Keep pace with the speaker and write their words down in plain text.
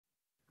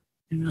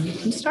You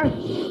can start.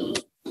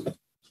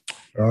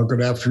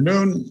 Good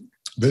afternoon.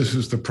 This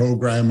is the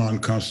program on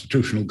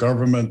constitutional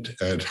government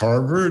at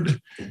Harvard.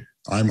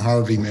 I'm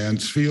Harvey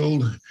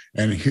Mansfield,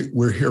 and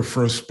we're here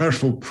for a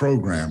special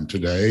program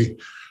today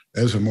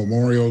as a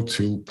memorial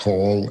to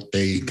Paul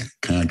A.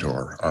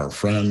 Cantor, our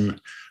friend,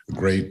 a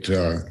great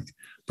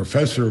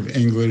professor of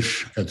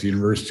English at the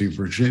University of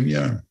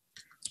Virginia,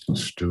 a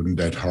student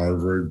at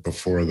Harvard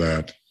before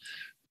that.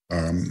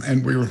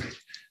 And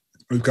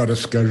we've got a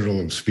schedule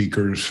of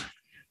speakers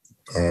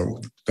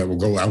that will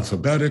go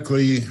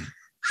alphabetically,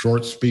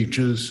 short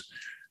speeches,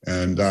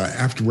 and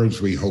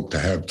afterwards we hope to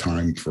have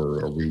time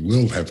or we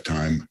will have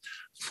time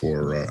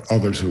for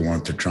others who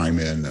want to chime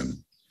in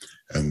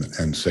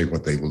and say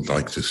what they would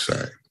like to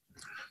say.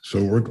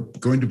 So we're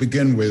going to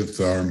begin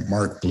with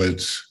Mark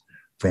Blitz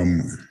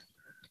from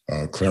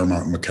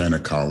Claremont McKenna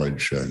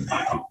College in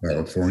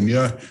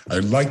California.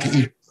 I'd like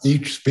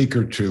each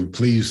speaker to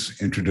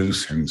please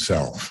introduce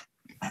himself.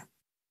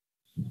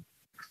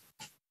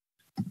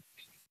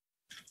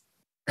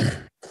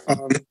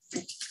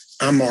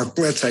 I'm Mark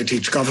Blitz. I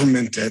teach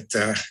government at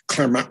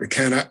Claremont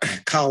McKenna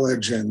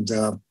College, and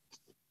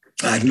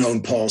I've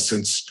known Paul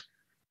since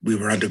we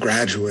were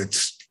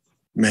undergraduates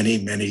many,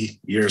 many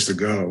years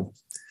ago.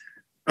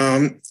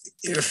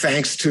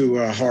 Thanks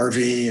to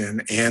Harvey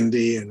and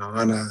Andy and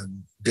Anna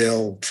and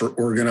Bill for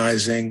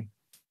organizing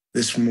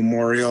this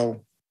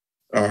memorial.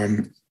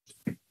 I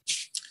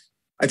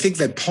think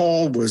that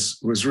Paul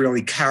was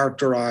really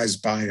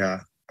characterized by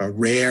a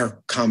rare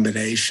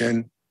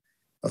combination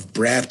of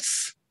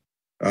breadth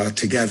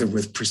together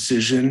with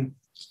precision.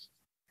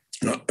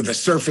 The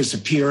surface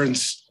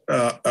appearance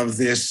of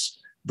this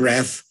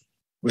breadth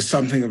was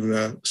something of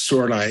the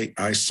sort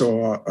I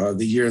saw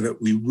the year that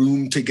we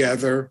roomed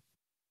together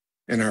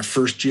in our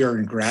first year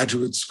in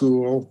graduate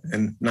school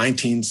in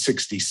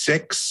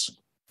 1966.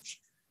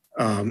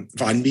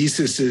 Von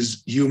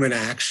Mises's Human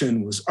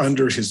Action was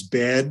under his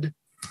bed,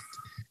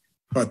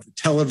 but the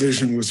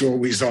television was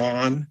always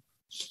on.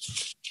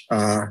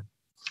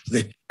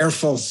 The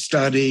careful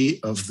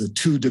study of the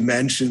two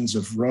dimensions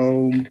of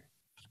Rome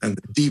and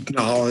the deep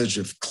knowledge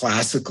of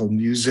classical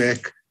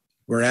music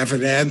were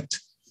evident.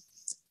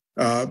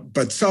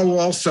 But so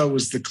also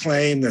was the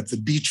claim that the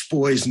Beach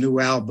Boys'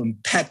 new album,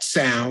 Pet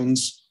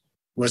Sounds,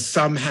 was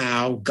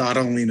somehow, God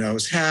only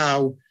knows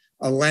how,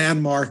 a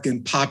landmark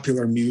in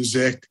popular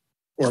music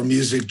or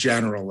music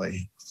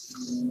generally.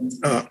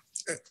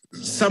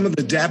 Some of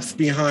the depth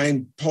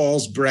behind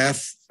Paul's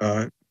breadth,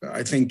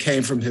 I think,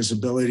 came from his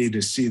ability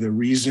to see the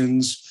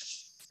reasons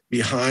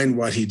behind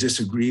what he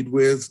disagreed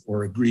with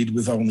or agreed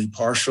with only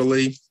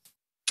partially.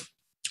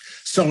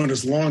 So in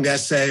his long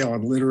essay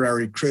on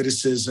literary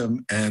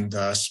criticism and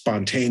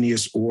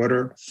spontaneous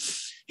order,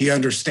 he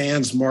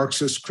understands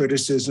Marxist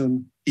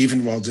criticism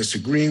even while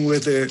disagreeing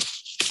with it,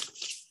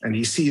 and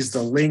he sees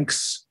the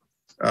links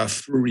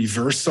through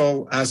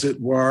reversal, as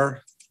it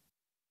were,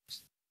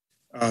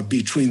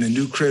 between the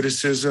new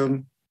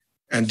criticism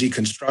and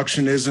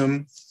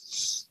deconstructionism.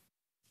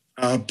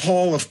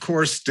 Paul, of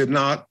course, did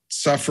not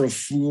suffer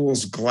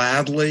fools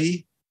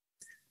gladly,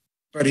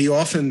 but he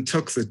often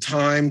took the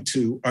time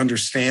to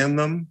understand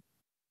them,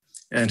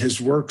 and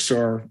his works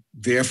are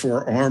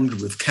therefore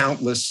armed with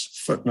countless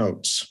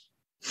footnotes.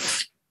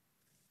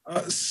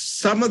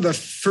 Some of the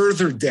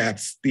further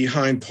depth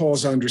behind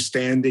Paul's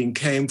understanding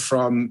came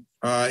from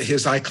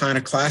his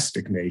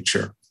iconoclastic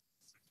nature,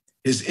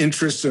 his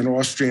interest in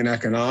Austrian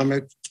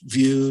economic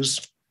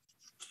views,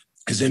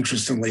 his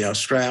interest in Leo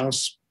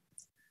Strauss,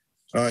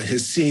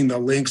 his seeing the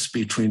links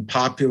between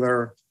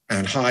popular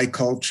and high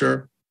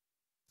culture.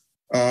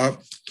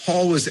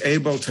 Paul was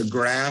able to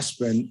grasp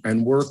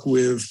and work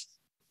with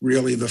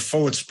really the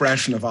full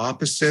expression of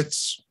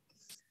opposites,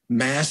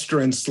 master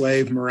and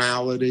slave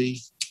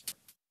morality,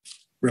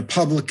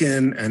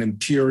 Republican and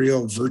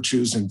imperial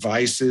virtues and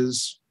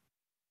vices,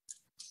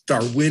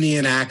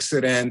 Darwinian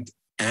accident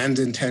and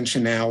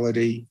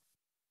intentionality,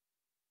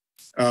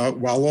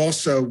 while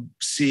also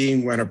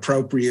seeing, when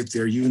appropriate,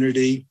 their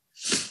unity.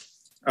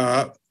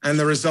 And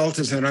the result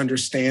is an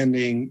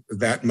understanding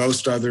that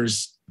most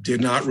others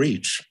did not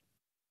reach.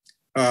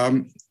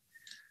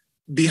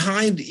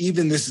 Behind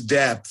even this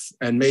depth,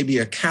 and maybe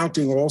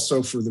accounting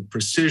also for the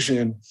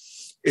precision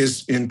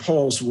is in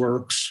Paul's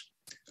works,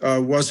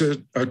 was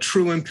a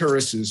true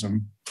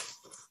empiricism.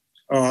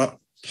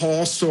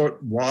 Paul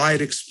sought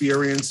wide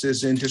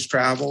experiences in his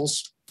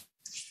travels.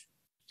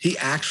 He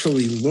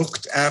actually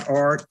looked at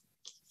art.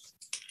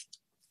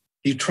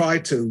 He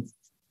tried to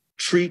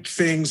treat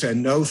things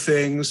and know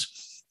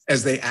things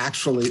as they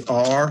actually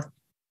are.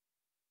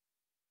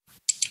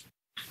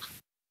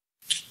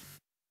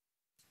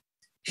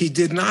 He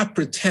did not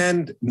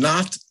pretend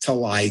not to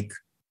like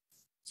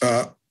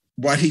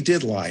what he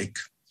did like.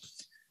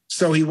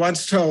 So he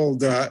once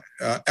told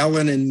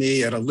Ellen and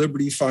me at a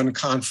Liberty Fund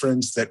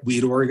conference that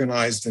we'd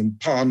organized in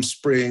Palm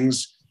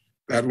Springs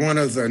that one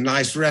of the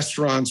nice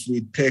restaurants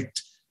we'd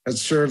picked had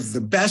served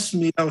the best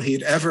meal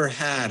he'd ever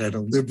had at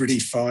a Liberty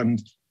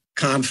Fund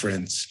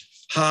conference.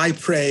 High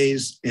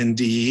praise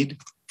indeed.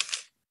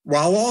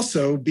 while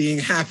also being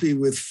happy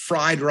with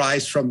fried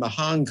rice from the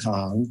Hong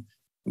Kong,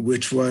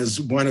 which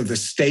was one of the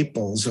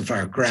staples of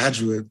our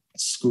graduate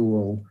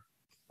school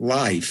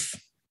life.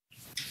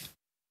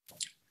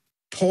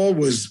 Paul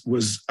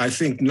was, I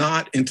think,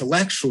 not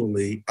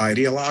intellectually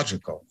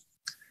ideological,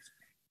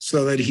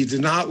 so that he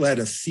did not let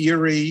a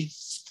theory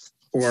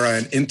or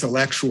an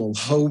intellectual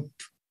hope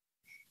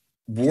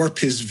warp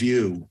his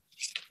view.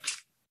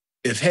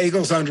 If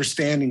Hegel's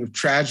understanding of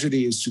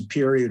tragedy is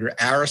superior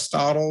to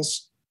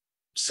Aristotle's,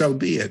 so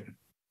be it.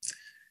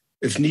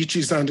 If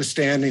Nietzsche's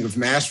understanding of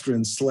master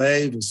and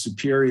slave is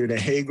superior to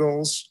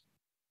Hegel's,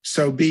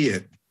 so be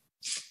it.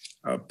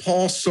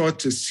 Paul sought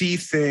to see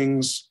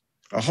things,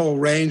 a whole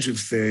range of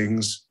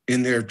things,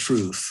 in their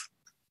truth.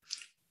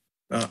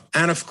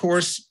 And of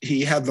course,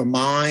 he had the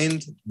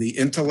mind, the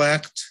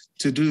intellect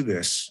to do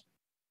this,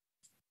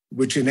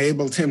 which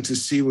enabled him to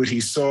see what he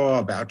saw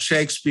about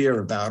Shakespeare,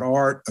 about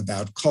art,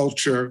 about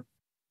culture,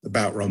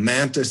 about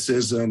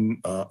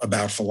romanticism,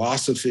 about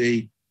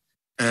philosophy,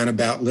 and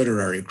about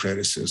literary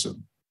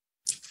criticism.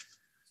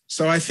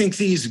 So I think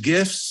these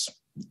gifts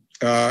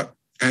and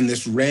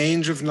this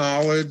range of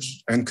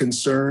knowledge and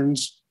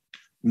concerns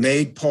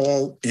made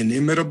Paul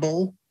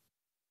inimitable.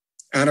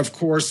 And of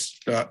course,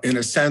 in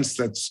a sense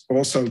that's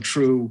also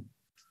true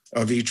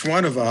of each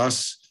one of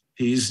us,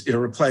 he's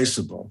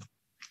irreplaceable.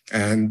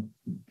 And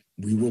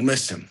we will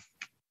miss him.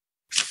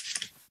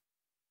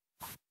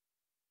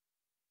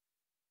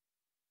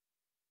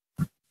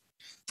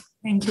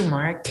 Thank you,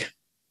 Mark.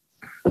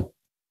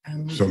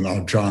 So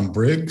now John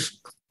Briggs.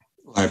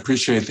 I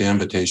appreciate the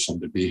invitation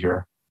to be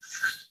here.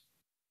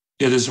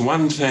 It is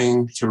one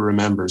thing to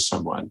remember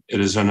someone. It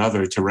is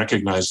another to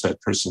recognize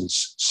that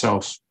person's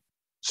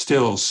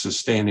still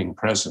sustaining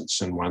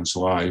presence in one's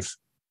life,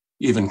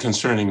 even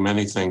concerning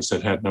many things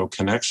that had no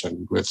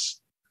connection with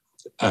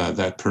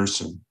that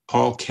person.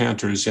 Paul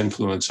Cantor's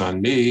influence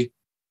on me,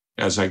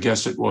 as I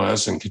guess it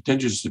was and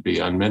continues to be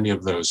on many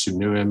of those who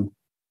knew him,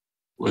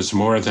 was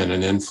more than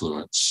an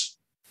influence.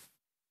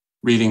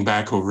 Reading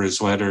back over his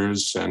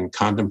letters and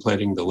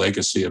contemplating the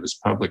legacy of his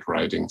public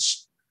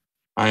writings,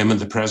 I am in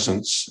the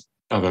presence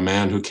of a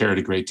man who cared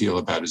a great deal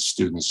about his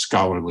students'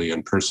 scholarly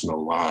and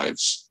personal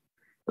lives,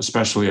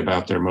 especially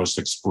about their most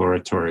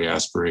exploratory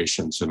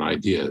aspirations and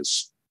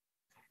ideas,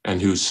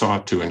 and who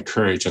sought to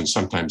encourage and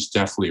sometimes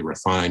deftly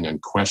refine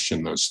and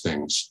question those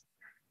things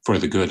for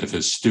the good of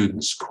his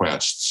students'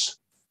 quests.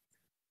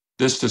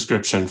 This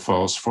description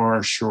falls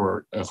far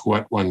short of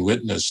what one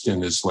witnessed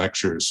in his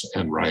lectures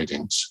and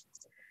writings,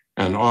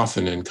 and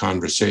often in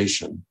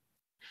conversation.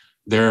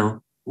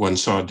 There, one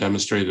saw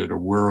demonstrated a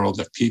world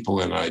of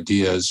people and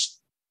ideas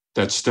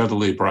that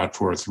steadily brought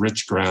forth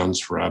rich grounds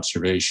for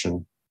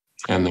observation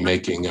and the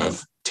making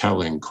of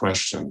telling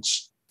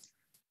questions.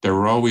 There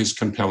were always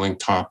compelling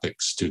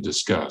topics to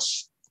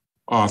discuss,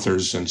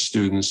 authors and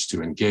students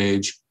to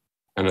engage,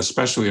 and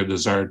especially a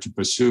desire to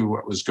pursue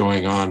what was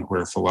going on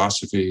where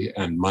philosophy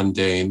and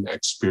mundane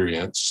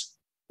experience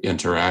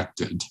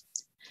interacted.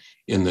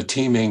 In the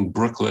teeming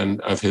Brooklyn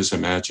of his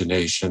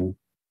imagination,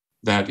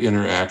 that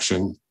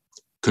interaction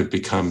could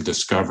become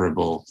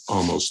discoverable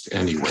almost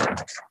anywhere.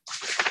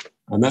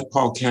 I met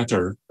Paul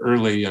Cantor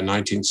early in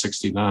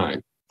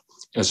 1969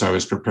 as I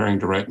was preparing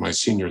to write my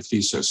senior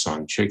thesis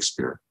on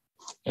Shakespeare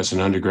as an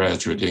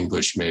undergraduate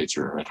English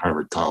major at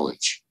Harvard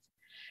College.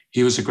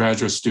 He was a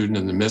graduate student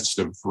in the midst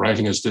of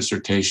writing his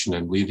dissertation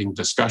and leading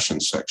discussion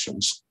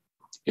sections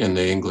in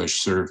the English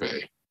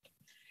survey.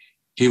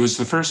 He was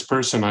the first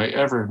person I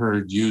ever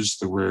heard use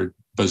the word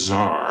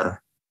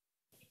bizarre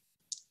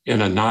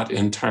in a not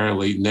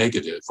entirely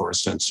negative or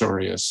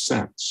censorious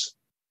sense.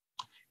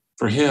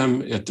 For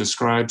him, it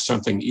described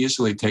something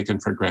easily taken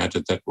for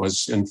granted that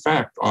was in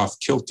fact off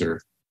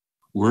kilter,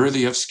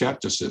 worthy of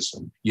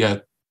skepticism,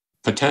 yet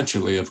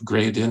potentially of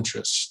great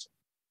interest.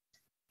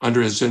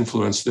 Under his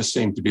influence, this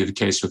seemed to be the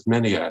case with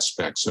many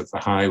aspects of the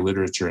high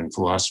literature and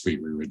philosophy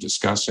we were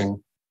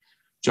discussing,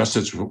 just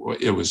as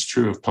it was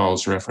true of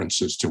Paul's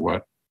references to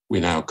what we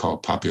now call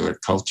popular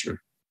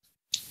culture.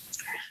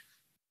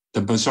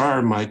 The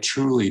bizarre might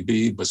truly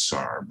be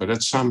bizarre, but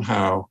it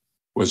somehow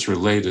was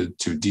related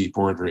to deep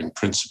ordering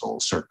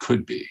principles, or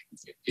could be,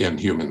 in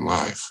human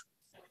life.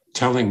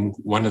 Telling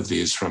one of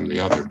these from the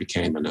other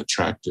became an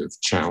attractive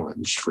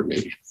challenge for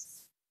me.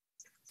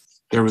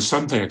 There was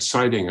something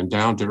exciting and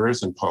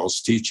down-to-earth in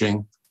Paul's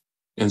teaching.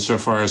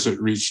 Insofar as it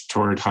reached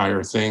toward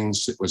higher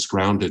things, it was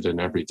grounded in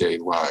everyday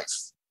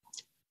life.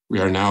 We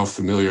are now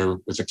familiar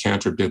with the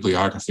Cantor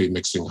bibliography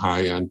mixing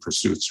high-end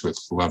pursuits with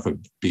love of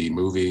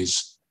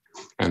B-movies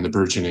and the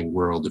burgeoning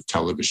world of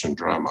television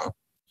drama.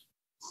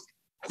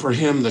 For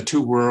him, the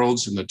two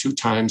worlds and the two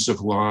times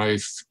of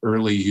life,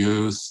 early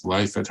youth,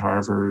 life at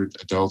Harvard,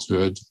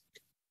 adulthood,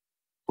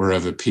 were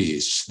of a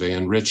piece. They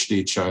enriched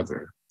each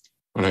other.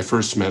 When I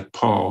first met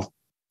Paul,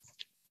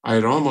 I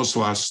had almost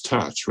lost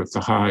touch with the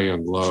high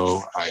and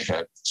low I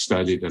had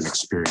studied and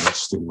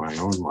experienced in my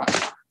own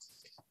life.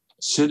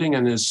 Sitting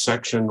in his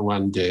section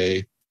one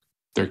day,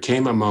 there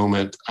came a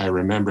moment I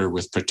remember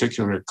with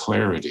particular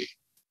clarity.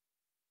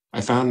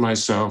 I found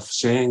myself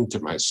saying to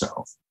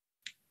myself,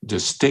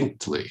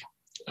 distinctly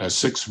a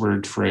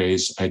 6-word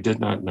phrase I did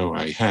not know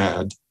I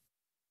had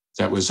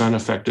that was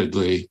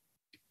unaffectedly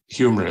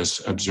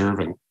humorous,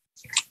 observant.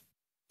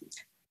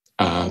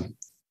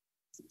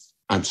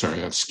 I'm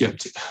sorry, I've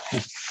skipped.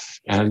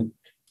 And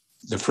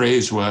the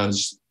phrase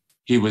was,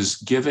 he was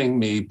giving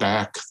me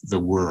back the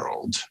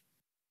world.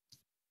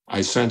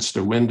 I sensed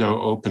a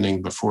window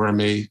opening before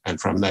me, and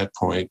from that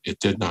point, it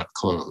did not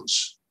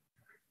close.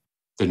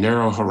 The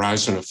narrow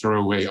horizon of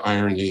throwaway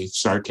irony,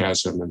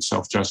 sarcasm, and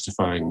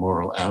self-justifying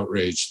moral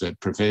outrage that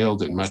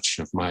prevailed in much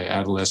of my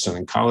adolescent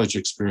and college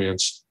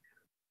experience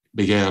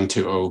began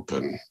to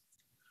open.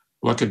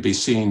 What could be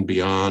seen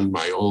beyond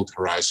my old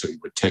horizon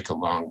would take a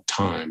long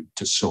time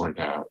to sort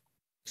out.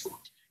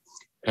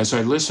 As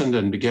I listened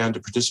and began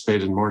to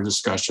participate in more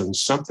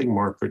discussions, something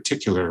more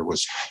particular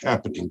was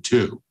happening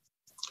too.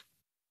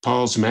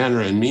 Paul's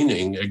manner and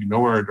meaning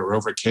ignored or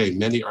overcame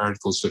many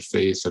articles of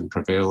faith and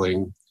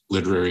prevailing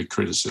literary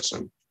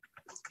criticism.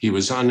 He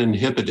was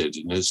uninhibited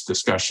in his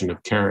discussion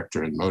of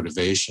character and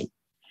motivation.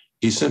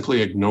 He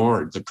simply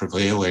ignored the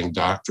prevailing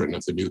doctrine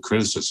of the new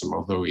criticism,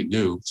 although he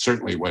knew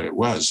certainly what it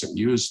was and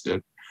used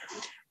it,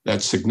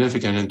 that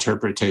significant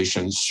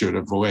interpretations should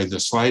avoid the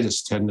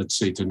slightest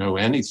tendency to know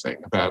anything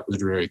about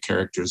literary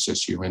characters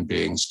as human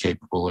beings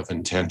capable of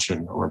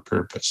intention or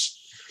purpose,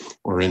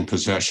 or in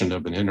possession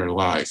of an inner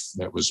life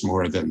that was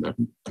more than the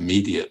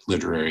immediate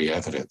literary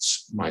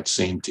evidence might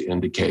seem to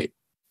indicate.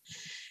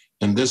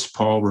 And this,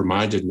 Paul,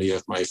 reminded me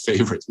of my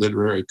favorite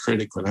literary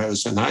critic when I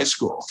was in high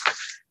school,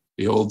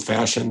 the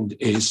old-fashioned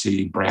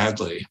A.C.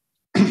 Bradley,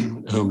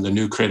 whom the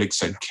new critics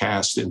had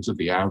cast into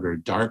the outer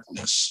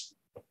darkness.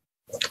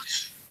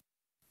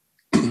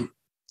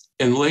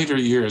 In later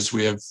years,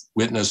 we have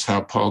witnessed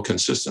how Paul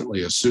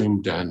consistently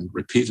assumed and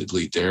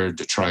repeatedly dared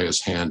to try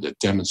his hand at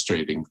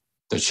demonstrating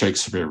that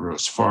Shakespeare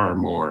was far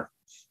more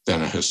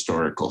than a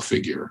historical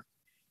figure,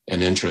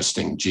 an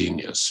interesting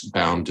genius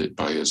bounded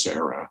by his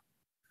era.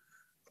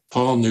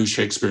 Paul knew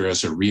Shakespeare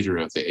as a reader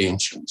of the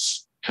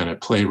ancients and a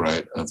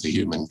playwright of the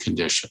human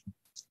condition.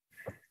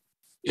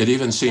 It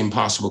even seemed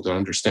possible to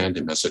understand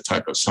him as a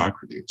type of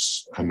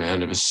Socrates, a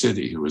man of a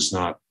city who was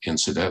not,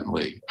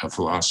 incidentally, a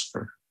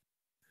philosopher.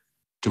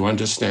 To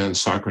understand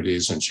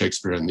Socrates and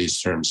Shakespeare in these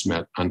terms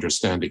meant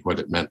understanding what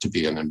it meant to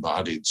be an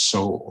embodied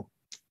soul,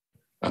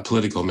 a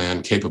political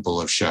man capable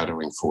of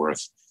shadowing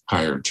forth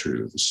higher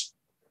truths.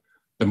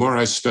 The more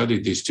I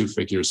studied these two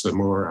figures, the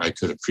more I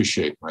could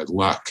appreciate my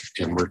luck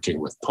in working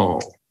with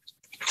Paul.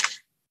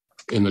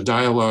 In the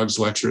dialogues,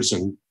 lectures,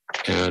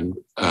 and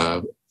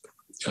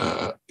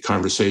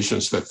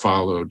conversations that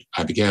followed,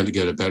 I began to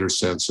get a better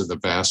sense of the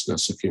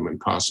vastness of human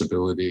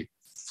possibility,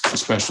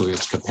 especially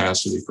its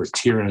capacity for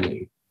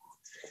tyranny,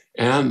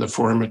 and the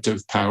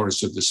formative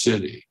powers of the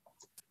city,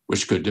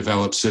 which could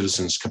develop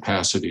citizens'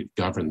 capacity to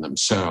govern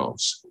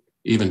themselves,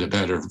 even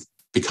to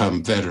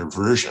become better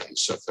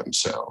versions of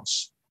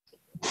themselves.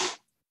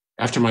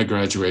 After my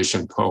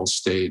graduation, Paul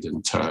stayed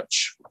in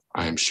touch,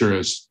 I am sure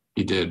as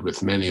he did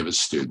with many of his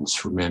students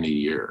for many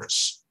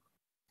years.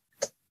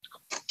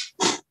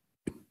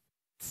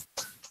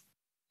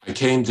 I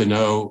came to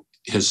know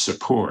his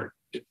support,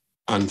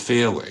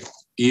 unfailing,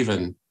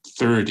 even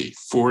 30,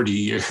 40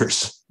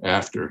 years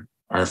after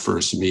our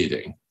first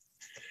meeting.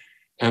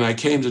 And I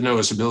came to know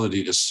his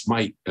ability to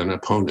smite an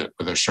opponent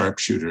with a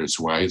sharpshooter's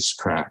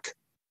wisecrack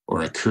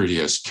or a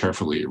courteous,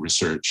 carefully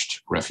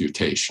researched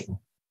refutation.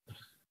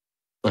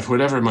 But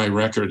whatever my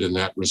record in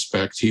that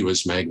respect, he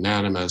was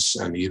magnanimous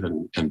and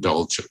even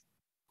indulgent,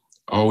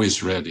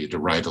 always ready to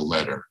write a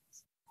letter,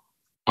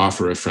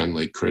 offer a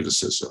friendly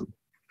criticism,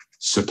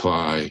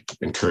 supply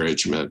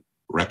encouragement,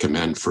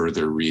 recommend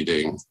further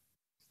reading,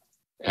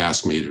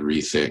 ask me to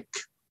rethink.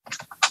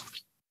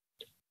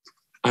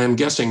 I am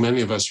guessing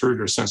many of us heard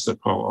or sensed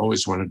that Paul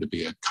always wanted to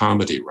be a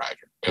comedy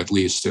writer, at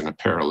least in a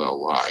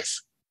parallel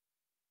life.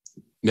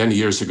 Many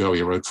years ago,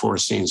 he wrote 4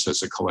 scenes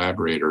as a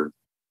collaborating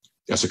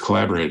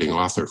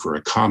author for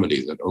a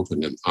comedy that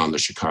opened on the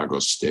Chicago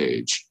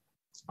stage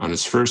on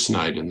its first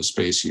night in the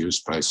space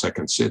used by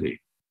Second City.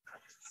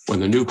 When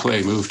the new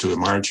play moved to a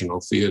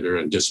marginal theater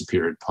and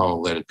disappeared,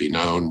 Paul let it be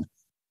known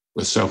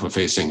with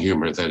self-effacing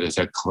humor that it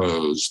had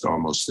closed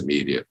almost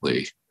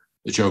immediately.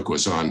 The joke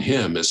was on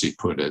him, as he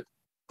put it,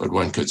 but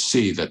one could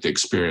see that the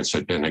experience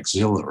had been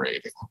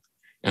exhilarating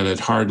and had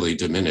hardly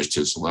diminished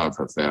his love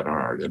of that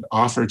art. It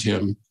offered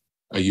him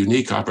a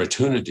unique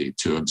opportunity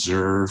to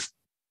observe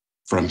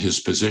from his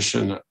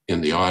position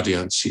in the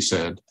audience, he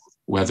said,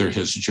 whether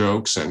his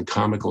jokes and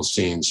comical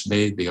scenes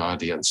made the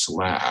audience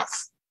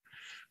laugh.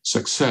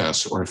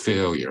 Success or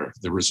failure,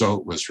 the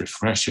result was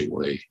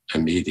refreshingly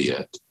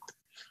immediate.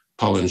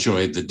 Paul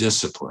enjoyed the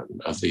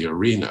discipline of the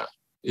arena.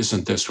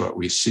 Isn't this what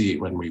we see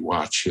when we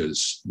watch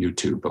his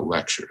YouTube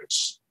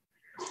lectures?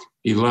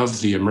 He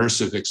loved the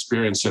immersive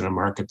experience in a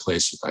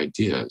marketplace of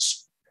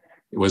ideas.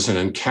 It was an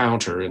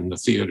encounter in the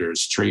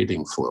theater's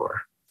trading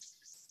floor.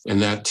 In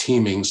that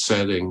teeming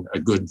setting, a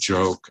good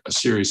joke, a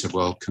series of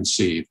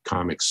well-conceived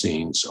comic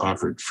scenes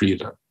offered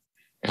freedom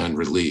and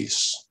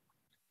release.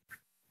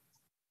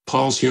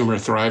 Paul's humor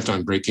thrived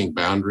on breaking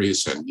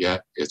boundaries, and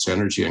yet its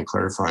energy and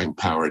clarifying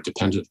power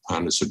depended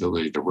upon his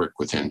ability to work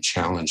within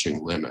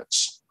challenging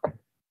limits.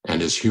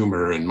 And his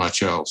humor and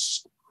much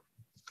else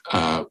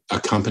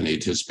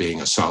accompanied his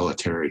being a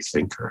solitary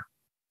thinker.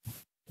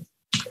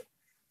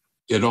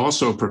 It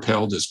also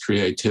propelled his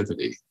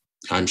creativity.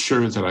 I'm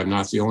sure that I'm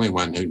not the only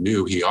one who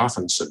knew he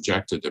often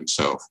subjected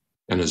himself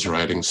and his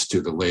writings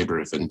to the labor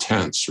of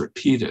intense,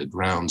 repeated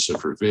rounds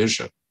of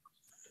revision.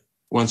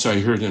 Once I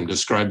heard him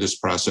describe this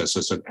process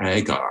as an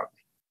agon,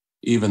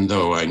 even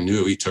though I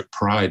knew he took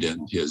pride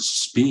in his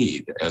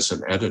speed as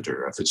an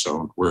editor of his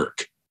own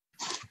work.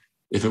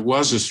 If it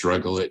was a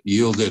struggle, it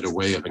yielded a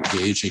way of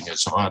engaging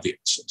his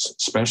audiences,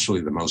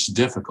 especially the most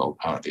difficult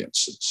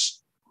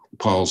audiences.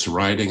 Paul's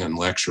writing and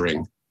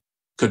lecturing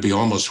could be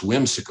almost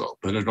whimsical,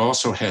 but it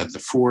also had the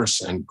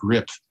force and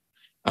grip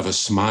of a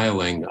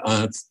smiling,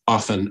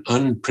 often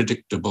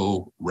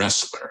unpredictable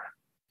wrestler.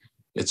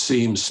 It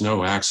seems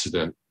no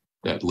accident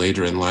that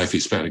later in life he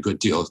spent a good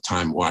deal of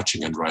time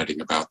watching and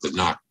writing about the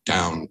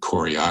knockdown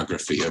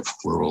choreography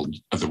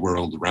of the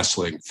World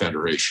Wrestling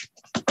Federation.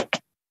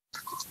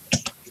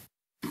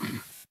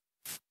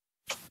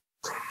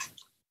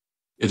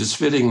 It is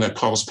fitting that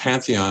Paul's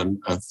pantheon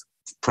of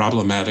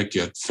problematic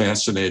yet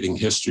fascinating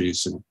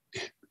histories and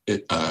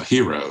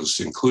heroes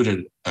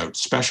included a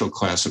special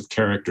class of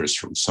characters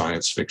from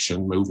science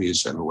fiction,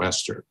 movies, and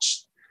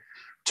westerns.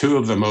 Two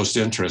of the most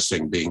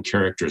interesting being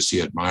characters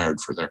he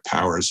admired for their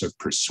powers of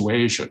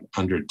persuasion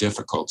under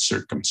difficult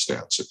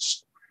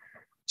circumstances.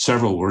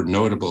 Several were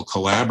notable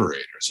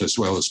collaborators as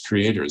well as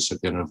creators of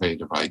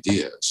innovative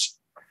ideas.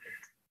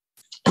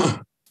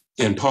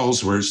 In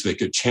Paul's words, they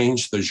could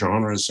change the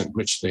genres in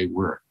which they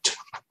worked.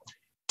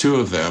 Two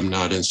of them,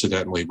 not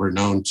incidentally, were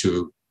known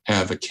to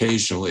have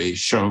occasionally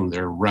shown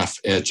their rough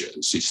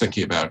edges. He's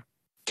thinking about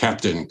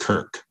Captain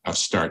Kirk of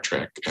Star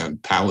Trek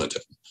and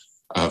Paladin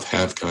of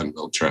Have Gun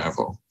Will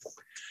Travel.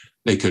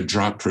 They could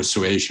drop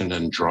persuasion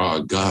and draw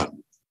a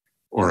gun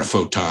or a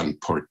photon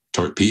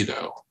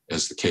torpedo,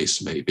 as the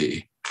case may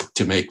be,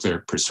 to make their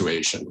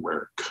persuasion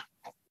work.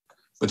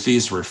 But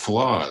these were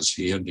flaws,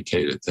 he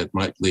indicated, that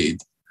might lead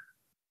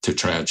to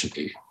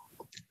tragedy.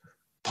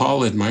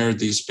 Paul admired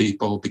these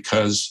people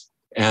because,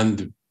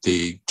 and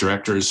the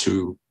directors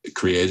who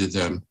created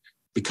them,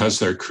 because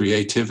their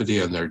creativity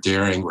and their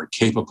daring were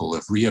capable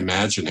of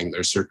reimagining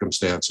their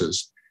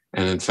circumstances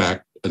and, in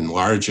fact,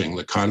 enlarging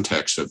the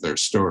context of their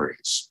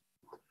stories.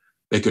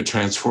 They could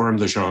transform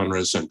the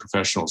genres and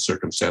professional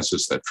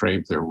circumstances that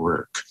framed their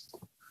work.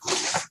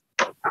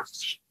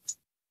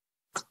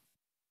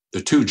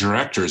 The two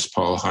directors,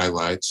 Paul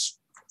highlights,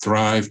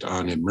 thrived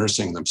on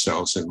immersing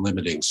themselves in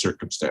limiting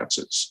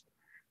circumstances.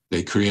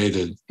 They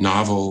created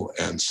novel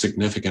and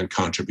significant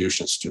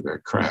contributions to their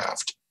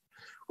craft.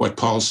 What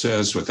Paul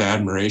says with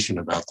admiration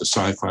about the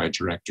sci-fi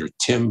director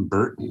Tim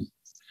Burton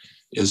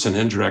is an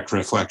indirect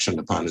reflection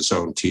upon his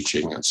own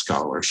teaching and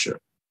scholarship.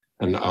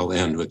 And I'll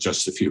end with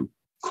just a few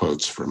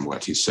quotes from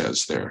what he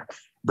says there.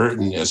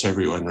 Burton, as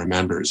everyone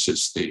remembers,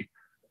 is the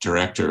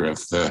director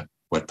of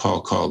what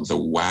Paul called the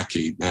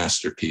wacky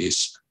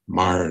masterpiece,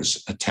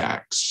 Mars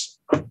Attacks.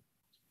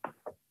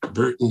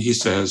 Burton, he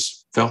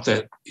says, felt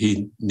that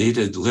he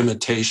needed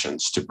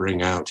limitations to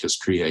bring out his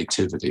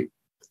creativity.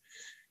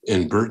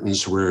 In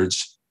Burton's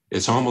words,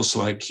 it's almost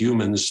like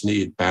humans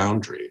need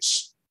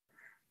boundaries.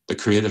 The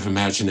creative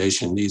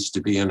imagination needs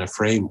to be in a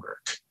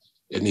framework.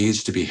 It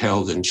needs to be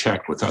held in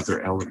check with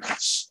other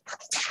elements.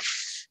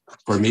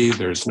 For me,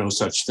 there's no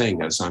such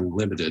thing as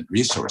unlimited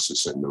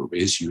resources in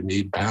movies. You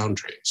need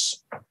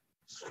boundaries.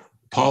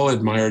 Paul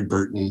admired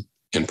Burton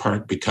in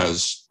part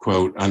because,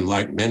 quote,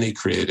 unlike many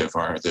creative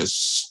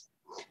artists,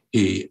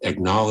 he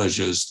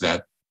acknowledges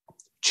that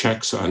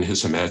checks on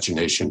his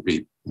imagination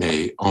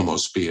may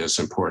almost be as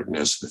important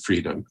as the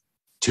freedom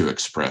to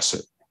express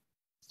it.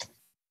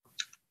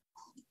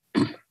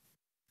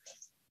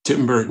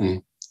 Tim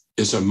Burton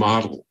is a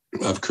model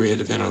of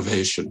creative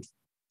innovation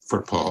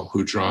for Paul,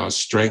 who draws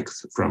strength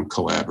from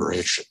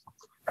collaboration.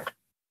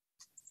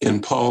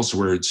 In Paul's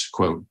words,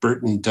 quote,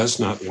 Burton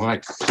does not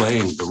like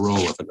playing the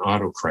role of an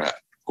autocrat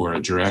or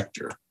a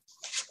director.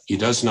 He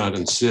does not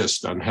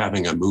insist on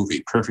having a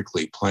movie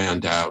perfectly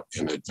planned out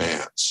in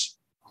advance.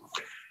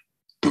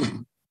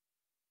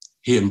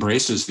 He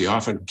embraces the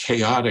often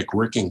chaotic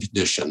working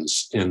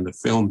conditions in the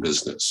film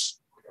business,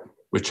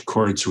 which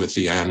accords with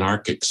the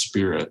anarchic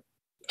spirit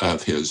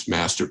of his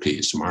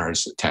masterpiece,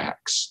 Mars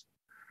Attacks.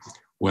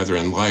 Whether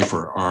in life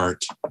or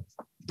art,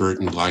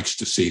 Burton likes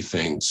to see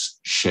things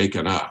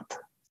shaken up.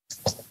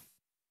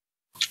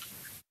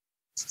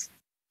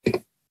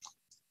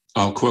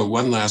 I'll quote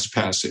one last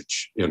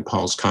passage in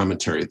Paul's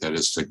commentary that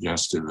is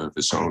suggestive of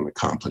his own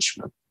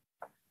accomplishment.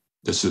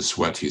 This is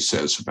what he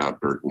says about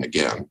Burton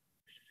again.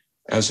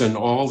 As in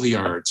all the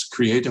arts,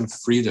 creative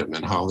freedom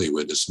in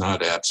Hollywood is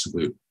not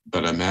absolute,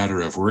 but a matter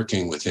of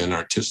working within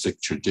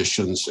artistic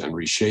traditions and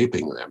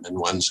reshaping them in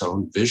one's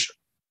own vision.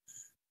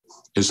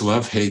 Burton's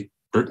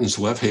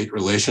love-hate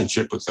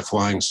relationship with the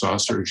flying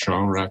saucer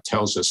genre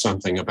tells us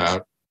something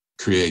about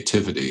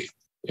creativity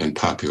in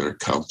popular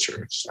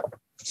cultures.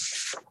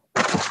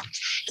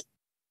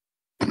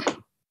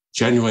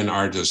 Genuine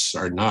artists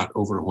are not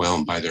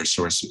overwhelmed by their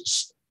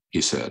sources,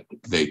 he said.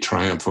 They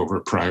triumph over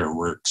prior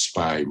works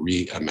by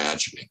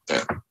reimagining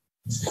them.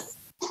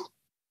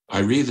 I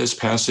read this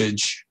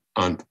passage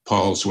on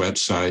Paul's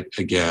website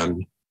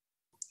again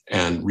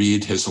and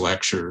read his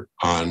lecture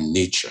on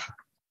Nietzsche.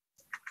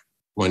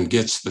 One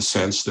gets the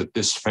sense that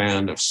this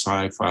fan of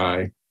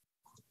sci-fi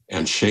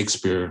and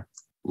Shakespeare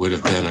would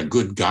have been a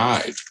good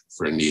guide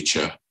for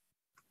Nietzsche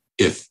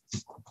if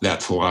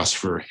that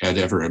philosopher had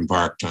ever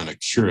embarked on a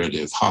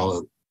curative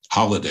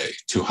holiday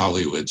to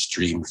Hollywood's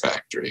dream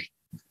factory.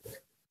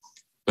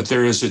 But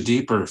there is a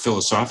deeper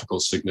philosophical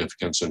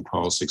significance in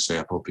Paul's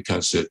example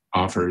because it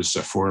offers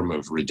a form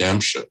of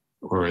redemption,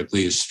 or at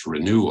least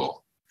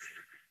renewal,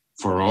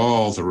 for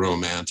all the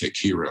romantic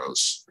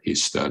heroes he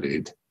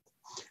studied,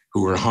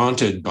 who were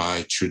haunted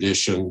by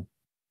tradition,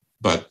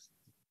 but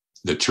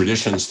the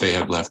traditions they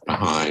had left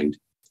behind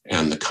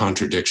and the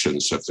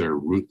contradictions of their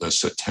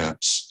rootless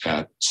attempts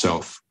at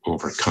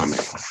self-overcoming.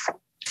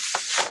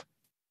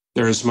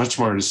 There is much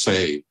more to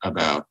say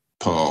about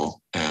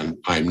Paul, and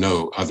I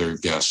know other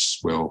guests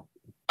will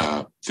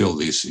fill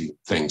these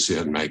things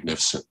in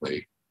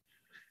magnificently.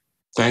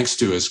 Thanks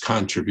to his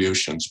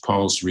contributions,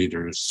 Paul's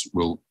readers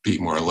will be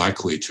more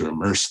likely to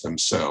immerse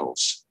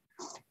themselves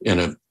in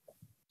a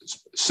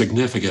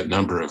significant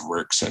number of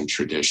works and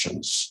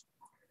traditions.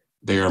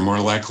 They are more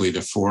likely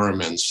to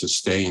form and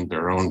sustain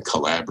their own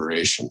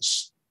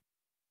collaborations,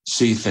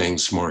 see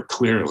things more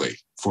clearly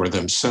for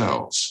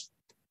themselves,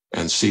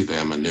 and see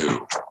them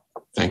anew.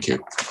 Thank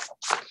you.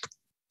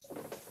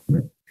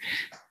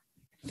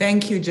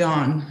 Thank you,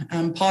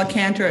 John. Paul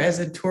Cantor as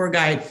a tour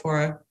guide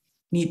for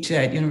Nietzsche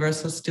at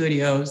Universal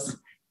Studios.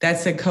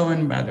 That's a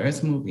Coen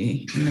Brothers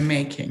movie in the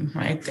making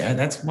right there.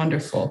 That's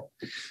wonderful.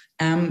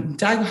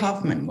 Doug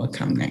Hoffman will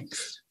come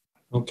next.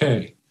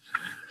 Okay.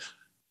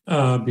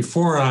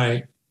 Before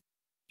I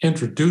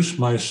introduce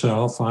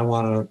myself, I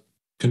want to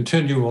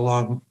continue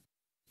along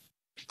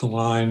the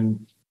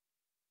line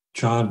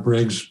John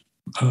Briggs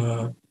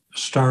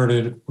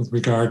started with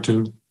regard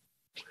to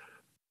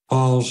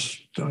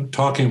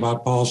talking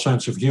about Paul's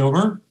sense of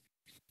humor,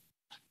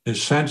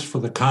 his sense for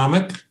the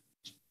comic,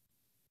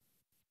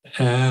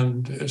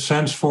 and a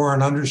sense for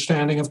an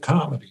understanding of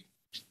comedy.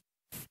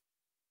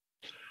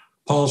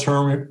 Paul's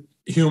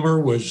humor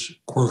was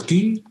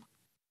quirky,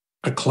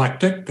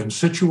 eclectic, and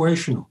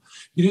situational.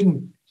 He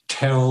didn't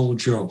tell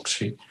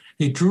jokes.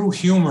 He drew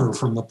humor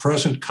from the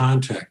present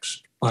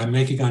context by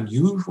making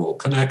unusual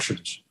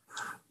connections,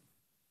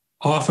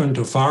 often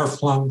to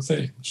far-flung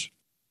things.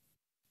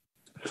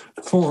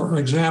 For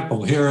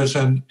example, here is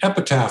an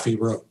epitaph he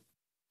wrote.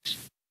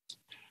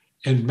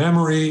 In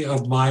memory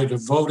of my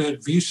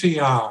devoted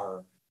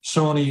VCR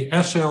Sony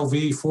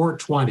SLV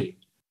 420,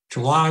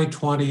 July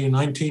 20,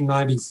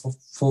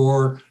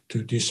 1994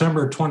 to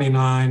December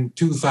 29,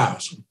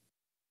 2000,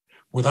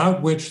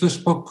 without which this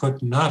book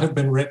could not have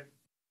been written.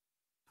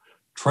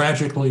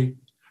 Tragically,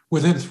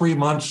 within 3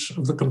 months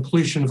of the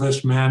completion of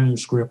this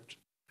manuscript,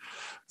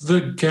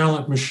 the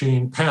gallant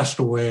machine passed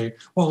away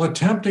while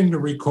attempting to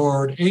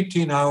record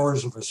 18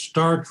 hours of a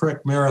Star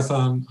Trek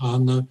marathon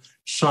on the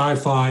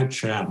Sci-Fi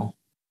Channel.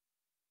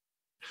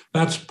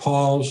 That's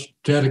Paul's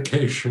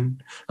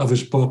dedication of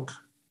his book,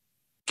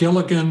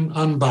 Gilligan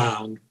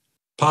Unbound,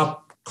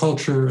 Pop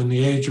Culture in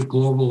the Age of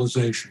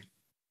Globalization.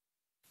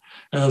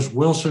 As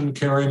Wilson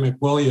Carey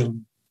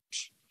McWilliams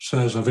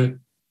says of it,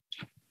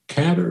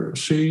 Cantor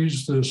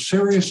sees the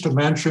serious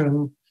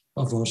dimension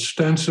of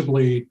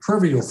ostensibly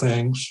trivial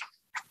things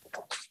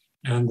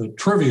and the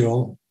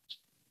trivial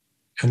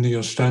in the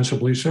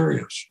ostensibly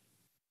serious.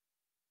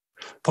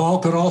 Paul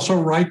could also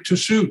write to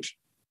suit.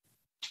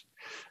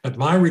 At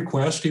my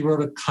request, he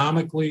wrote a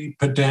comically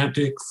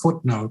pedantic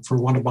footnote for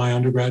one of my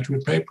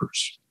undergraduate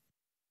papers.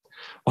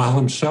 While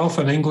himself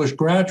an English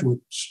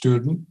graduate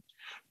student,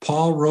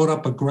 Paul wrote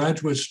up a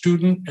graduate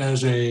student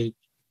as a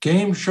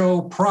game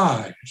show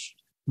prize,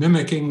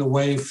 mimicking the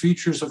way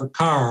features of a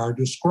car are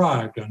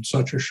described on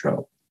such a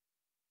show.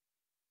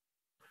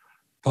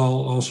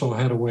 Paul also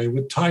had a way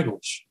with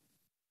titles.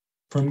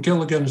 From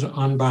Gilligan's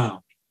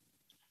Unbound,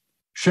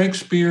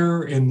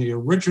 Shakespeare in the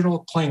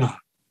Original Klingon,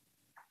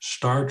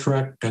 Star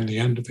Trek and the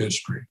End of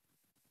History.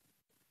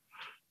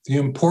 The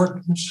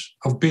Importance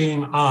of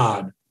Being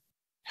Odd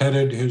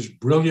headed his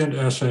brilliant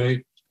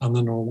essay on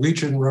the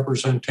Norwegian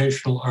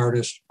representational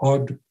artist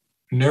Odd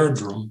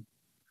Nerdrum,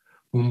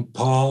 whom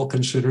Paul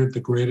considered the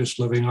greatest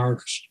living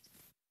artist.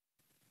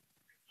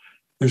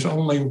 There's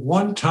only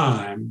one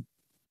time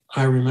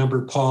I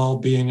remember Paul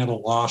being at a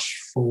loss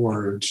for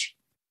words.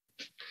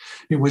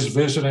 He was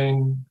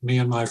visiting me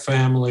and my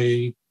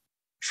family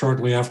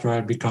shortly after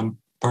I'd become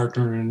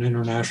partner in an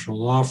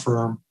international law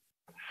firm.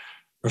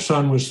 Our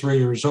son was 3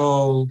 years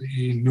old.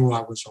 He knew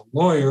I was a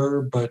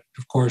lawyer, but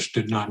of course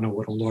did not know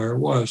what a lawyer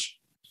was.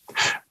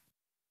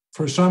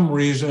 For some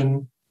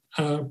reason,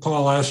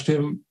 Paul asked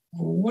him,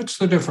 "What's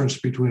the difference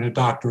between a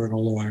doctor and a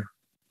lawyer?"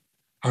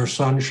 Our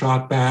son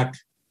shot back,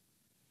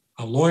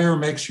 "A lawyer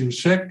makes you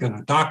sick and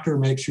a doctor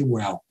makes you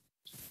well."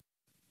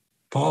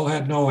 Paul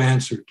had no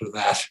answer to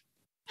that.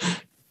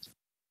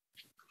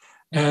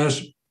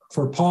 As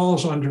for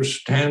Paul's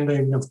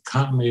understanding of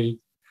comedy,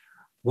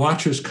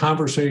 watch his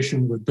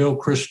conversation with Bill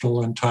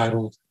Kristol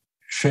entitled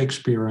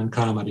Shakespeare and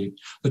Comedy.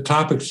 The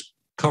topics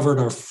covered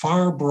are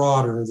far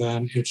broader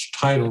than its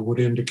title would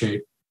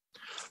indicate.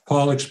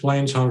 Paul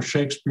explains how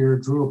Shakespeare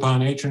drew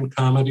upon ancient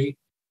comedy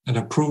and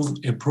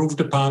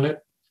improved upon it,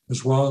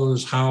 as well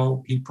as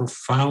how he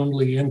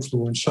profoundly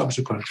influenced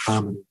subsequent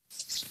comedy.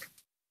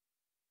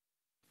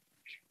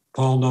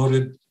 Paul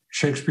noted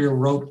Shakespeare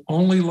wrote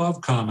only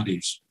love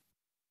comedies.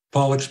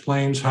 Paul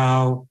explains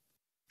how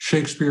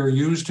Shakespeare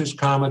used his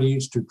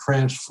comedies to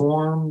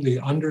transform the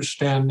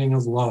understanding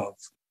of love.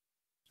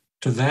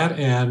 To that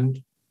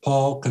end,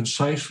 Paul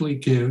concisely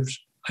gives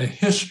a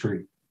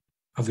history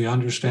of the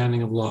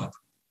understanding of love.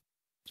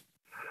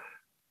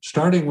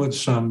 Starting with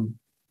some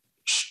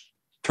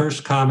terse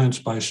comments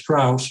by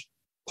Strauss,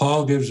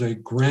 Paul gives a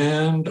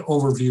grand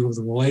overview of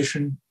the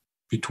relation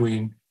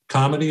between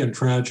comedy and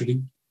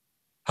tragedy,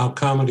 how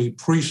comedy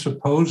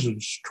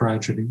presupposes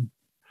tragedy,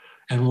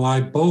 and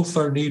why both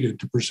are needed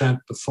to present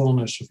the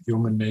fullness of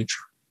human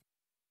nature.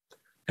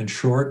 In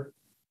short,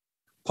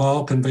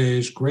 Paul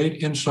conveys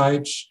great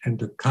insights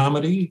into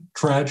comedy,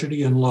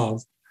 tragedy, and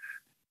love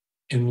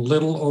in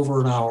little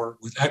over an hour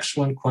with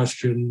excellent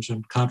questions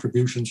and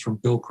contributions from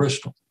Bill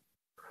Kristol.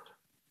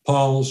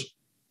 Paul's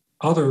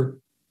other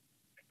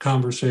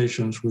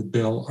conversations with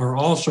Bill are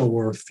also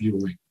worth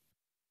viewing.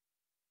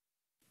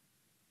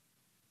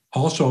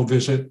 Also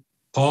visit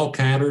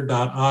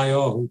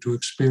paulcantor.io to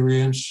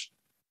experience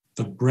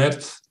the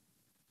breadth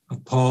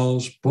of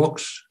Paul's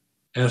books,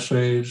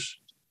 essays,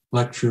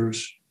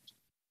 lectures,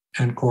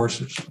 and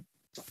courses.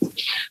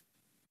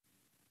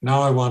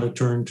 Now I want to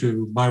turn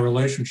to my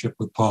relationship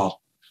with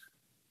Paul.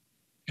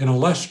 In a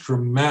less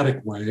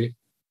dramatic way,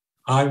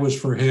 I was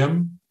for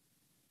him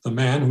the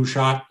man who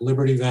shot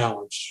Liberty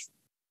Valance,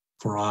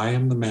 for I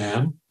am the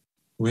man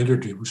who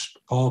introduced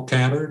Paul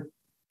Cantor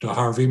to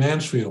Harvey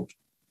Mansfield.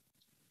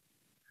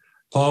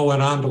 Paul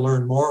went on to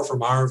learn more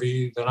from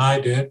Harvey than I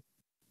did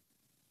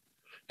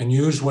and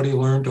used what he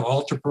learned to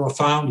alter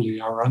profoundly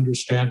our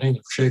understanding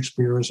of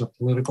Shakespeare as a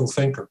political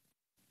thinker.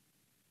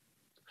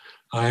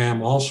 I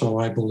am also,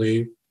 I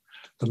believe,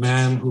 the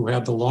man who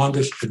had the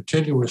longest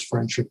continuous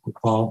friendship with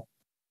Paul,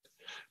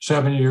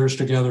 7 years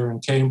together in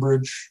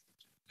Cambridge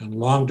and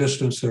long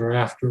distance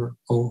thereafter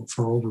for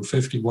over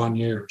 51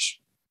 years.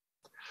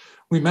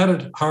 We met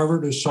at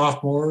Harvard as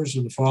sophomores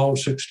in the fall of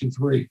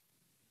 '63.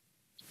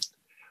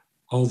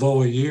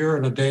 Although a year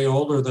and a day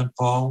older than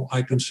Paul,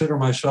 I consider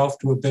myself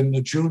to have been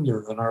the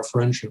junior in our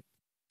friendship.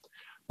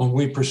 When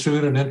we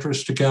pursued an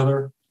interest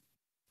together,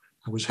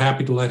 I was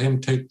happy to let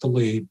him take the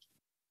lead.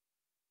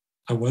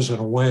 I was, in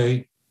a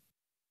way,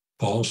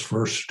 Paul's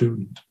first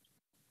student.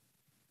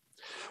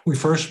 We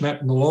first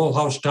met in the Lowell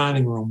House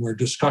dining room, where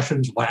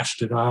discussions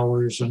lasted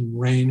hours and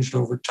ranged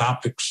over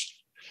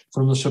topics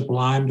from the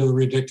sublime to the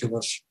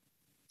ridiculous.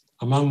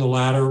 Among the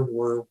latter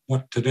were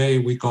what today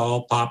we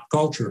call pop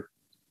culture.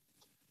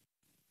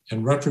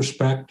 In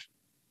retrospect,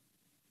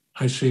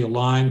 I see a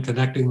line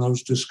connecting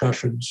those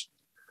discussions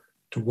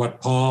to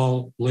what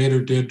Paul later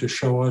did to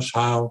show us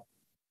how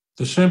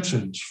The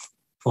Simpsons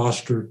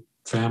fostered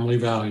family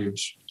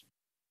values.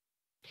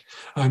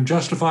 I'm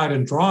justified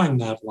in drawing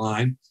that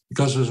line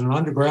because as an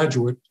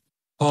undergraduate,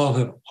 Paul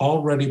had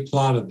already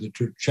plotted the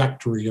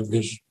trajectory of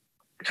his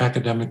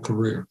academic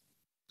career.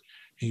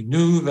 He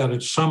knew that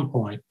at some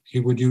point he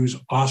would use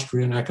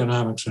Austrian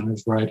economics in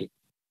his writing.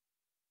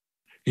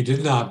 He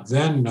did not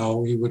then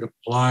know he would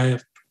apply it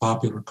to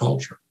popular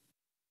culture.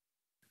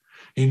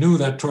 He knew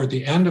that toward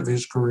the end of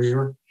his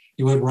career,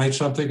 he would write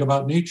something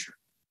about Nietzsche.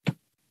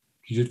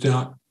 He did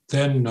not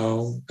then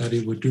know that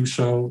he would do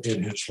so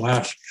in his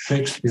last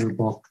Shakespeare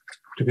book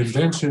to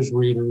convince his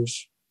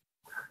readers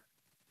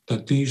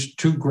that these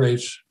two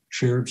greats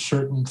shared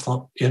certain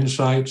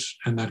insights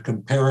and that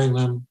comparing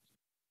them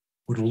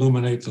would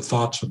illuminate the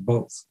thoughts of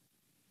both.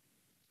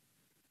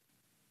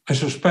 I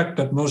suspect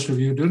that most of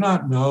you do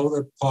not know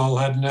that Paul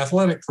had an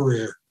athletic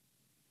career.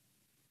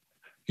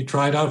 He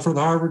tried out for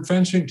the Harvard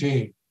fencing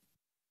team.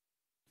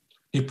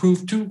 He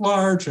proved too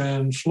large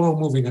and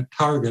slow-moving a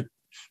target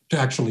to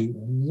actually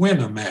win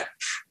a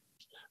match,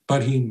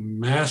 but he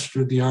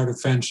mastered the art of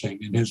fencing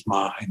in his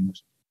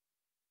mind.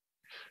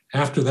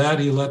 After that,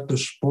 he let the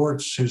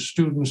sports his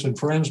students and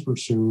friends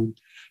pursued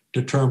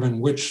determine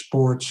which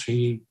sports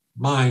he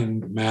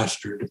mind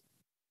mastered.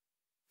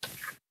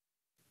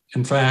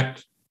 In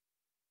fact,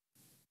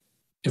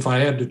 if I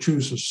had to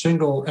choose a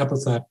single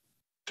epithet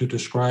to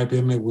describe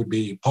him, it would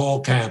be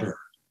Paul Cantor,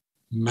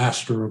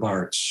 master of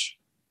arts.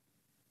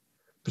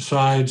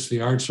 Besides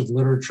the arts of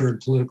literature and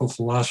political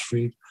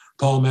philosophy,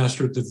 Paul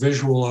mastered the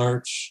visual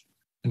arts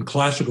and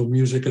classical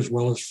music, as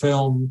well as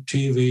film,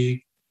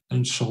 TV,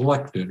 and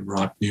selected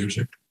rock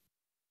music.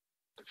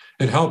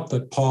 It helped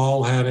that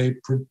Paul had a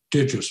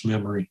prodigious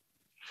memory,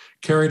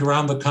 carried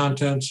around the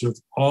contents of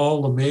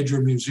all the major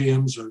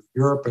museums of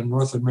Europe and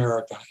North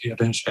America in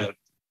his head.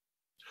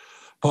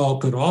 Paul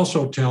could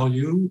also tell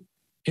you,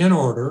 in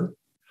order,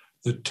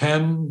 the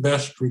 10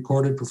 best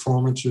recorded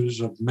performances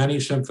of many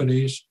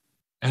symphonies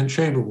and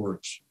chamber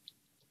works.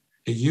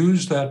 He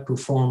used that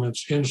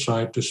performance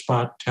insight to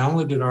spot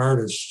talented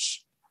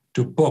artists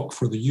to book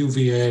for the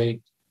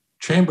UVA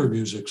chamber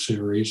music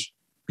series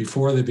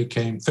before they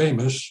became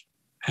famous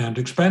and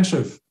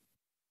expensive.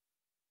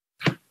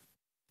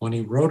 When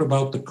he wrote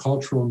about the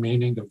cultural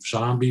meaning of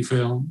zombie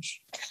films,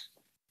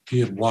 he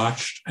had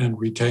watched and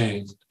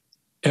retained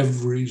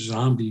every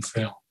zombie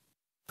film.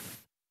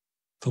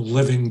 The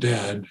living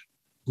dead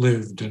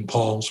lived in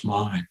Paul's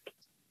mind.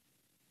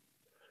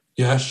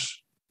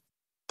 Yes,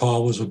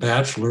 Paul was a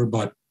bachelor,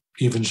 but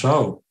even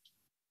so,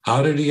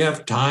 how did he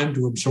have time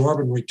to absorb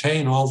and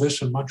retain all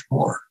this and much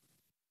more?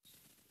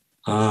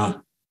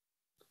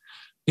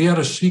 He had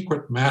a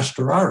secret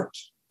master art,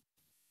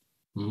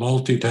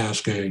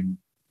 multitasking.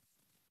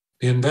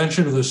 The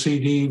invention of the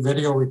CD,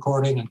 video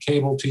recording, and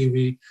cable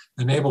TV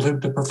enabled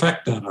him to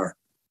perfect that art.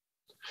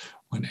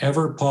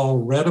 Whenever Paul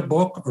read a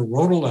book or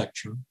wrote a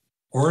lecture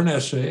or an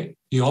essay,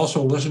 he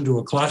also listened to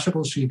a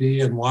classical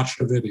CD and watched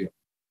a video.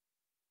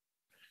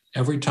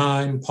 Every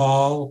time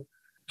Paul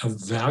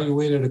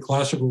evaluated a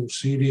classical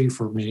CD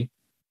for me,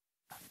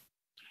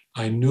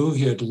 I knew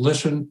he had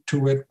listened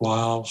to it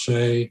while,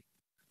 say,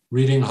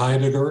 reading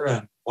Heidegger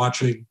and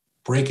watching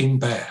Breaking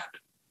Bad.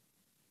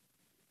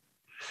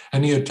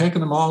 And he had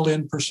taken them all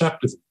in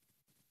perceptively.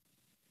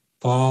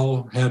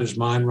 Paul had his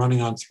mind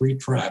running on 3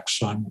 tracks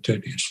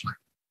simultaneously.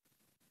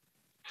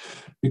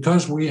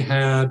 Because we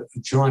had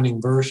adjoining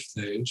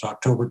birthdays,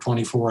 October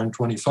 24 and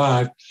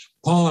 25,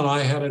 Paul and I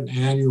had an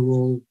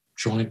annual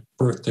joint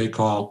birthday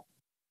call.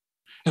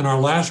 In our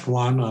last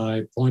one,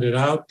 I pointed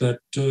out that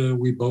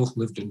we both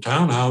lived in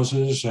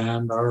townhouses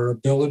and our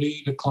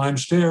ability to climb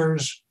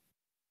stairs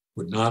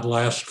would not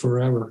last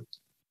forever.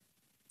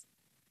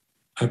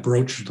 I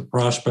broached the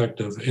prospect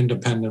of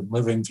independent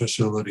living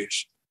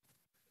facilities.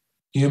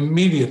 He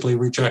immediately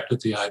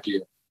rejected the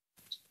idea.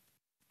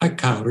 I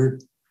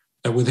countered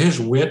that with his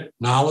wit,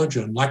 knowledge,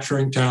 and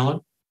lecturing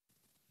talent,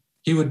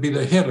 he would be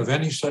the hit of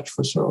any such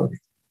facility.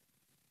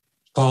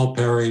 Paul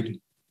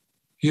parried,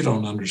 "You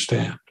don't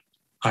understand.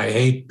 I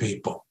hate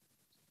people."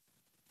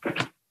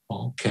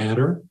 Paul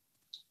Cantor,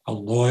 a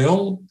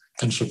loyal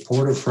and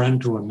supportive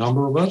friend to a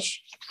number of us,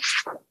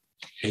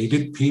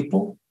 hated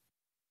people?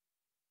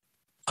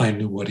 I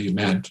knew what he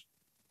meant.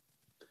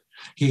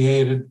 He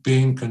hated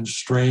being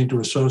constrained to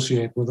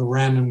associate with a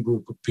random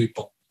group of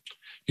people.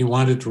 He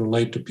wanted to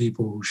relate to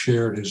people who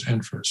shared his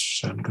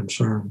interests and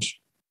concerns.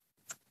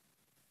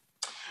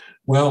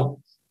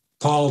 Well,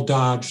 Paul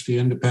dodged the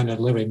independent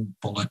living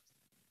bullet.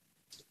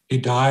 He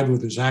died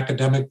with his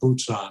academic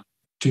boots on,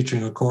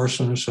 teaching a course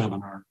in a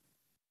seminar.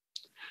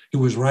 He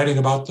was writing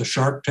about the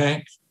Shark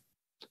Tank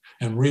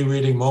and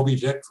rereading Moby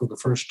Dick for the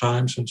first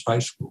time since high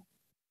school.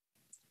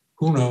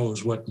 Who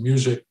knows what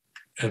music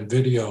and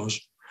videos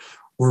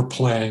were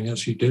playing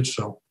as he did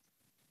so.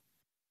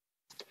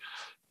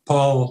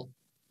 Paul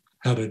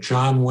had a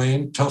John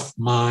Wayne tough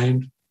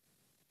mind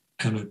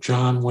and a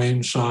John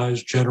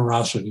Wayne-sized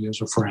generosity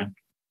as a friend.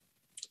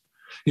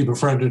 He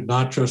befriended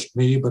not just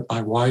me, but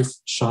my wife,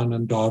 son,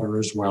 and daughter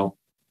as well.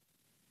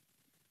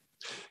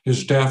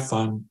 His death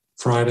on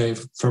Friday,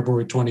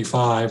 February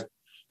 25,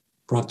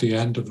 brought the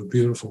end of a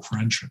beautiful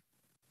friendship.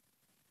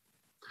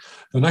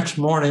 The next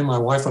morning, my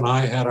wife and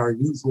I had our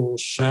usual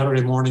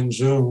Saturday morning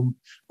Zoom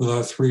with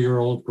our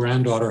 3-year-old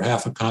granddaughter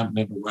half a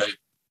continent away.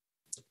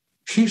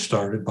 She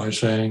started by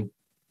saying,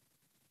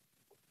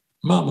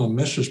 "Mama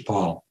misses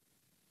Paul.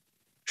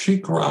 She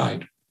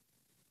cried.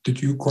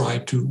 Did you cry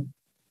too?"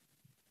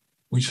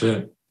 We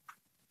said,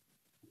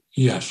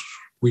 "Yes,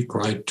 we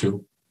cried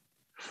too."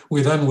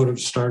 We then would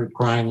have started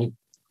crying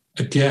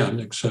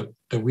again, except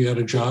that we had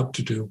a job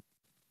to do.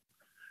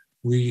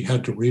 We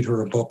had to read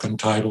her a book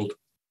entitled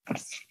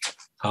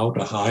How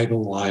to Hide a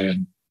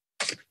Lion.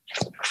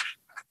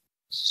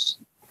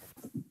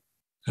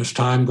 As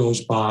time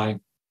goes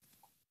by,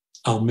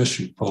 I'll miss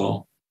you,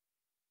 Paul.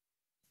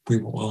 We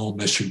will all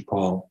miss you,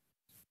 Paul,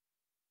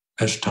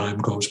 as time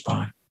goes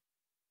by.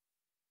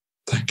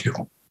 Thank you.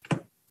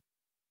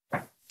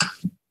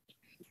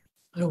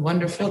 What a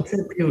wonderful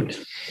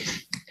tribute.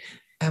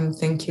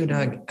 Thank you,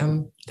 Doug.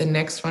 The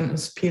next one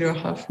is Peter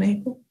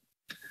Hufnagel.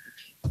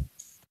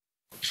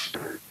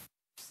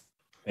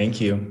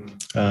 Thank you.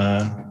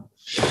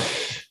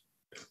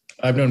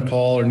 I've known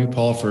Paul, or knew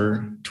Paul,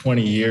 for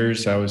 20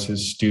 years. I was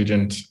his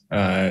student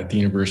at the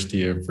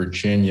University of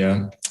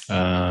Virginia,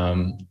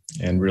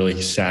 and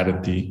really sat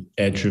at the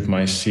edge of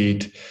my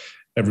seat.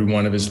 Every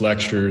one of his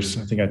lectures,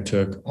 I think I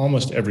took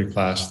almost every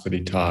class that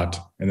he taught.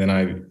 And then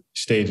I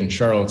stayed in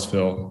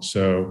Charlottesville,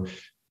 so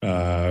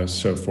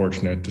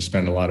fortunate to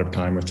spend a lot of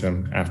time with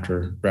him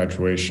after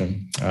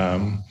graduation.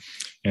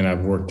 And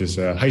I've worked as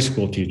a high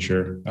school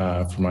teacher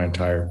for my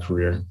entire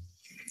career.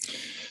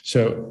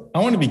 So I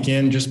want to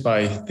begin just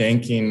by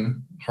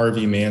thanking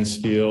Harvey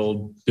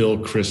Mansfield, Bill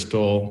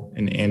Kristol,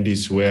 and Andy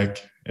Zwick,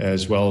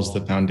 as well as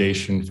the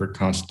Foundation for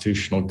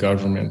Constitutional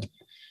Government,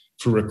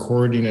 for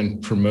recording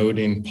and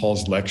promoting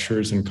Paul's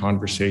lectures and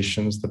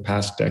conversations the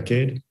past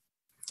decade.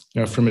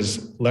 From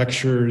his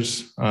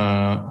lectures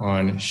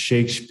on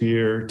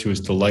Shakespeare to his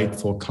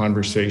delightful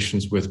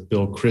conversations with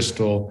Bill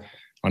Kristol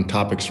on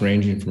topics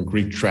ranging from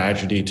Greek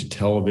tragedy to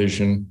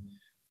television,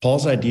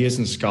 Paul's ideas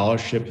and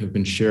scholarship have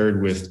been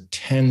shared with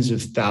tens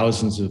of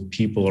thousands of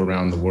people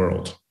around the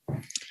world.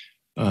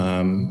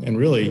 And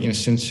really,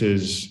 since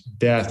his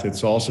death,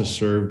 it's also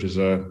served as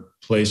a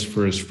place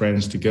for his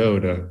friends to go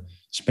to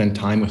spend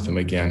time with him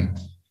again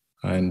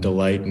and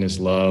delight in his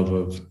love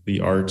of the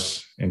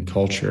arts and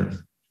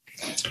culture.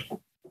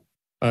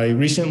 I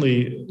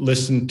recently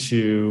listened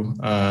to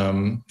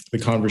the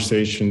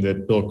conversation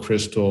that Bill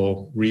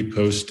Kristol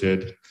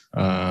reposted,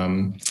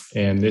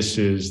 and this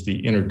is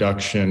the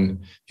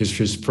introduction,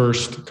 his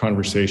first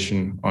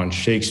conversation on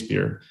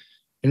Shakespeare.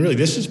 And really,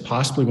 this is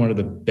possibly one of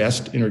the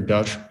best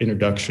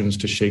introductions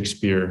to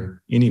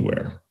Shakespeare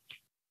anywhere.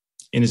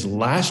 In his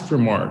last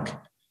remark,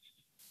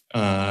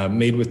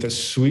 made with a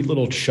sweet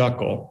little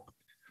chuckle,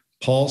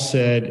 Paul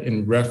said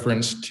in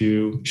reference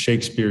to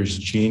Shakespeare's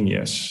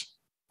genius,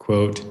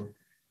 quote,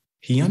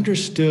 "He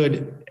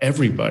understood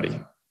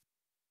everybody.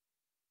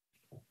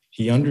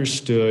 He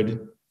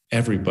understood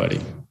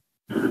everybody."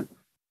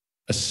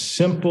 A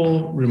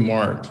simple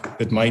remark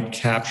that might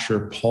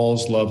capture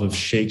Paul's love of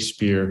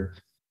Shakespeare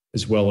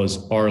as well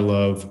as our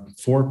love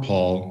for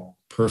Paul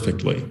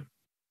perfectly.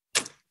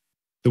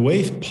 The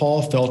way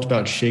Paul felt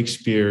about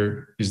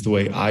Shakespeare is the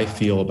way I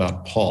feel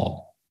about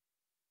Paul.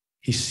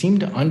 He seemed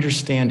to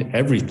understand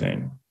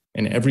everything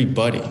and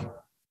everybody,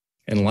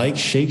 and like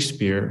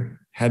Shakespeare,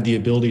 had the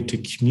ability to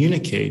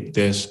communicate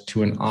this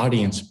to an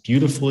audience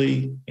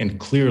beautifully and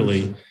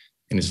clearly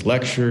in his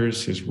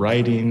lectures, his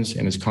writings,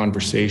 and his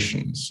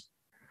conversations.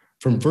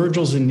 From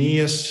Virgil's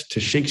Aeneas to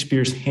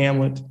Shakespeare's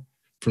Hamlet,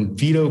 from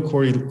Vito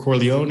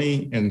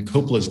Corleone and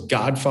Coppola's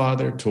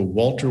Godfather to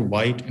Walter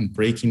White and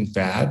Breaking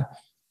Bad,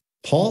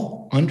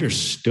 Paul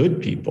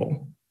understood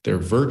people, their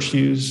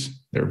virtues,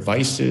 their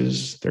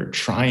vices, their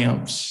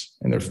triumphs,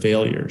 and their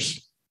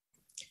failures.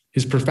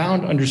 His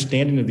profound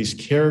understanding of these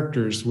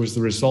characters was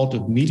the result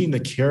of meeting the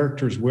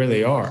characters where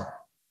they are,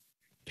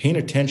 paying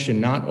attention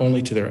not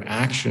only to their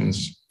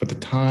actions, but the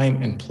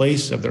time and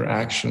place of their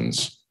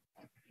actions.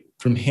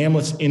 From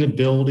Hamlet's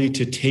inability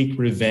to take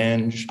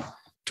revenge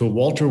to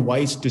Walter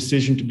White's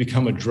decision to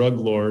become a drug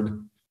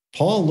lord,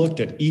 Paul looked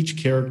at each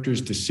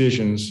character's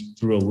decisions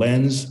through a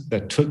lens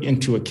that took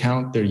into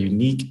account their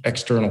unique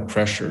external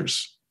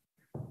pressures.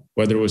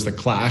 Whether it was the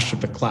clash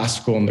of the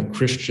classical and the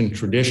Christian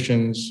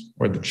traditions,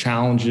 or the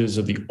challenges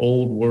of the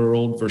old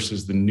world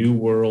versus the new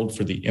world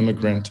for the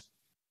immigrant,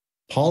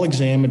 Paul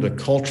examined the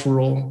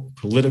cultural,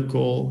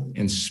 political,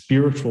 and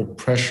spiritual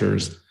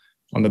pressures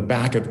on the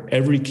back of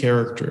every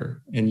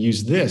character and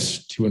used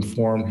this to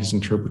inform his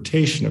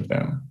interpretation of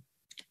them.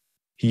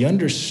 He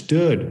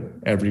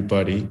understood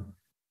everybody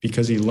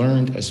because he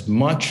learned as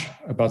much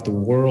about the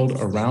world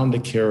around the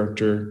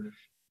character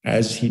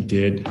as he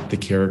did the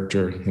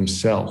character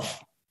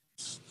himself.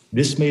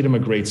 This made him a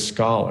great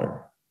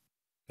scholar.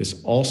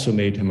 This also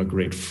made him a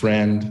great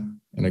friend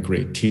and a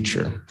great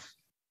teacher.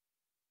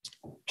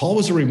 Paul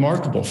was a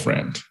remarkable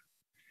friend.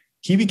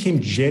 He became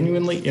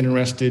genuinely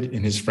interested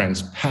in his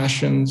friends'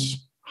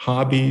 passions,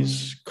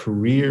 hobbies,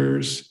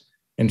 careers,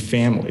 and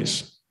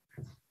families.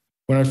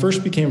 When I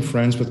first became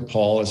friends with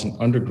Paul as an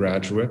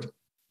undergraduate,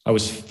 I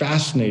was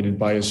fascinated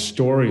by his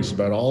stories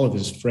about all of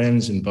his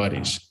friends and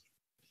buddies.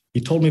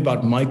 He told me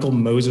about Michael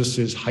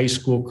Moses's high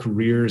school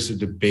career as a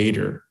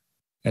debater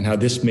and how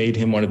this made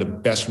him one of the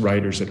best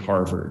writers at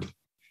Harvard.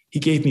 He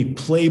gave me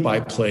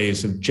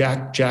play-by-plays of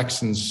Jack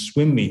Jackson's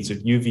swim meets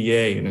at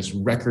UVA and his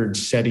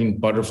record-setting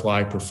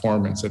butterfly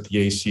performance at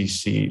the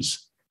ACCs.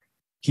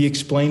 He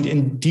explained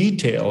in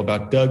detail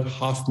about Doug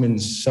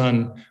Hoffman's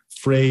son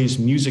Frey's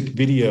music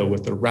video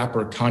with the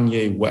rapper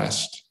Kanye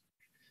West.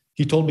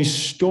 He told me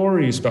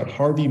stories about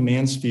Harvey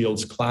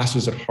Mansfield's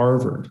classes at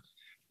Harvard,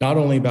 not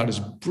only about his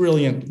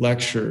brilliant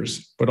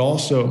lectures, but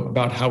also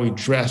about how he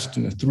dressed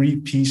in a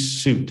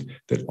three-piece suit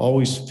that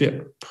always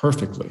fit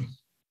perfectly.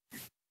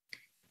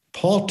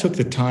 Paul took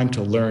the time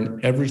to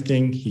learn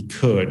everything he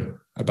could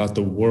about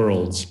the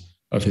worlds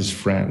of his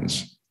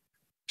friends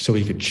so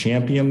he could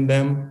champion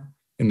them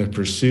in their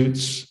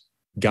pursuits,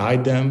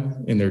 guide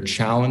them in their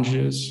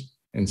challenges,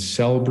 and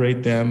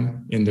celebrate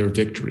them in their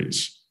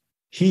victories.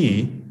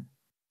 He,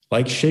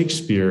 like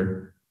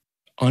Shakespeare,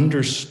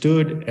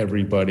 understood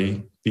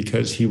everybody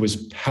because he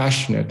was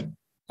passionate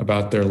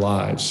about their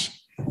lives.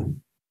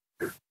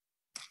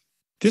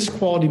 This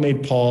quality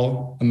made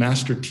Paul a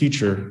master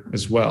teacher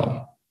as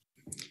well.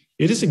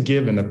 It is a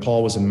given that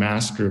Paul was a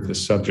master of the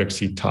subjects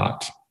he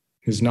taught.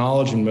 His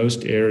knowledge in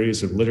most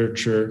areas of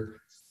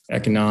literature,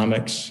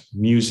 economics,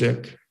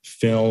 music,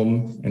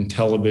 film, and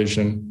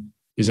television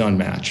is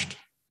unmatched.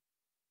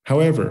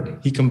 However,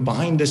 he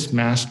combined this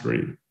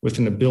mastery with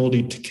an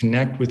ability to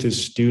connect with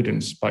his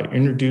students by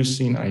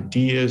introducing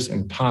ideas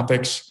and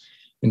topics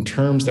in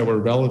terms that were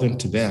relevant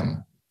to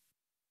them.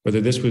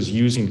 Whether this was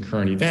using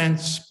current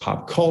events,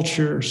 pop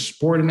culture,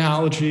 sport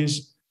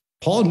analogies,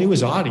 Paul knew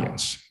his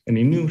audience, and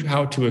he knew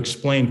how to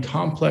explain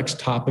complex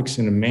topics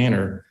in a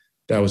manner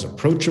that was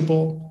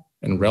approachable,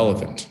 and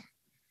relevant.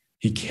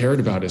 He cared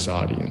about his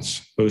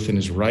audience, both in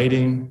his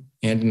writing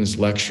and in his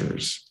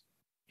lectures.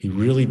 He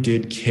really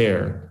did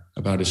care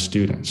about his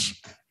students.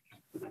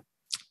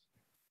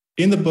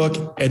 In the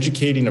book,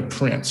 Educating a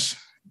Prince,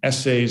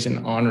 Essays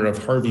in Honor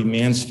of Harvey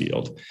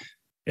Mansfield,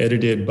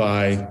 edited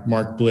by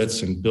Mark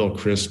Blitz and Bill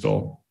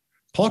Kristol,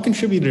 Paul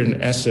contributed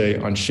an essay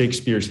on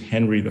Shakespeare's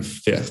Henry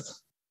V.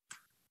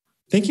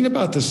 Thinking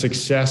about the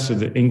success of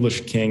the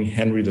English king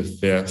Henry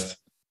V,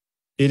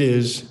 it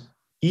is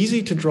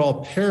easy to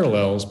draw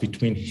parallels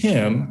between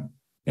him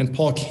and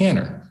Paul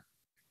Cantor.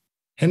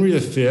 Henry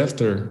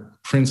V, or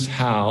Prince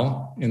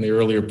Hal in the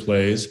earlier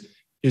plays,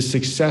 is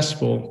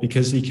successful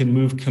because he can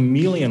move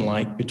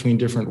chameleon-like between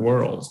different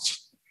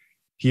worlds.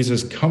 He is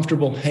as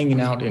comfortable hanging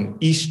out in an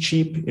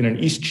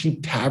Eastcheap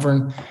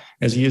tavern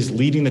as he is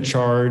leading the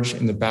charge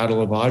in the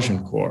Battle of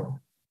Agincourt.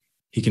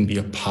 He can be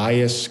a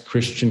pious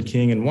Christian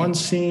king in one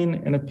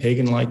scene and a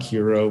pagan-like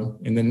hero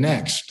in the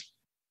next.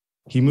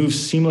 He moves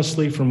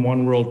seamlessly from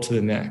one world to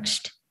the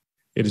next.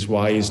 It is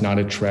why he is not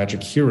a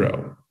tragic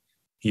hero.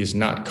 He is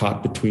not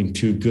caught between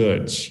two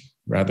goods.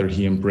 Rather,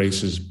 he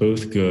embraces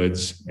both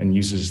goods and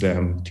uses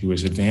them to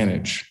his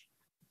advantage.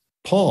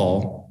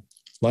 Paul,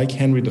 like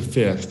Henry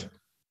V,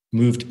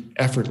 moved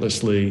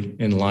effortlessly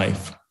in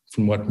life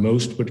from what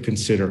most would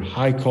consider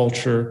high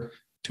culture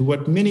to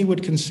what many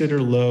would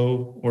consider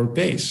low or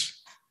base.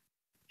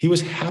 He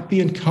was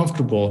happy and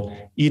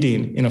comfortable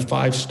eating in a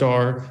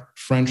 5-star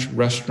French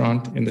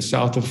restaurant in the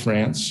south of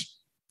France,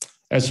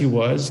 as he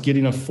was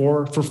getting a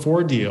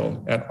 4-for-4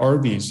 deal at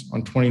Arby's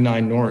on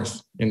 29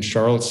 North in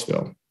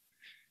Charlottesville.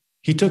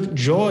 He took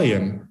joy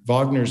in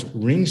Wagner's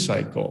Ring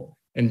Cycle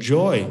and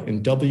joy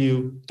in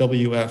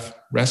WWF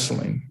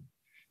wrestling.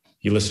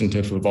 He listened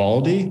to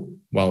Vivaldi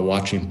while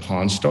watching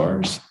Pawn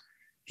Stars.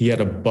 He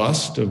had a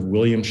bust of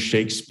William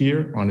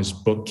Shakespeare on his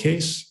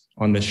bookcase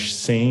on the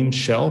same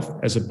shelf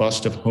as a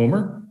bust of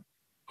Homer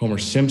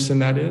Simpson,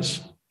 that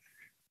is.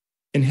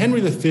 In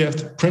Henry V,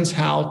 Prince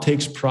Hal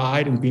takes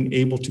pride in being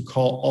able to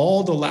call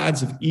all the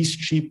lads of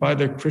Eastcheap by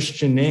their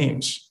Christian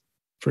names.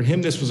 For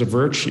him, this was a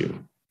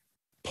virtue.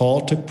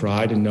 Paul took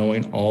pride in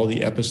knowing all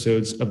the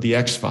episodes of The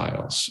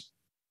X-Files.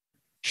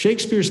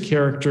 Shakespeare's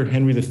character,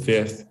 Henry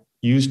V,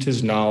 used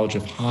his knowledge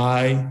of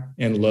high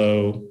and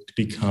low to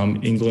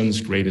become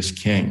England's greatest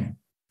king.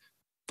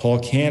 Paul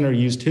Cantor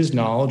used his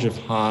knowledge of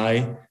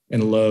high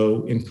and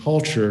low in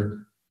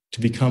culture to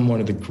become one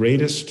of the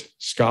greatest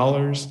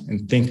scholars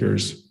and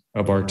thinkers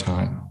of our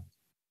time.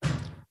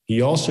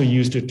 He also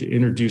used it to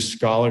introduce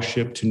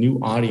scholarship to new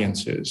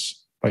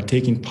audiences by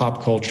taking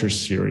pop culture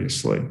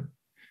seriously.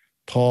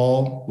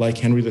 Paul, like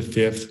Henry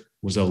V,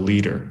 was a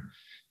leader,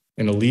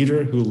 and a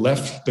leader who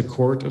left the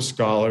court of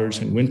scholars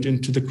and went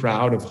into the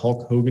crowd of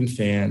Hulk Hogan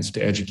fans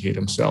to educate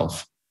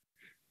himself.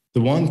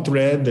 The one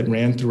thread that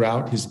ran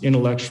throughout his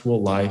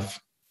intellectual life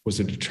was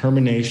a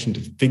determination to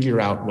figure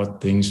out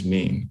what things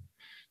mean.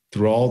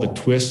 Through all the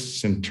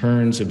twists and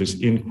turns of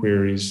his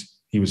inquiries,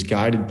 he was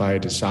guided by a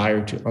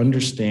desire to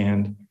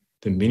understand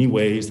the many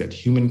ways that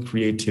human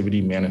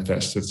creativity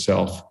manifests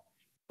itself,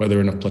 whether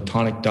in a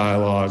Platonic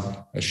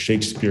dialogue, a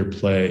Shakespeare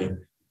play,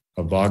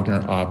 a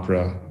Wagner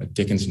opera, a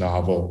Dickens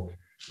novel,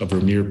 a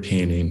Vermeer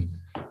painting,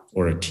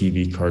 or a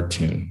TV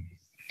cartoon.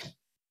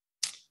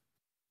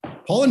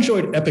 Paul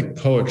enjoyed epic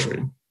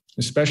poetry,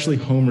 especially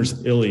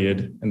Homer's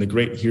Iliad and the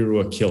great hero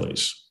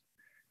Achilles.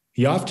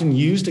 He often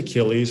used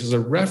Achilles as a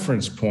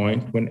reference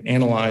point when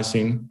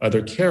analyzing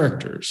other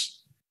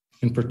characters.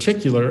 In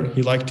particular,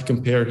 he liked to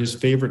compare his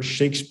favorite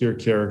Shakespeare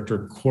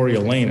character,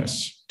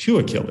 Coriolanus, to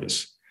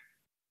Achilles.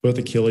 Both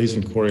Achilles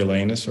and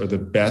Coriolanus are the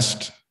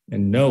best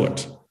and know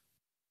it.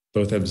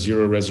 Both have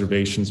zero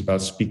reservations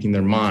about speaking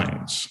their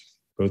minds.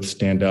 Both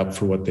stand up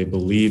for what they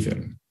believe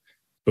in.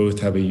 Both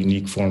have a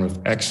unique form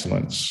of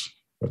excellence,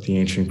 what the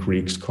ancient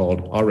Greeks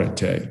called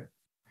arete.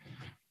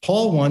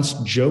 Paul once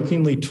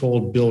jokingly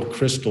told Bill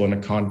Kristol in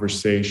a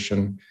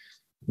conversation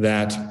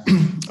that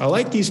I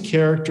like these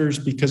characters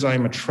because I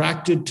am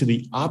attracted to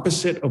the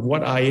opposite of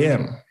what I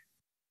am.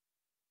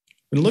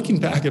 When looking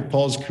back at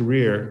Paul's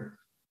career,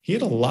 he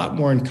had a lot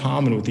more in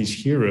common with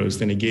these heroes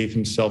than he gave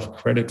himself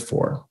credit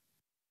for.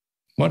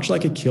 Much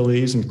like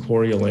Achilles and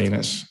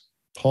Coriolanus,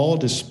 Paul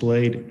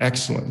displayed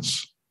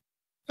excellence,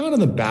 not on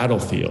the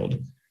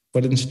battlefield,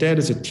 but instead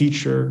as a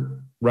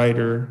teacher,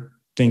 writer,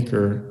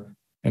 thinker,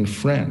 and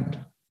friend.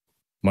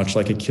 Much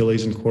like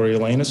Achilles and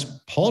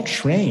Coriolanus, Paul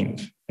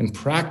trained and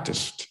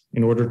practiced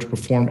in order to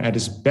perform at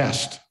his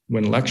best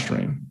when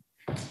lecturing.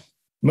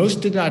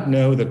 Most did not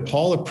know that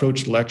Paul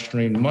approached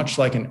lecturing much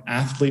like an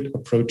athlete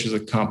approaches a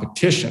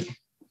competition.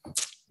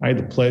 I had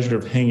the pleasure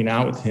of hanging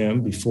out with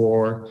him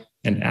before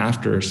and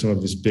after some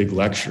of his big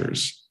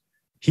lectures.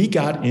 He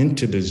got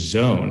into the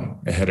zone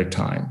ahead of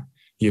time.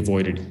 He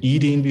avoided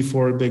eating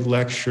before a big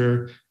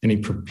lecture, and he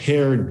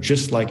prepared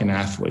just like an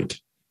athlete.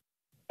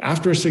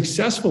 After a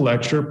successful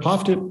lecture,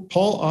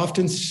 Paul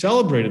often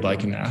celebrated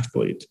like an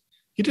athlete.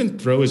 He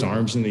didn't throw his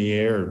arms in the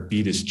air or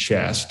beat his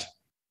chest,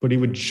 but he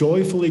would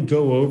joyfully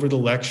go over the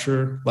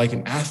lecture like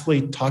an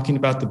athlete talking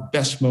about the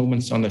best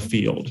moments on the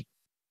field.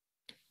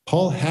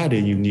 Paul had a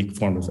unique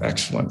form of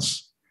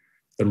excellence.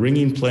 The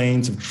ringing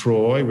plains of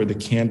Troy were the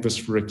canvas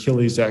for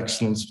Achilles'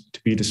 excellence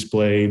to be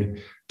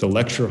displayed. The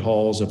lecture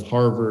halls of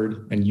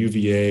Harvard and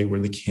UVA were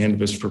the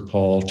canvas for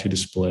Paul to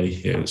display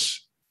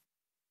his.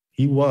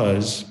 He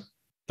was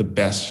the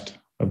best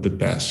of the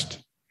best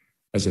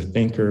as a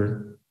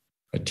thinker,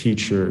 a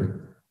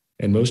teacher,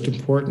 and most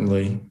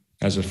importantly,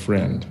 as a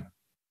friend.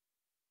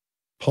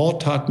 Paul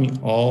taught me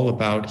all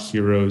about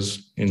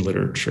heroes in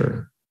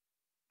literature.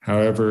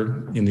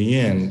 However, in the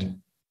end,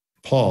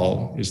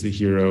 Paul is the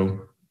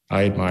hero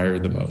I admire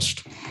the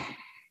most.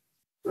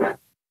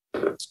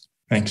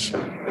 Thanks.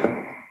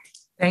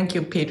 Thank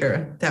you,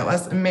 Peter. That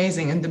was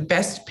amazing. And the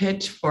best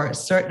pitch for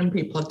certain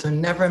people to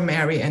never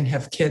marry and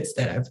have kids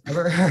that I've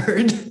ever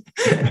heard.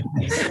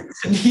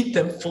 To lead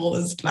the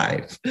fullest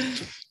life.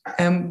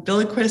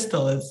 Bill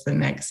Kristol is the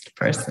next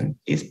person.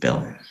 Please,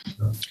 Bill.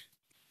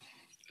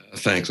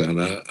 Thanks,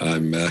 Anna.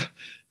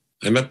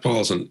 I met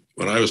Paul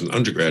when I was an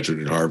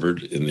undergraduate at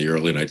Harvard in the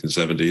early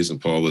 1970s,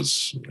 and Paul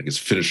was, I guess,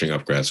 finishing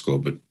up grad school,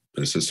 but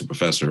an assistant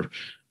professor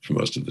for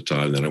most of the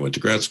time. Then I went to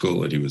grad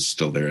school, and he was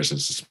still there as an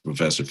assistant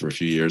professor for a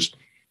few years.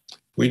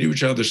 We knew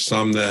each other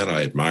some then.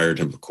 I admired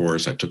him, of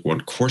course. I took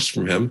one course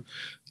from him,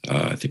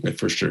 I think my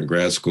first year in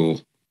grad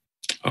school,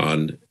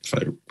 on, if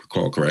I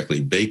recall correctly,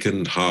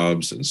 Bacon,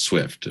 Hobbes, and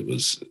Swift. It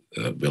was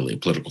really a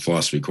political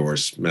philosophy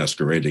course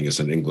masquerading as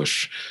an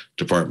English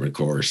department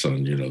course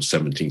on,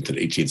 17th and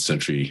 18th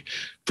century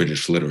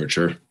British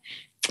literature.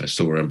 I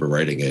still remember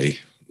writing a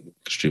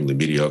extremely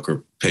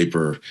mediocre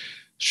paper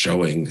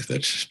showing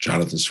that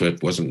Jonathan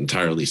Swift wasn't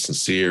entirely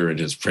sincere in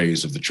his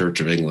praise of the Church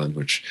of England,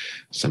 which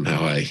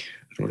somehow I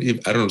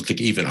don't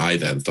think even I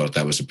then thought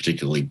that was a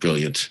particularly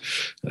brilliant,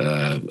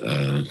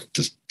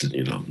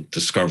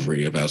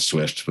 discovery about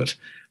Swift. But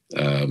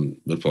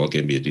Paul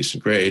gave me a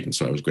decent grade, and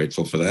so I was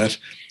grateful for that.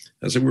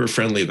 And so we were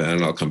friendly then,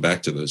 and I'll come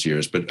back to those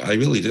years. But I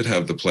really did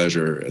have the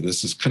pleasure, and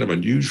this is kind of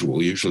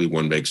unusual. Usually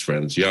one makes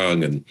friends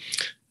young, and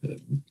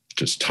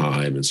just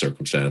time and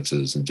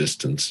circumstances and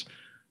distance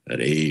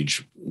and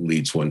age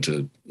leads one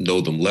to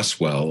know them less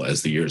well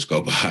as the years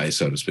go by,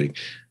 so to speak.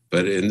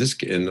 But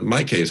in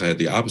my case, I had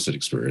the opposite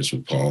experience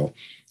with Paul.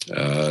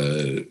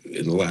 I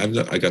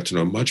got to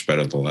know him much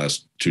better in the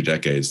last 2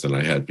 decades than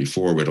I had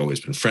before. We'd always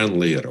been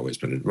friendly. I'd always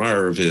been an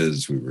admirer of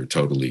his. We were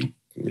totally,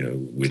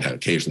 we'd had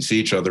occasion to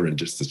see each other in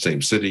just the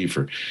same city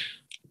for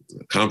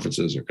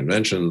conferences or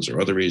conventions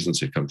or other reasons.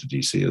 He'd come to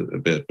DC a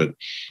bit. But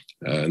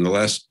in the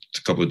last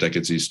couple of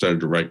decades, he started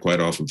to write quite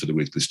often for the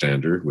Weekly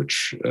Standard,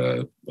 which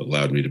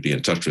allowed me to be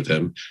in touch with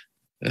him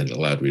and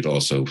allowed me to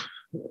also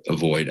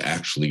avoid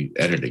actually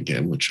editing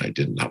him, which I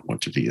did not want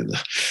to be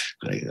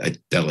I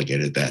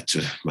delegated that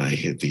to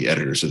the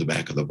editors of the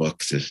back of the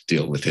book to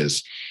deal with he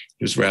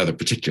was rather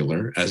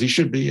particular, as he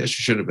should be, as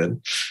he should have been,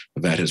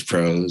 about his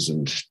prose,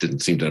 and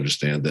didn't seem to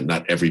understand that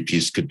not every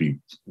piece could be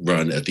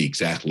run at the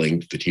exact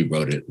length that he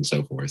wrote it and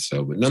so forth.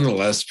 So, but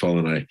nonetheless, Paul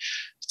and I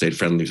stayed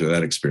friendly through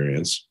that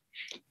experience.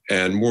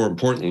 And more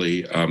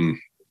importantly, but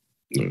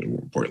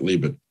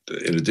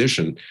in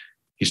addition,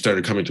 he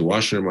started coming to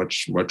Washington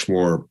much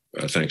more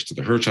thanks to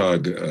the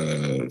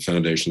Hertog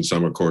Foundation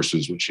summer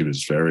courses, which he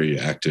was very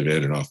active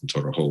in and often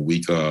taught a whole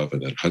week of.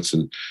 And then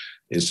Hudson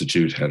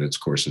Institute had its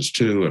courses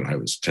too, and I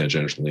was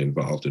tangentially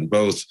involved in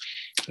both.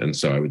 And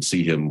so I would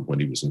see him when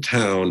he was in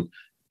town.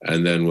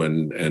 And then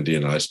when Andy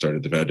and I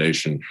started the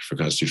Foundation for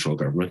Constitutional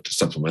Government to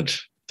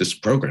supplement this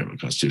program on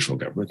constitutional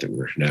government that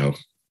we're now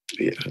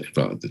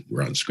involved, that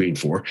we're on screen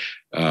for,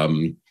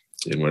 in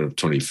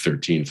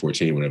 2013,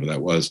 14, whatever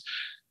that was,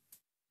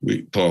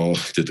 Paul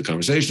did the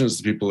conversations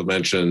that people have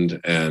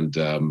mentioned, and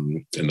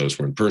those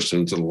were in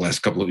person to the last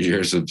couple of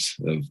years of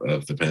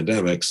the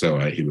pandemic. So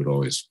he would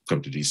always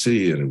come to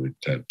DC, and we'd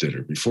have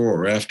dinner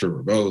before or after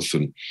or both.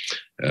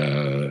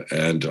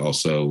 And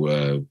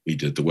also we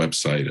did the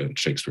website on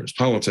Shakespeare's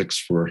Politics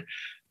for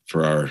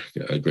our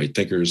Great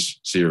Thinkers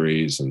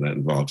series, and that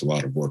involved a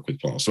lot of work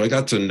with Paul. So I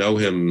got to know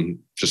him,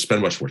 just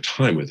spend much more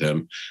time with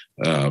him,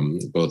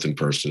 both in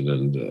person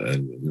and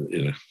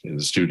in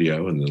the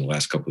studio, and in the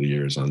last couple of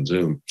years on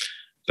Zoom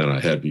than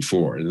I had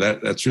before. And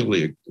that's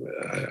really,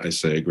 I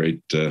say, a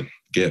great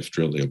gift,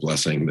 really a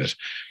blessing that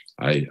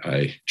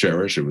I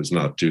cherish. It was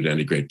not due to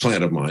any great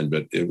plan of mine,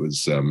 but it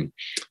was,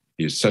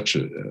 he's such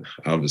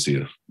obviously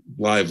a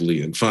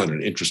lively and fun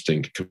and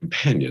interesting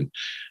companion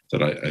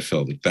that I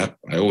felt that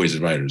I always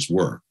admired his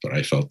work, but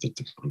I felt that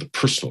on the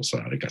personal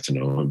side, I got to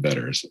know him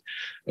better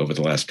over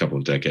the last couple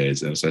of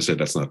decades. And as I said,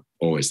 that's not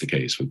always the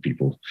case with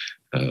people.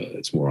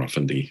 It's more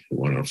often the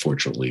one,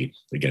 unfortunately,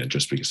 again,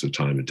 just because of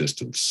time and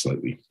distance,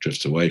 slightly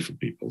drifts away from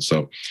people.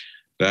 So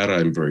that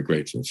I'm very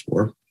grateful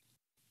for.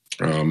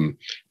 I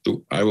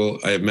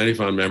have many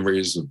fond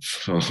memories of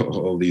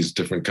all these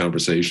different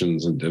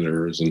conversations and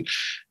dinners, and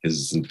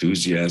his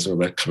enthusiasm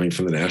about coming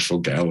from the National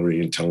Gallery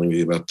and telling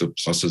me about the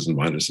pluses and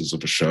minuses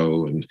of a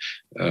show, and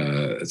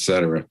et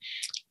cetera.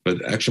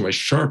 But actually, my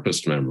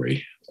sharpest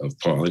memory of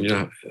Paul,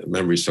 and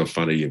memory's so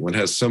funny. One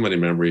has so many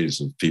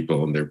memories of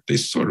people, and they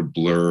sort of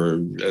blur,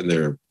 and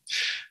they're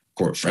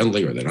quote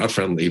friendly or they're not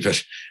friendly.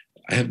 But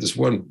I have this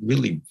one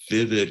really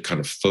vivid kind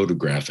of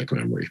photographic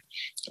memory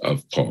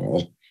of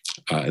Paul.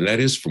 And that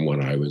is from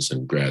when I was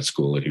in grad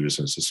school and he was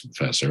an assistant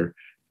professor.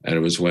 And it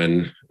was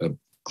when a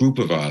group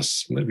of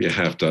us, maybe a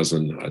half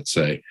dozen, I'd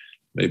say,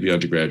 maybe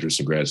undergraduates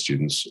and grad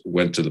students,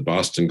 went to the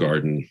Boston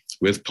Garden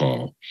with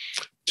Paul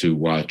to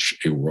watch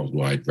a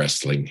worldwide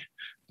wrestling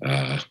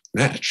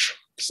match,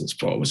 since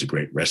Paul was a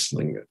great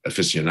wrestling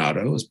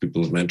aficionado, as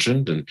people have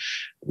mentioned. And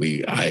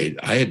I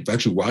had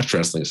actually watched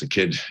wrestling as a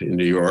kid in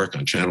New York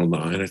on Channel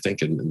 9, I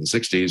think, in the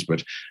 60s,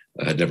 but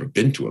I had never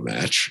been to a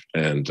match.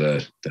 And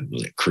that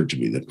really occurred to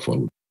me that Paul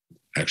would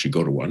actually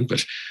go to one,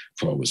 but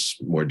Paul was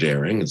more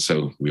daring. And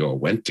so we all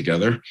went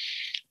together.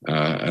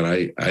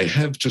 And I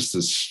have just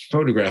this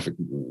photographic,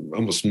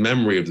 almost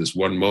memory of this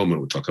one moment,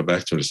 we'll talk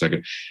back to in a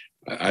second.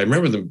 I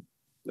remember them.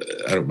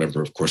 I don't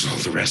remember, of course, all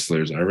the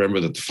wrestlers. I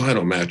remember that the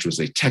final match was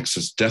a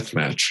Texas death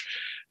match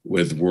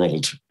with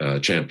world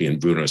champion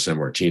Bruno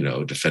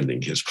Sammartino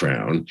defending his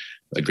crown,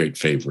 a great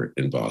favorite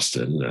in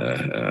Boston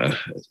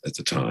at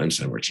the time,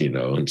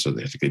 Sammartino. And so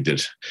I think they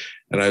did.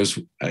 And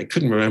I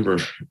couldn't remember,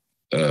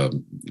 a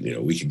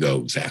week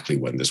ago exactly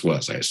when this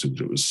was. I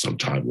assumed it was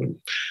sometime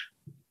when,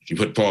 if you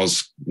put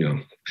Paul's,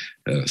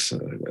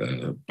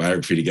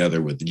 biography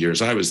together with the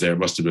years I was there, it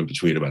must have been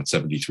between about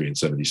 73 and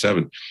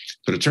 77.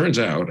 But it turns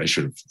out, I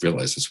should have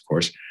realized this, of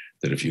course,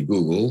 that if you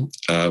Google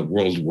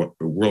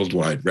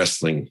Worldwide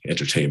Wrestling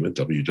Entertainment,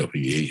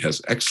 WWE,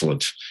 has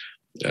excellent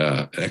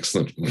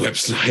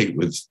website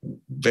with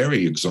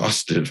very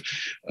exhaustive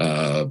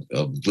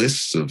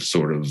lists of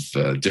sort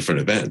of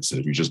different events. And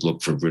if you just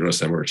look for Bruno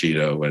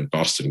Sammartino and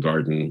Boston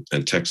Garden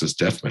and Texas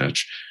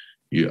Deathmatch,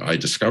 I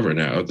discover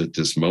now that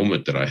this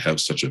moment that I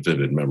have such a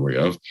vivid memory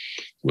of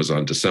was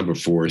on December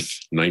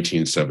 4th,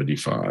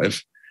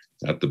 1975,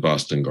 at the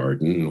Boston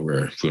Garden,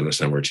 where Bruno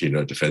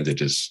Sammartino defended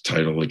his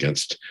title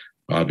against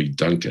Bobby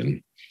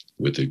Duncan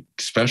with a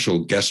special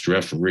guest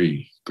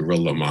referee,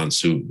 Gorilla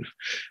Monsoon.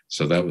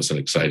 So that was an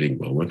exciting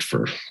moment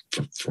for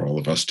all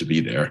of us to be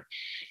there.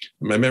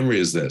 My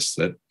memory is this,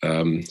 that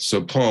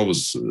so Paul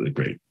was a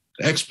great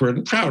expert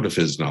and proud of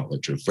his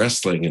knowledge of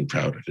wrestling and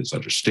proud of his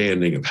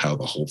understanding of how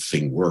the whole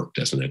thing worked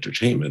as an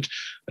entertainment,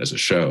 as a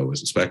show,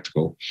 as a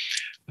spectacle,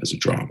 as a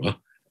drama.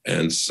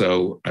 And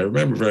so I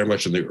remember very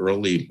much in the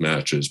early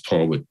matches,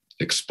 Paul would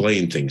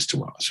explain things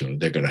to us.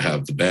 They're going to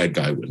have the bad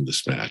guy win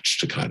this match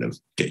to kind of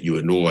get you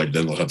annoyed.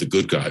 Then they'll have the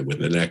good guy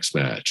win the next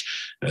match.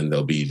 And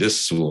there'll be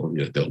this,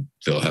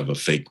 they'll have a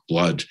fake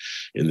blood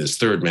in this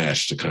third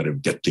match to kind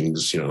of get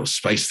things,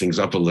 spice things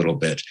up a little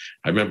bit.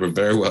 I remember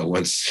very well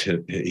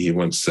he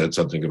once said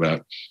something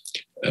about,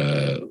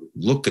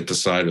 look at the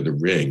side of the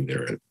ring.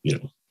 There are,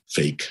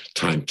 fake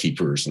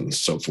timekeepers and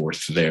so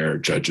forth there,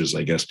 judges,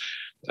 I guess.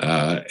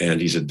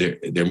 And he said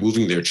they're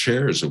moving their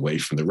chairs away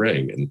from the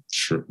ring, and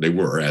sure they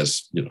were,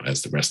 as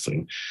the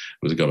wrestling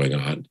was going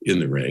on in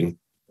the ring.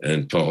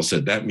 And Paul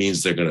said that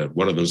means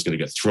one of them is going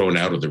to get thrown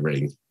out of the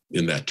ring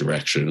in that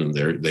direction, and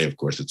they of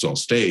course it's all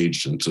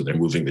staged, and so they're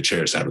moving the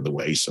chairs out of the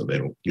way so they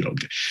don't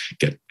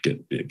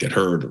get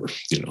hurt or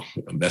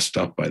messed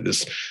up by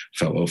this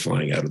fellow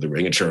flying out of the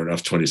ring. And sure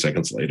enough, 20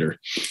 seconds later,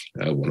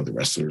 one of the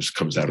wrestlers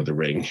comes out of the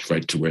ring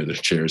right to where the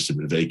chairs had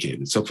been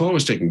vacated. So Paul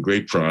was taking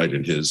great pride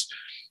in his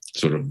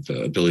sort of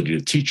ability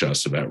to teach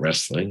us about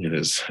wrestling and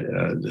his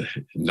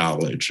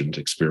knowledge and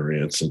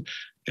experience and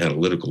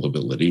analytical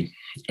ability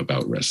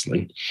about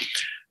wrestling.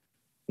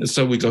 And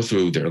so we go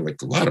through, there are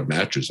like a lot of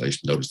matches. I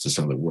noticed this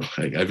on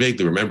I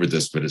vaguely remember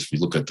this, but if you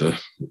look at the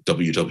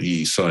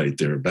WWE site,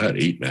 there are about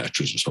 8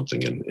 matches or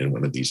something in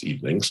one of these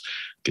evenings,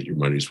 get your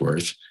money's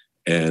worth.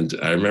 And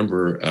I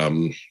remember,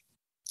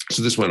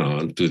 so this went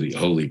on through the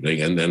whole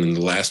evening. And then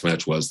the last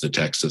match was the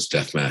Texas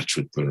death match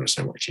with Bruno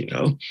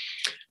Sammartino.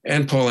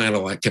 And Paul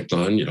kept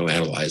on,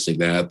 analyzing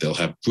that. They'll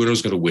have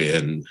Bruno's going to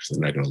win. They're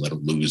not going to let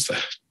him lose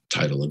the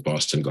title in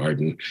Boston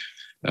Garden.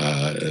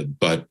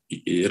 But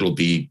it'll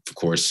be, of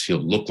course, he'll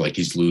look like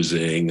he's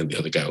losing and the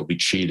other guy will be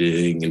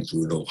cheating and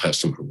Bruno will have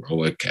some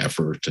heroic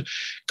effort to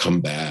come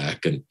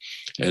back.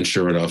 And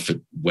sure enough, it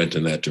went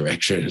in that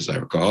direction, as I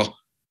recall.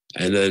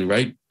 And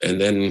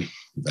then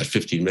about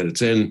 15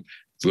 minutes in,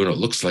 Bruno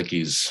looks like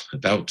he's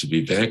about to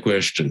be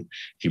vanquished and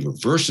he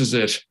reverses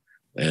it.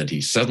 And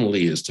he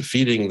suddenly is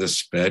defeating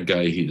this bad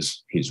guy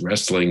he's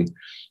wrestling.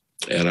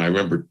 And I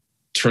remember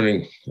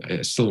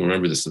I still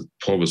remember this.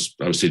 I was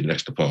sitting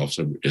next to Paul,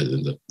 so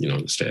in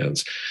the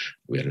stands.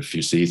 We had a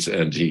few seats,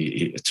 and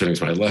he turning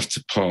to my left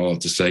to Paul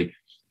to say,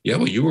 "Yeah,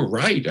 well, you were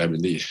right. I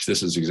mean,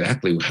 this is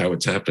exactly how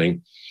it's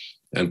happening."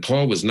 And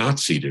Paul was not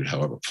seated,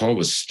 however. Paul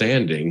was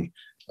standing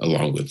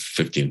along with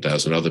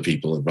 15,000 other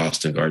people in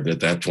Boston Garden at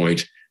that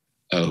point,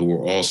 who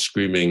were all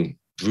screaming,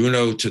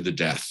 "Bruno to the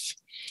death."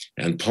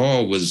 And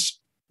Paul was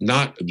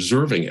not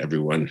observing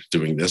everyone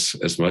doing this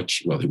as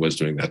much. Well, he was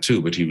doing that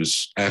too, but he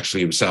was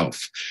actually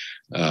himself,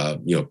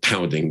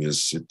 putting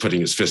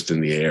his fist in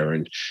the air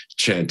and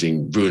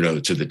chanting Bruno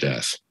to the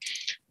death.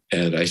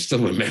 And I still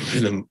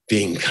remember them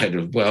being kind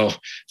of,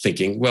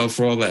 thinking,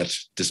 for all that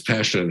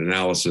dispassionate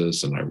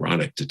analysis and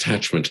ironic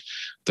detachment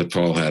that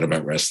Paul had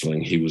about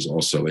wrestling, he was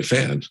also a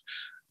fan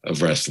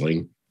of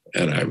wrestling.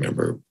 And I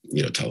remember,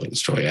 telling the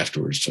story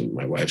afterwards to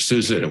my wife,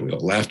 Susan, and we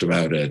all laughed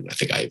about it. And I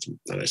think I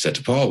said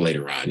to Paul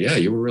later on, yeah,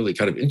 you were really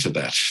kind of into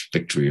that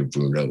victory of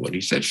Bruno. And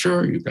he said,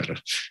 sure, you've got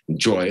to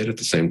enjoy it at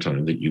the same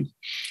time that you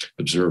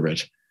observe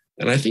it.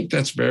 And I think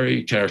that's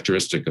very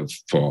characteristic of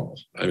Paul.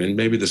 I mean,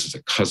 maybe this is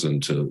a cousin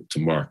to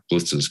Mark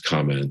Blitz's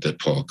comment that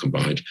Paul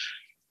combined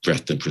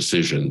breadth and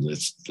precision.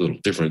 It's a little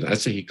different. I'd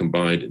say he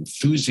combined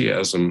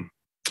enthusiasm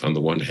on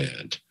the one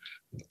hand,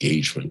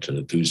 engagement and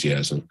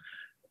enthusiasm,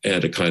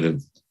 and a kind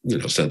of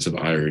sense of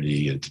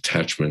irony and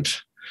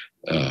detachment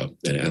and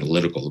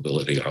analytical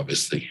ability,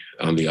 obviously,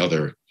 on the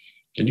other.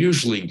 And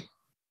usually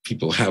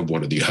people have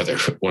one or the other,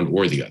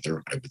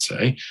 I would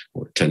say,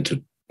 or tend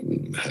to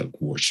have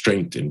more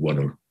strength in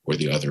one or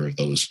the other of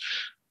those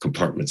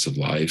compartments of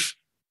life,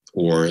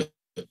 or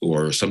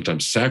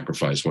sometimes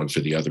sacrifice one for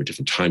the other at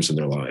different times in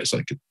their lives.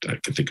 I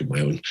could think of my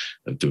own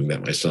of doing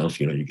that myself.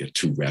 You get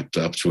too wrapped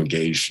up to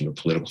engage in a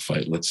political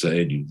fight, let's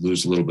say, and you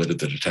lose a little bit of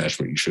the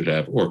detachment you should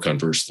have, or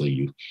conversely,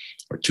 you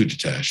are too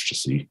detached to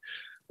see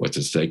what's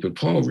at stake. But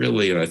Paul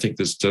really, and I think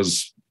this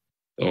does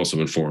also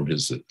inform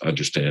his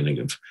understanding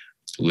of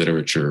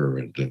literature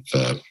and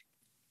of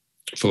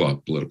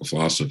political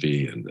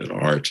philosophy and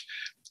art,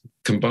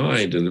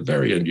 combined in a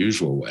very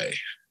unusual way,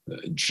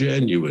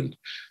 genuine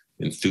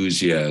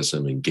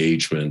enthusiasm,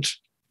 engagement,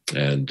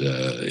 and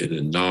in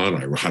a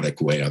non-ironic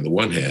way on the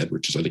one hand,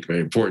 which is, I think, very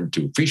important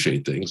to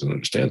appreciate things and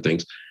understand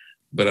things,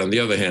 but on the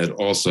other hand,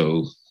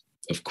 also,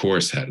 of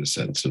course, had a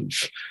sense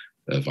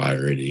of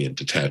irony and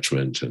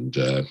detachment and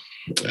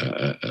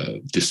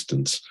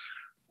distance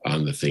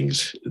on the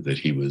things that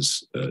he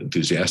was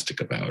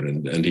enthusiastic about.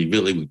 And he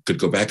really could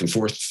go back and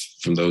forth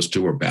from those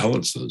two, or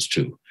balance those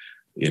two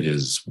in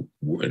his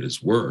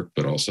work,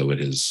 but also in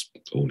his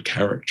own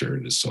character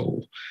and his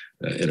soul,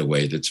 in a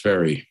way that's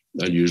very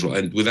unusual,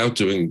 and without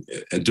doing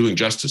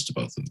justice to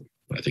both of them.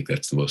 I think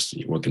that's the most,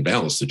 one can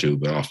balance the two,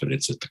 but often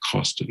it's at the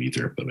cost of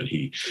either of them. And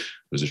he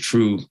was a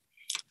true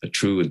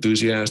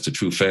enthusiast, a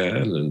true fan,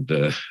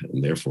 and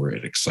therefore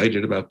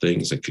excited about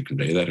things that could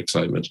convey that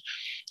excitement,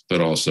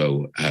 but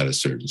also had a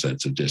certain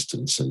sense of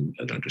distance and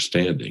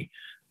understanding,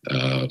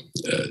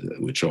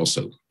 which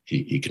also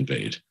he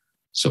conveyed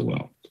so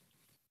well.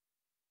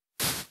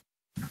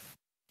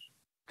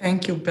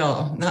 Thank you,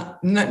 Bill.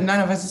 None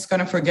of us is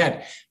going to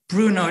forget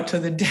Bruno to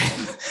the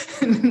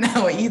death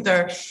now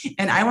either.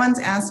 And I once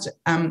asked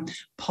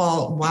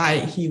Paul why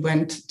he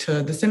went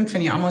to the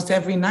symphony almost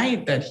every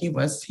night that he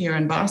was here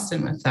in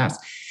Boston with us.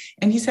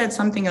 And he said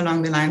something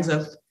along the lines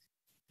of,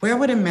 where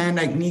would a man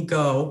like me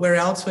go? Where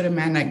else would a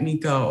man like me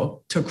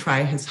go to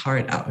cry his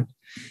heart out?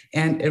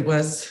 And it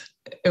was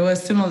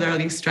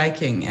similarly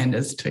striking, and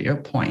is to your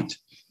point.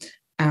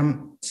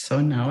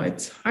 So now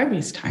it's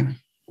Harvey's time.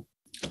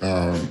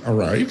 All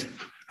right.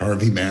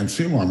 Harvey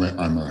Mansfield.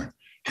 I'm a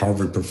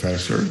Harvard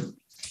professor.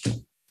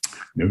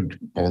 Knew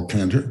Paul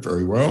Cantor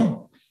very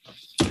well.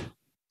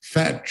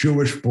 Fat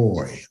Jewish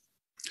boy.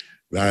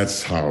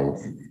 That's how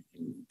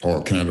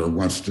Paul Cantor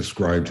once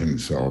described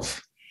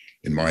himself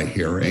in my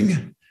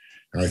hearing.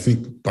 I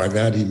think by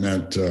that he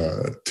meant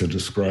to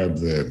describe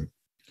the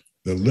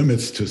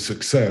limits to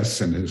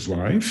success in his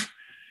life,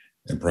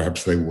 and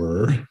perhaps they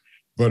were,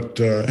 but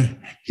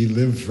he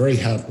lived very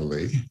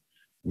happily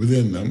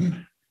within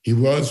them. He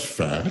was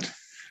fat,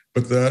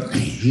 but that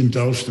he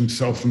indulged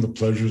himself in the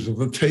pleasures of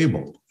the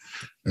table,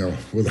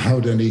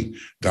 without any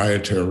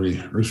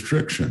dietary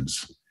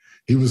restrictions.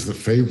 He was the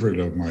favorite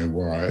of my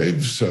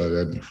wives,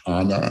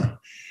 Anna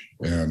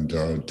and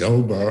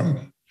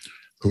Delba,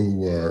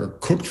 who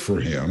cooked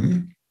for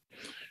him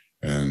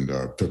and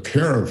took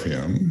care of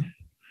him.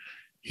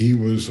 He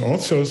was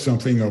also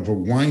something of a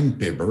wine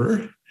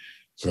bibber.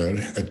 So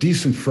a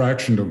decent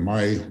fraction of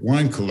my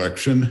wine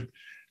collection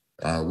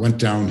went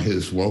down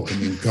his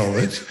welcoming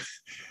gullet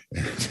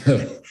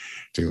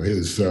to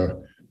his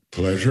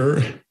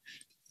pleasure.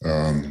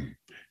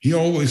 He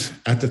always,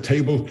 at the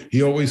table,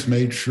 he always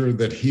made sure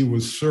that he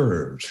was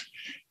served.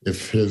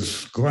 If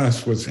his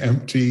glass was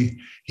empty,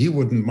 he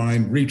wouldn't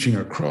mind reaching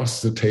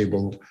across the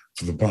table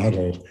for the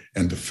bottle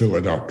and to fill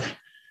it up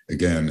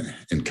again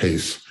in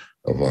case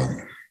of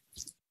an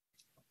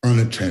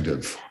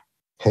unattentive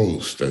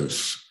host,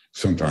 as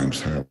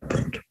sometimes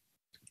happened.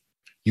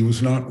 He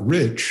was not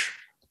rich,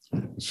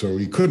 so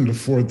he couldn't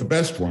afford the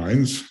best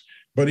wines,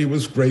 but he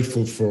was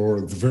grateful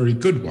for the very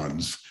good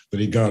ones that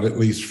he got, at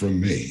least from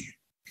me.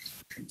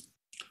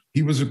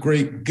 He was a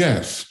great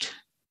guest.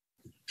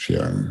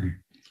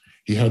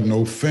 He had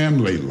no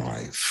family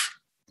life.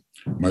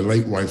 My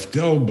late wife,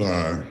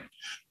 Delba,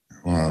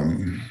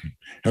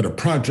 had a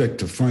project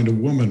to find a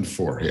woman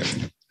for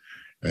him.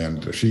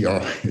 And she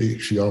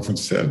often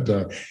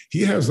said,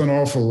 he has an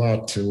awful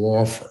lot to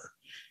offer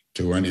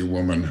to any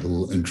woman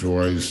who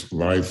enjoys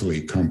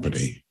lively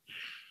company.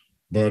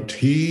 But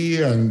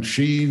he and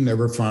she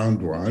never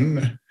found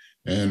one,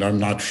 and I'm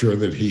not sure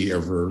that he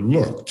ever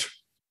looked.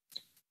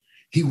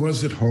 He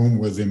was at home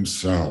with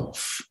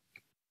himself.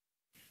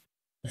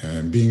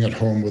 And being at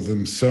home with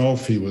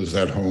himself, he was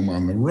at home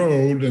on the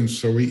road, and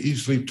so he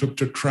easily took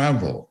to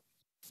travel.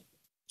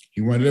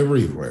 He went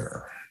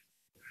everywhere.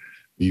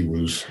 He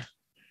was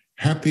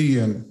happy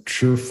and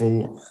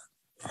cheerful.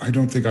 I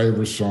don't think I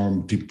ever saw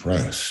him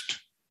depressed.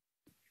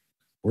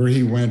 Where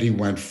he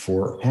went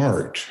for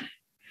art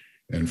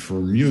and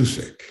for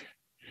music.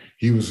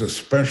 He was a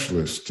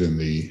specialist in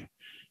the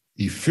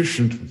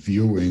efficient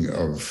viewing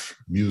of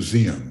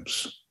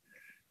museums.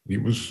 He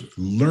was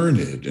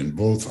learned in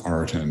both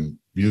art and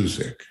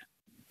music.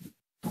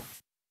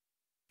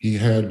 He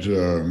had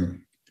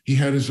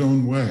his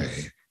own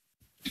way.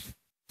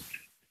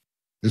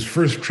 His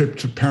first trip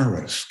to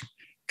Paris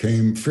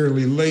came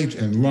fairly late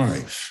in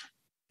life.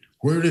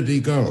 Where did he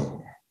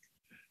go?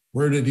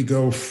 Where did he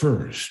go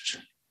first?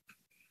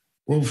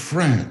 Well,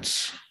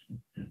 France,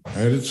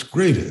 at its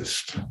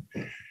greatest,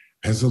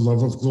 has a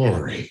love of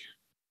glory.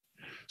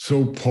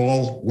 So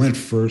Paul went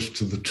first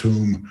to the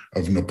tomb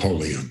of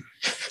Napoleon.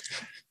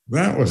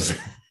 That was,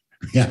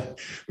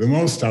 the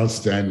most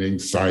outstanding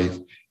sight,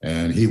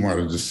 and he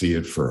wanted to see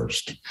it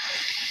first.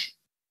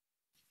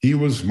 He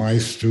was my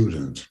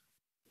student.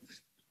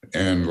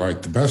 And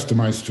like the best of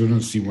my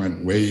students, he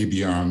went way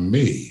beyond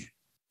me.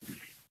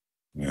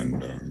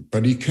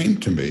 But he came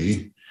to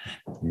me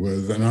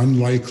with an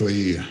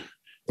unlikely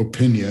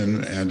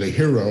opinion and a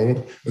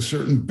hero, a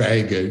certain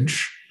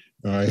baggage.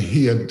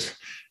 He had,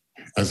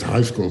 as a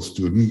high school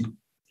student,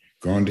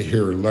 gone to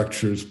hear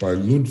lectures by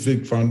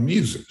Ludwig von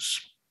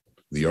Mises,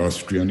 the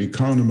Austrian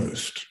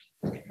economist.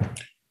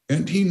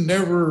 And he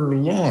never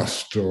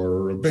lost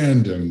or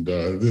abandoned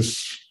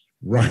this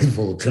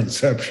rival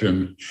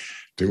conception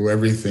to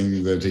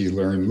everything that he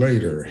learned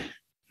later.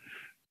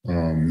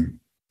 Von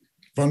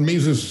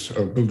Mises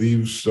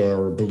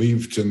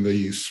believed in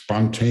the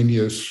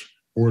spontaneous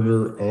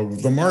order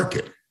of the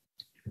market.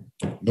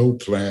 No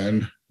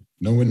plan,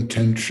 no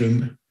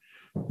intention,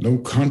 no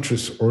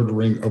conscious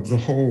ordering of the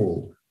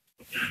whole.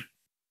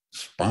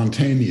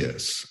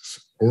 Spontaneous.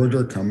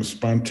 Order comes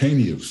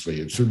spontaneously.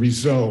 It's a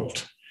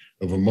result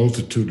of a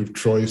multitude of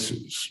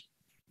choices.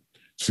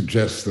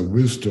 Suggests the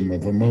wisdom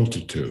of a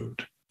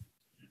multitude.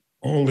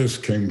 All this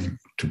came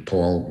to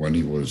Paul when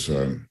he was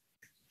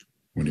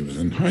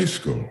in high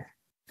school.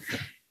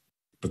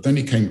 But then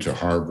he came to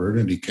Harvard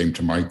and he came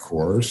to my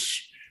course.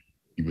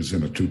 He was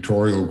in a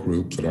tutorial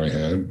group that I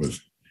had with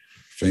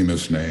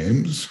famous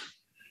names.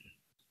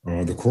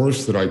 The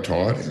course that I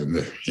taught, and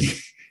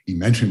he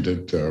mentioned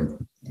it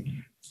in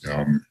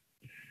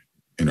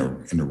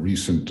a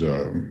recent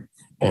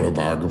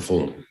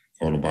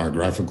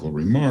autobiographical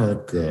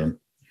remark,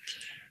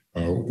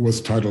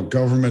 was titled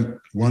Government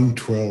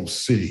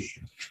 112C.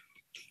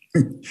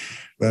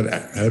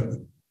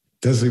 That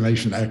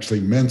designation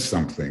actually meant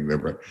something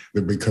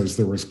because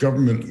there was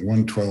Government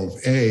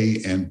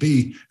 112A and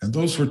B, and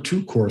those were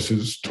two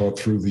courses taught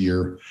through the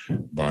year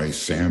by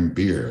Sam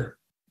Beer,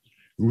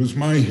 who was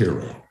my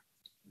hero.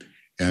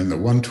 And the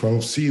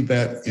 112C,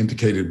 that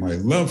indicated my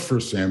love for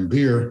Sam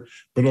Beer,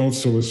 but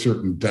also a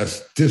certain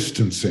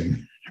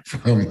distancing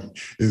from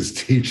his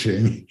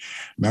teaching,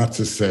 not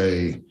to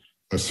say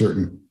a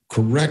certain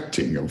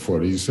correcting of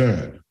what he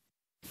said.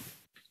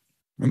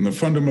 And the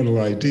fundamental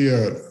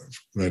idea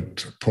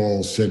that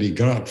Paul said he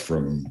got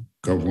from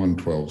Gov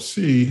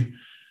 112C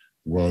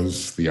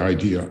was the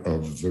idea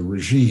of the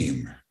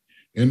regime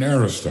in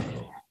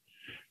Aristotle.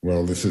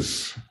 Well, this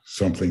is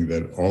something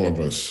that all of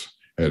us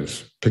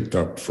has picked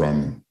up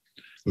from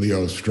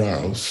Leo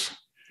Strauss,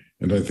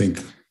 and I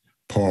think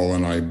Paul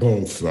and I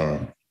both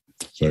were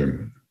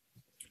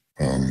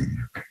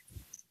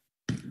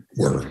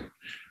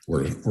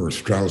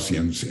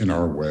Straussians in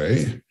our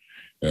way,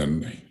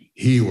 and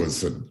he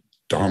was a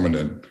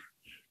dominant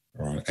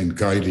and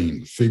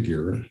guiding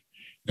figure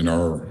in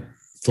our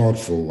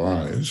thoughtful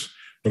lives.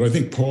 But I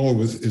think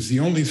Paul is the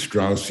only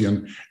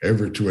Straussian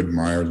ever to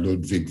admire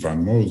Ludwig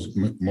von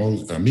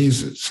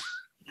Mises.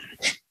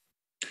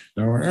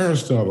 Now,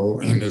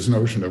 Aristotle, in his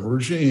notion of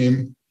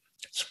regime,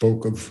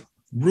 spoke of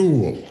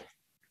rule.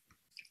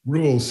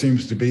 Rule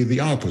seems to be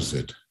the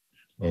opposite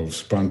of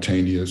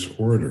spontaneous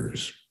order.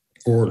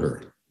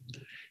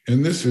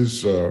 And this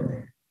is,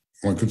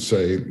 one could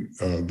say,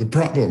 the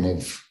problem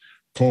of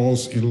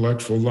Paul's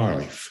intellectual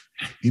life.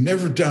 He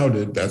never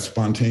doubted that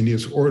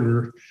spontaneous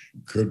order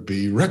could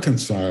be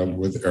reconciled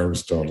with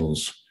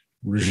Aristotle's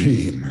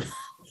regime.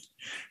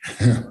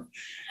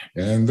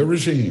 And the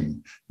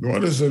regime,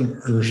 what does a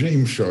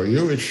regime show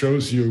you? It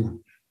shows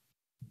you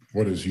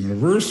what is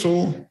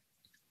universal,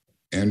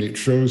 and it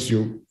shows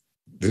you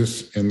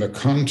this in the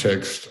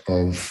context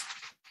of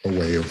a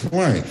way of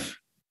life.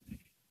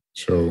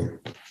 So,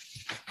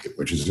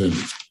 which is the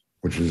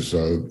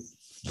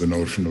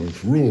notion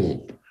of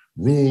rule.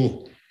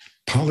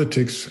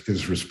 Politics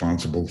is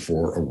responsible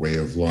for a way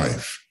of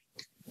life.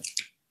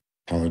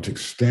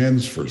 Politics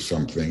stands for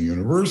something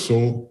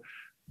universal,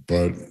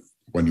 but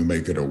when you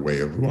make it a way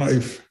of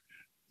life,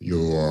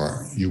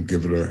 you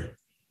give it a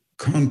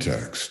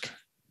context.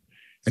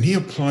 And he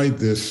applied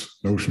this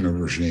notion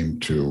of regime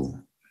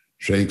to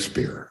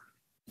Shakespeare.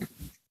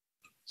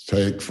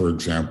 Take, for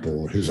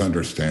example, his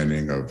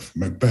understanding of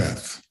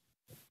Macbeth.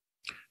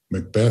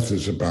 Macbeth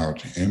is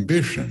about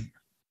ambition,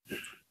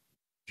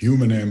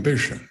 human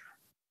ambition.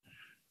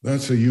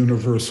 That's a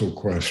universal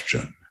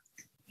question.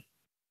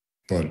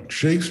 But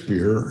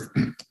Shakespeare,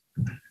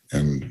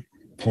 and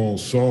Paul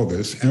saw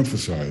this,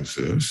 emphasized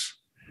this,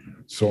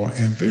 saw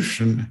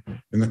ambition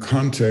in the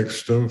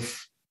context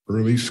of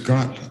early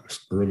Scotland,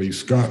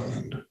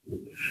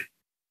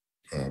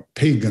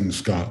 pagan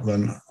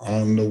Scotland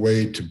on the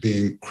way to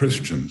being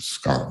Christian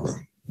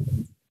Scotland.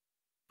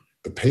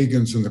 The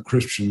pagans and the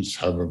Christians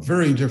have a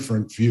very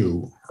different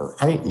view or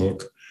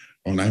outlook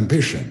on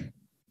ambition.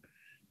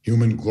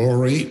 Human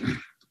glory,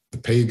 the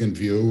pagan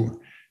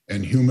view,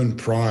 and human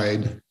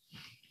pride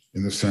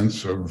in the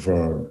sense of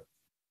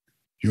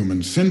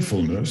human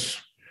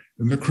sinfulness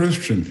in the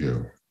Christian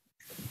view.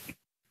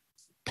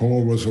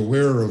 Paul was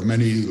aware of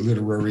many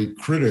literary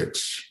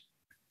critics,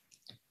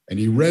 and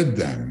he read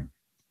them,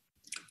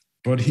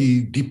 but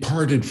he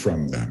departed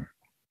from them.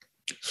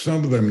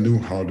 Some of them knew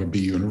how to be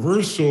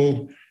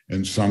universal,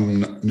 and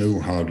some knew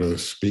how to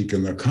speak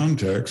in the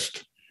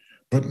context,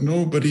 but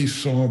nobody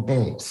saw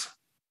both.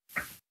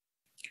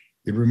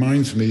 It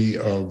reminds me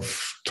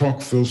of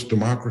Tocqueville's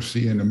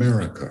Democracy in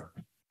America.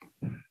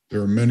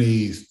 There are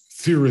many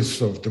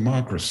theorists of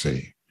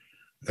democracy,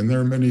 and there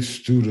are many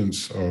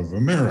students of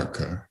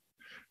America,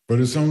 but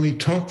it's only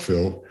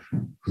Tocqueville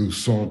who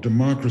saw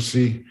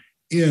democracy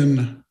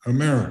in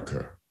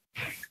America.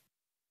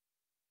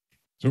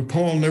 So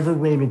Paul never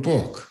wrote a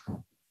book.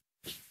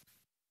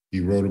 He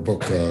wrote a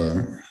book,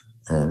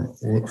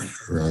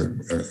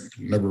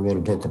 never wrote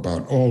a book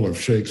about all of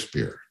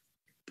Shakespeare.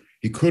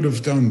 He could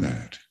have done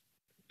that.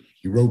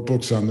 He wrote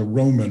books on the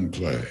Roman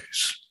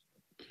plays.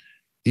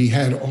 He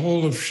had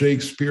all of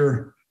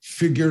Shakespeare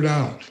figured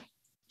out,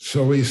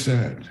 so he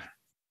said.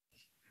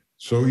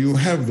 So you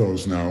have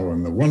those now,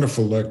 and the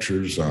wonderful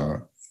lectures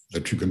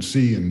that you can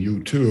see in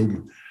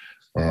YouTube,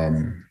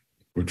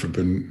 which have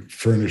been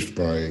furnished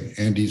by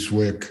Andy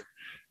Zwick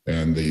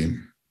and the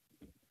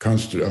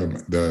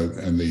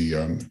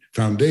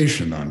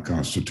Foundation on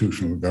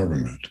Constitutional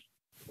Government.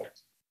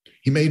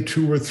 He made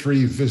 2 or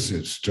 3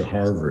 visits to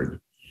Harvard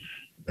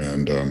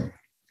and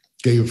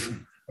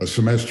gave a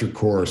semester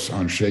course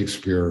on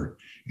Shakespeare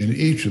in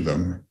each of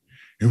them,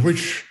 in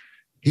which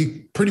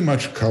he pretty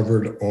much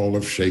covered all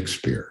of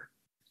Shakespeare.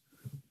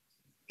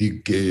 He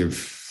gave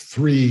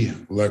 3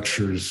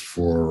 lectures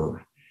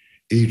for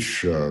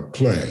each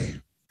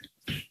play.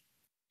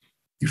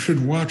 You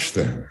should watch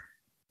them.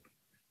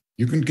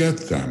 You can get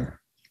them.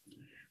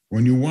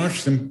 When you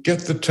watch them, get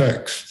the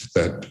text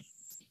that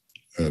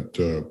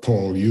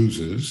Paul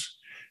uses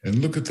and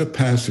look at the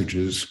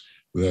passages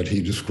that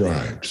he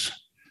describes.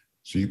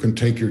 So you can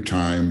take your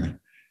time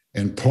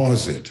and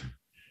pause it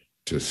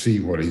to see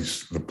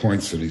the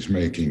points that he's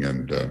making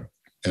and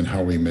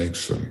how he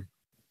makes them.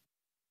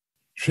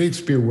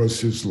 Shakespeare was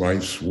his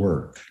life's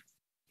work,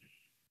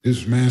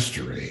 his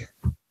mastery.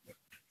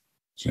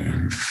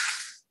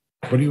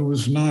 But he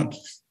was not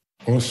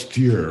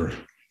austere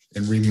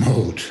and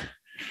remote,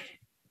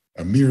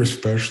 a mere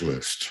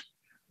specialist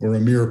or a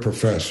mere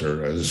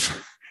professor, as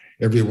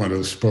everyone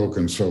who's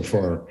spoken so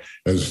far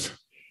has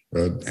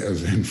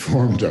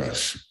informed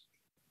us.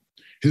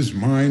 His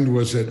mind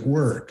was at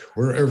work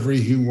wherever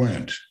he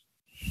went.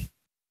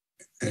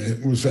 And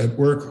it was at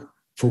work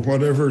for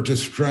whatever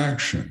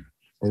distraction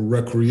or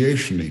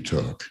recreation he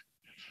took.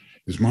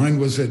 His mind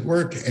was at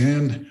work,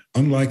 and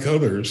unlike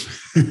others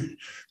who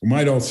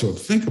might also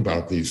think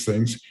about these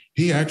things,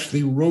 he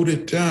actually wrote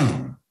it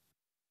down.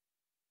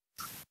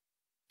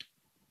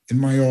 In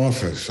my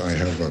office, I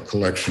have a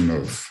collection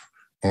of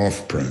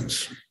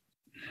off-prints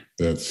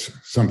that's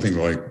something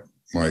like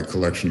my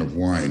collection of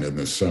wine in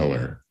the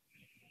cellar.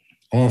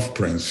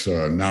 Off-prints,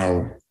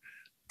 now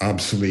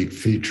obsolete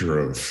feature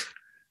of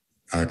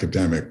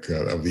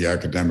the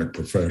academic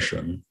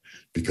profession,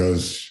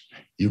 because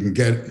you can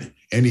get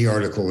any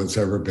article that's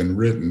ever been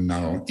written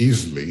now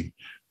easily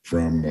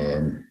from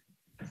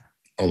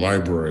a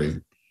library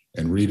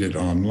and read it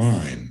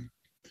online.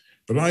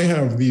 But I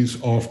have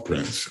these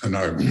off-prints, and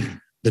I've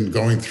been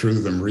going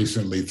through them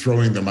recently,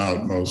 throwing them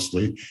out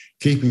mostly,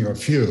 keeping a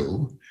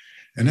few,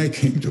 and I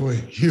came to a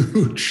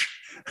huge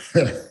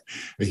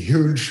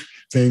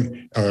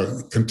thing,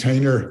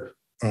 container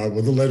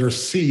with the letter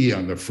C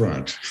on the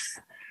front.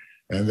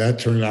 And that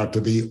turned out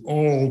to be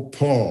all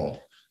Paul.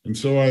 And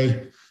so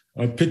I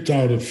picked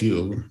out a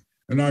few,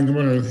 and I'm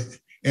going to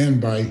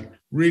end by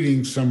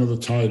reading some of the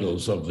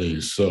titles of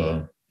these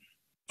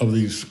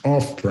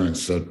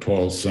off-prints that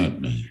Paul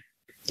sent me.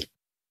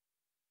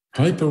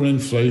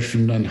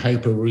 Hyperinflation and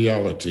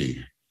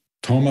Hyperreality,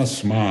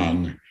 Thomas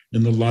Mann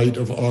in the Light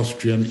of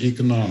Austrian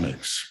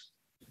Economics.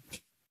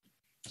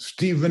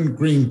 Stephen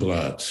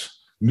Greenblatt's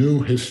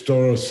New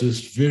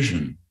Historicist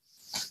Vision.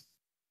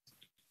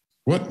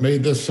 What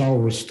made the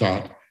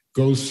Sauerstadt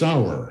go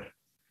sour?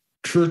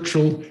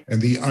 Churchill and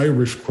the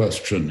Irish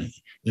Question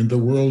in the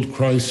World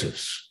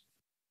Crisis.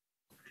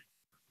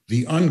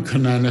 The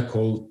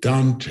Uncanonical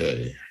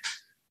Dante,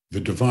 the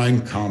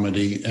Divine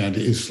Comedy and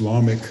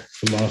Islamic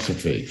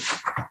Philosophy.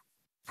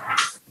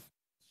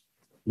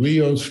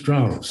 Leo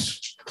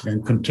Strauss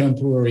and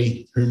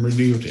Contemporary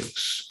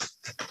Hermeneutics.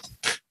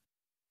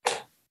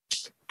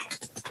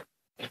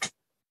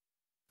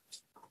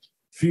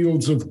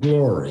 Fields of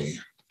Glory,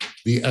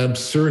 the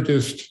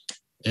absurdist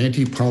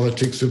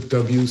anti-politics of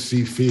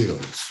W.C.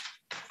 Fields.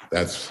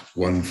 That's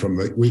one from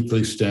the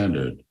Weekly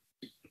Standard.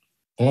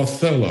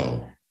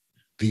 Othello,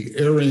 the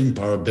erring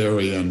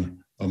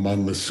barbarian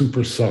among the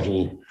super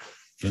subtle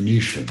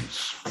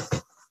Venetians.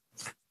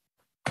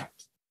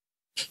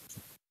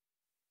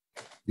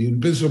 The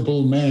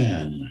Invisible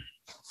Man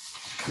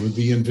with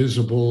the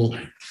Invisible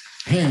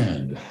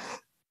Hand.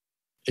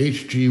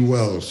 H.G.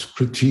 Wells'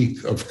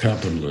 Critique of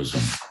Capitalism.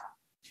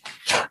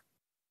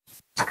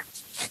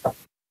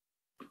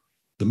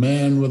 The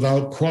Man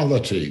Without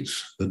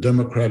Qualities, the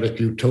Democratic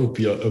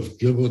Utopia of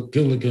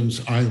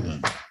Gilligan's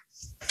Island.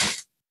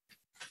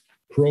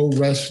 Pro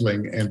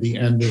Wrestling and the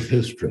End of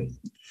History,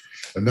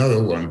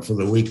 another one for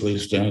the Weekly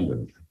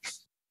Standard.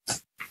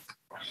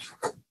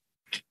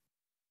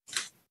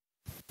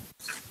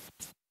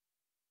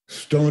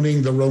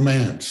 Stoning the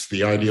Romance,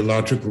 the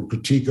Ideological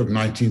Critique of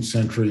 19th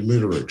Century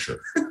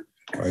Literature.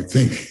 I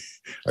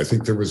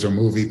think there was a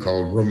movie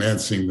called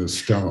Romancing the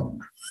Stone.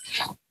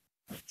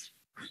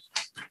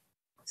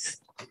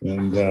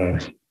 And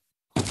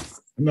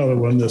another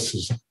one, this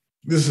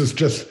is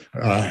just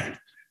a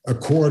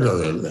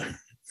quarter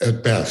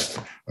at best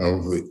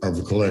of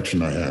the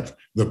collection I have.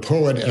 The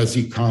Poet as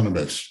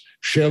Economist,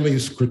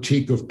 Shelley's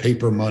Critique of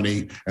Paper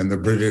Money and the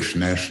British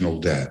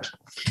National Debt.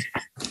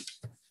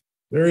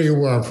 There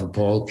you are for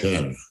Paul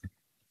Cantor.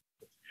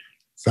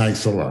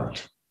 Thanks a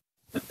lot.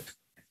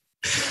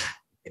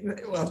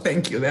 Well,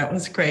 thank you. That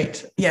was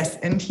great. Yes,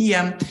 and he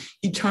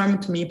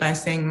charmed me by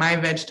saying my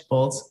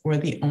vegetables were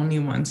the only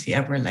ones he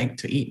ever liked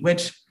to eat,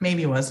 which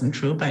maybe wasn't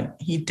true, but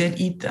he did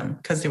eat them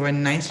because they were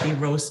nicely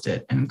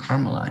roasted and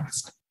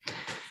caramelized.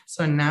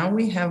 So now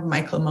we have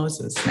Michael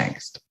Moses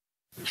next.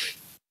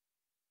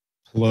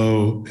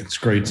 Hello, it's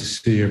great to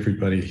see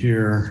everybody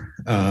here.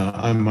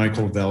 I'm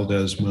Michael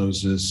Valdez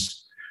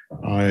Moses.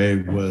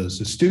 I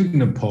was a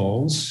student of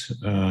Paul's.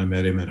 I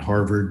met him at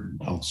Harvard.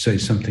 I'll say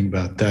something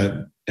about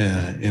that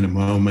in a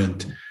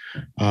moment.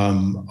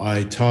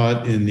 I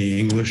taught in the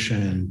English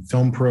and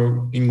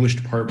English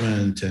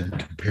department and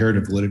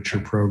comparative literature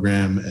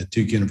program at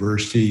Duke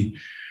University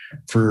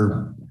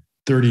for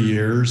 30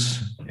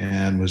 years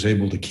and was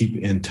able to keep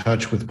in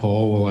touch with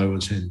Paul while I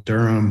was in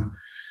Durham.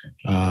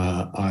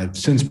 I've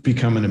since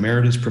become an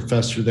emeritus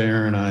professor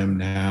there, and I'm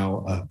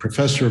now a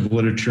professor of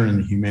literature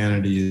and the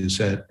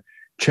humanities at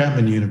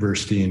Chapman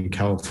University in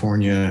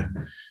California,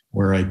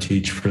 where I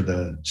teach for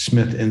the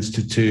Smith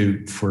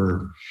Institute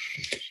for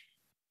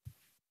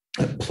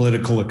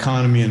Political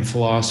Economy and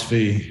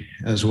Philosophy,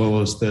 as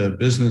well as the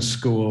Business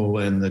School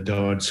and the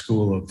Dodd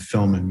School of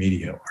Film and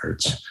Media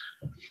Arts.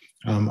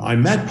 I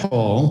met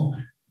Paul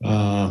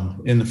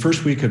in the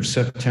first week of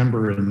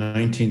September in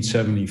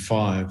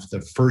 1975,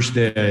 the first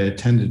day I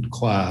attended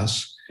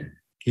class.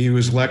 He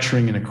was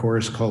lecturing in a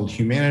course called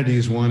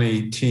Humanities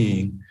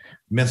 118,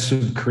 Myths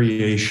of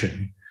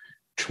Creation,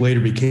 which later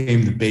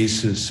became the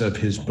basis of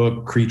his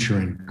book, Creature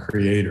and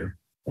Creator.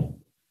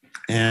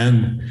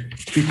 And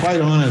to be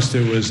quite honest,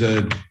 it was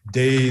a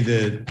day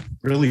that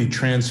really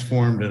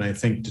transformed and I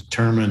think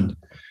determined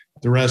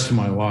the rest of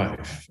my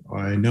life.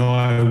 I know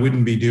I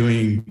wouldn't be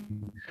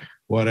doing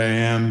what I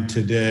am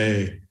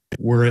today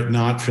were it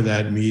not for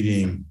that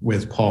meeting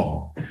with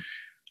Paul.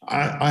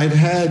 I'd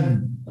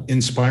had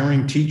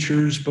inspiring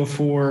teachers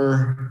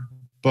before,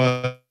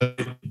 but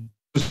it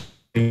was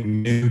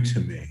new to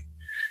me.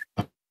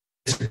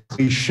 It's a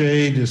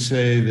cliche to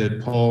say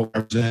that Paul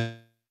represents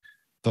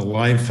the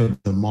life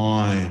of the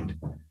mind,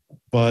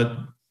 but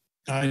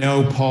I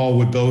know Paul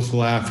would both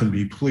laugh and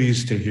be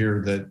pleased to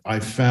hear that I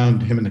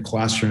found him in the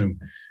classroom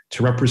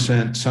to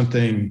represent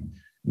something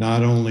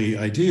not only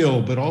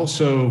ideal, but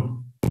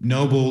also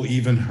noble,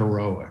 even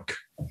heroic.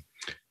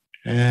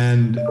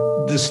 And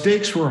the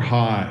stakes were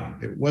high.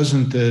 It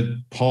wasn't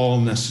that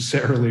Paul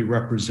necessarily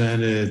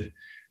represented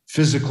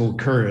physical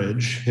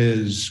courage,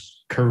 his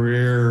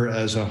career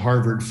as a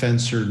Harvard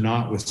fencer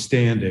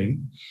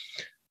notwithstanding,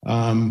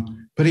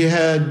 but he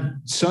had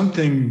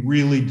something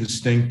really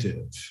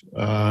distinctive.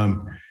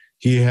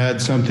 He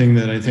had something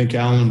that I think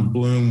Alan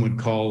Bloom would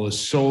call a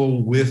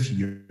soul with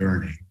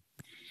yearning.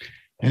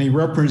 And he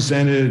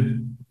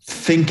represented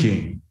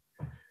thinking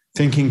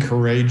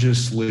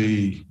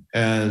courageously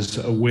as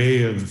a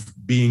way of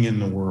being in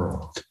the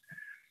world.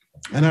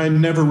 And I'd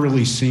never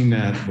really seen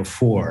that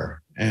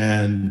before.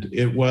 And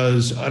it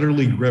was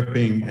utterly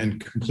gripping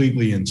and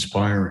completely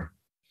inspiring.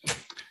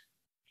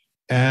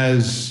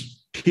 As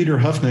Peter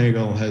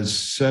Hufnagel has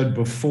said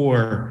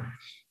before,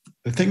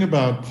 the thing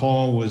about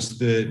Paul was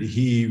that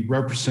he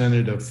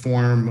represented a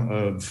form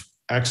of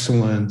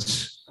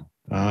excellence,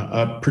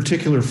 a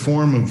particular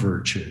form of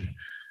virtue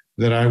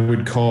that I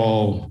would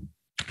call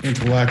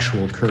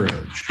intellectual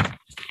courage.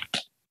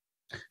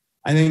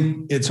 I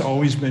think it's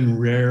always been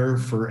rare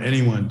for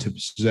anyone to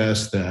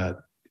possess that,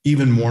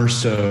 even more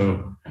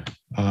so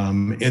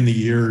in the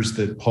years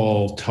that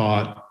Paul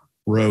taught,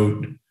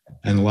 wrote,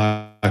 and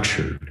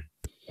lectured.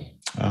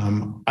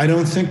 I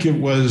don't think it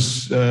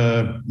was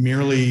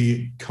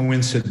merely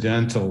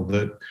coincidental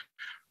that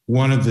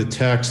one of the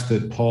texts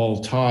that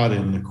Paul taught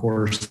in the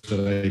course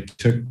that I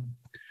took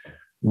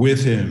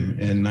with him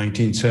in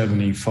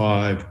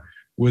 1975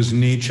 was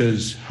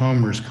Nietzsche's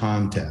Homer's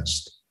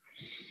Contest.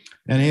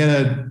 And he had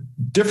a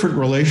different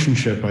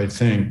relationship, I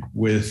think,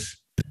 with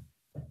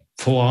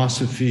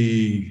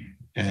philosophy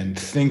and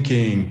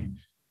thinking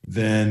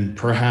than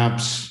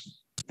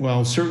perhaps,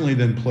 well, certainly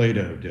than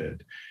Plato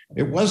did.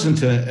 It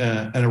wasn't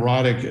an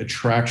erotic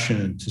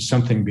attraction to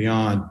something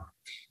beyond.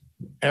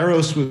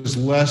 Eros was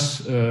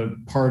less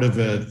part of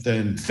it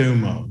than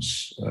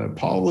thumos.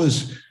 Paul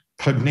was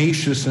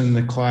pugnacious in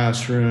the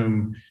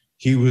classroom.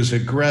 He was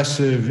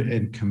aggressive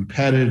and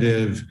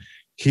competitive.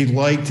 He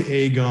liked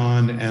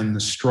agon and the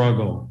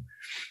struggle.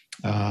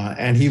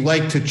 And he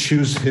liked to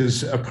choose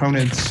his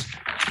opponents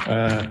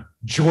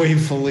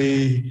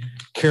joyfully,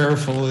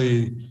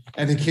 carefully,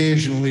 and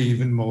occasionally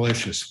even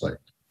maliciously.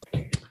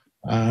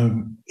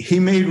 He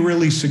made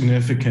really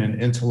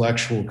significant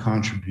intellectual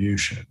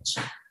contributions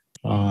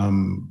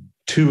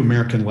to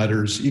American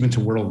letters, even to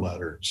world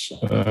letters.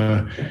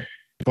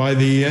 By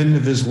the end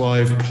of his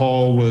life,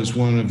 Paul was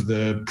one of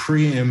the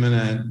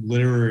preeminent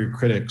literary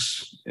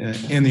critics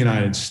in the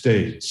United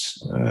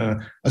States.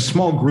 A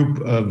small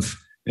group of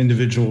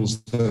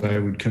individuals that I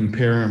would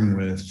compare him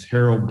with: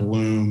 Harold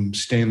Bloom,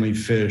 Stanley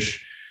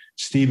Fish,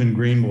 Stephen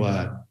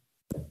Greenblatt.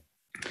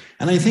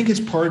 And I think it's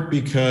part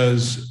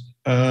because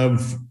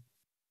of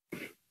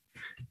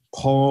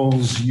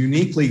Paul's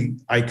uniquely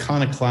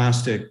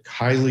iconoclastic,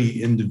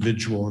 highly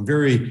individual, and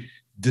very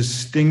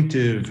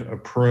distinctive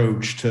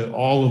approach to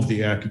all of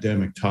the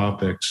academic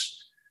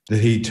topics that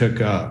he took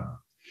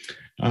up.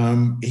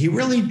 He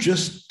really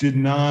just did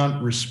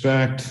not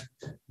respect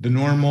the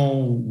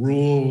normal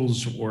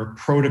rules or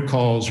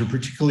protocols, or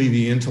particularly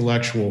the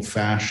intellectual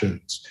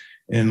fashions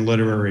in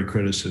literary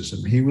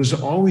criticism. He was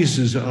always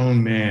his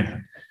own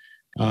man.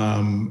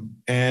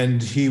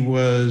 And he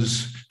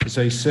was, as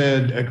I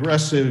said,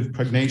 aggressive,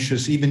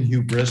 pugnacious, even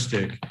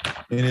hubristic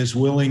in his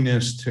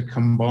willingness to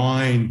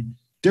combine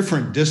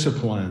different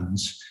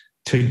disciplines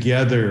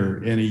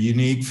together in a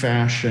unique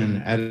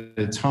fashion at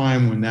a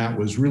time when that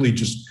was really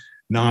just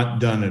not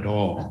done at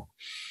all.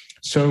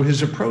 So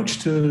his approach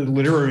to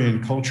literary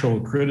and cultural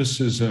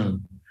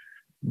criticism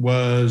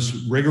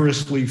was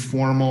rigorously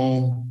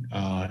formal.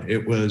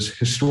 It was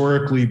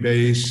historically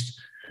based,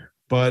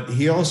 but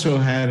he also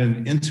had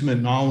an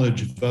intimate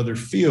knowledge of other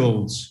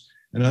fields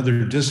and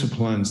other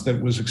disciplines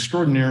that was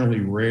extraordinarily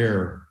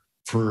rare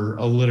for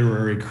a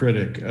literary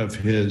critic of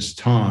his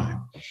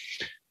time.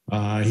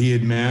 He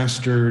had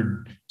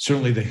mastered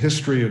certainly the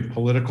history of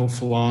political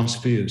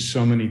philosophy, as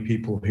so many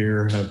people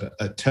here have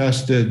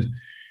attested.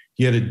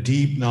 He had a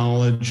deep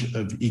knowledge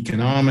of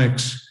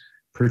economics,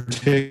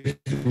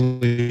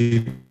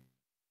 particularly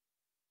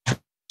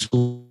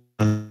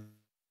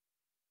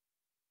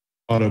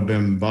Otto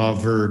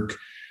Bem-Bawerk,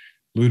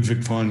 Ludwig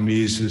von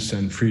Mises,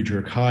 and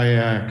Friedrich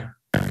Hayek.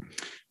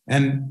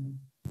 And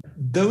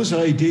those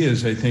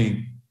ideas, I think,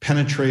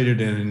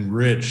 penetrated and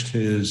enriched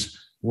his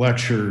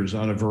lectures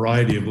on a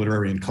variety of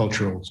literary and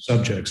cultural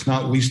subjects,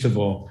 not least of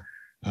all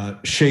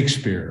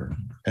Shakespeare,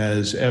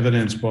 as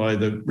evidenced by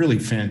the really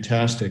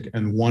fantastic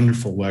and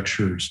wonderful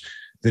lectures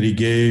that he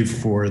gave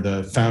for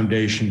the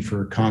Foundation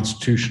for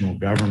Constitutional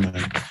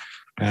Government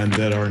and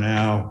that are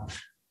now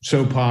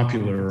so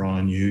popular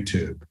on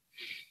YouTube.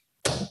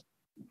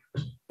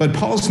 But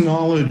Paul's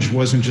knowledge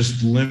wasn't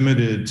just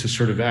limited to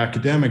sort of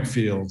academic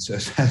fields,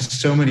 as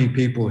so many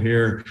people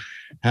here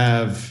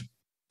have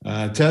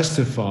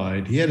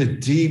testified. He had a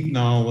deep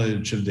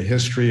knowledge of the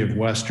history of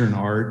Western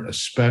art,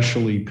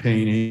 especially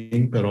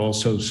painting, but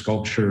also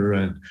sculpture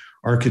and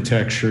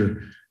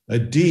architecture, a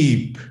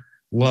deep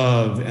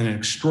love and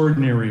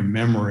extraordinary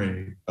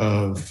memory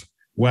of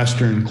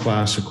Western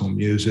classical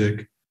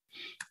music.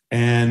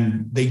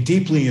 And they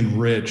deeply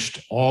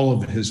enriched all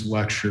of his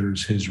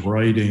lectures, his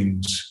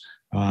writings,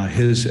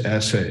 his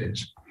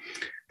essays.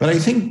 But I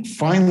think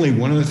finally,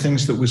 one of the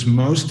things that was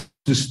most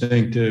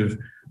distinctive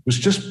was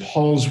just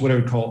Paul's, what I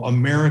would call,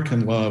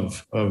 American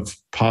love of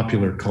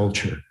popular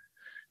culture.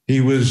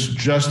 He was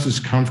just as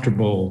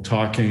comfortable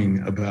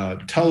talking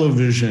about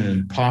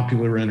television,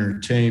 popular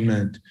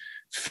entertainment,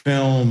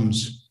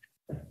 films.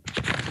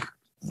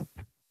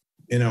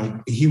 You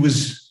know, he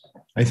was,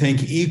 I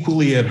think,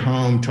 equally at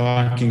home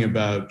talking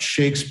about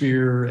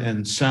Shakespeare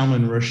and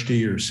Salman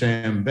Rushdie or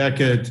Sam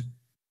Beckett,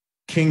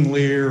 King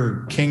Lear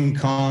or King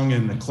Kong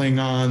and the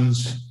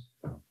Klingons,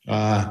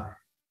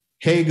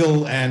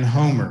 Hegel and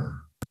Homer.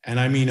 And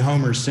I mean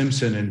Homer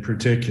Simpson in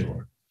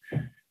particular.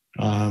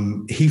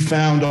 He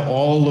found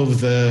all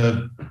of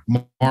the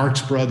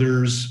Marx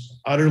Brothers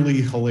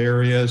utterly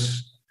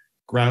hilarious,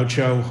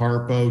 Groucho,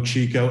 Harpo,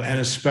 Chico, and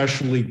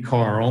especially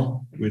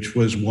Carl, which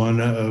was one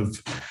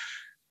of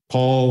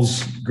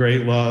Paul's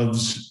great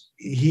loves.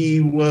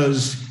 He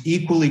was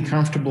equally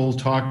comfortable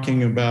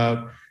talking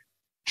about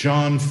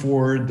John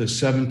Ford, the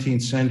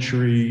 17th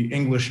century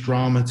English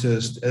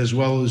dramatist, as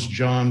well as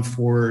John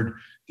Ford,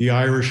 the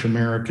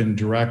Irish-American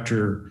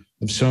director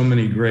of so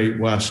many great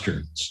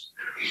Westerns.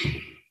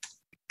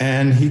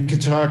 And he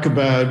could talk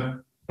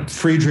about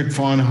Friedrich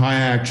von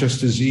Hayek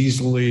just as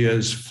easily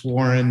as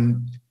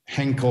Florin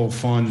Henkel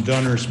von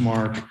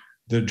Donnersmarck,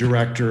 the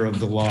director of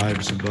The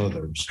Lives of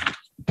Others.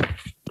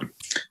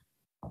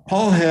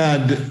 Paul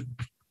had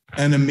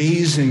an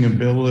amazing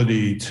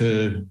ability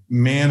to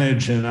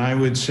manage, and I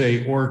would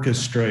say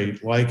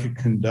orchestrate, like a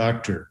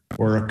conductor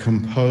or a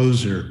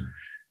composer,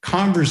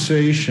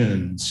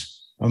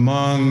 conversations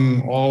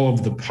among all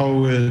of the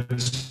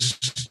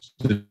poets,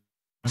 the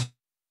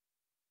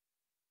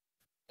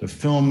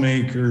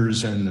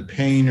filmmakers and the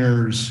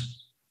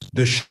painters,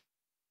 the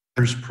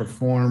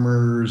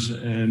performers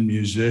and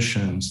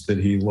musicians that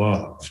he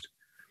loved.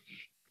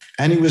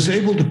 And he was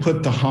able to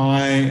put the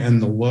high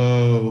and the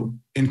low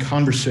in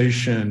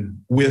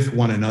conversation with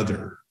one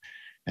another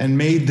and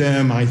made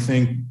them, I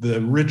think,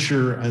 the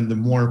richer and the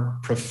more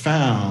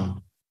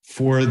profound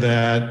for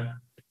that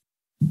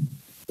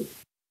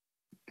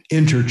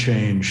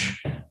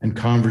interchange and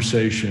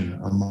conversation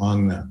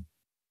among them.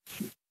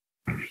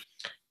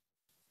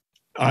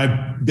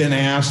 I've been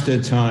asked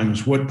at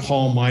times what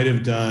Paul might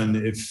have done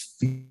if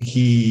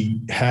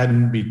he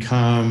hadn't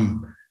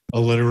become a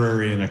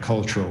literary and a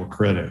cultural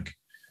critic.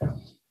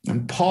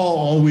 And Paul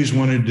always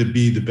wanted to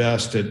be the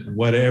best at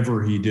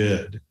whatever he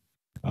did.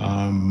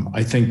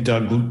 I think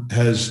Doug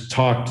has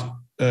talked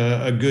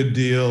a good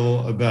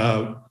deal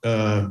about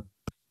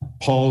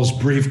Paul's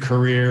brief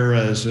career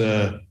as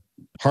a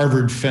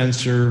Harvard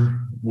fencer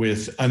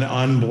with an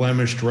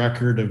unblemished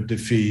record of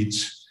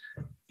defeats.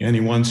 And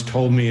he once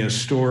told me a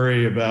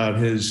story about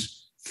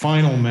his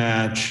final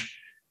match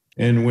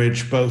in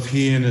which both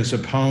he and his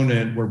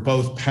opponent were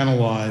both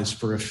penalized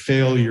for a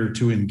failure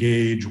to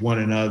engage one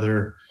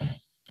another.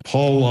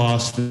 Paul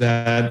lost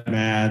that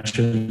match,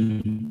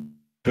 and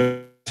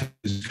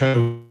his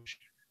coach,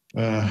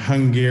 a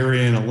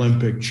Hungarian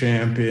Olympic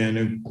champion,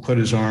 who put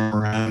his arm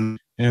around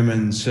him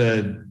and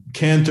said,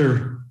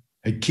 "Cantor,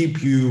 I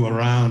keep you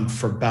around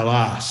for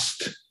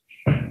ballast."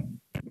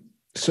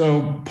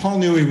 So Paul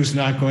knew he was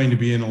not going to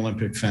be an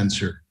Olympic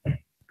fencer.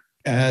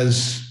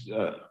 As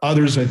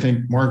others, I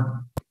think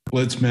Mark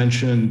Blitz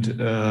mentioned,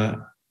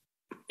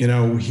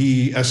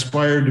 he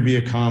aspired to be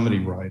a comedy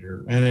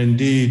writer. And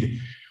indeed,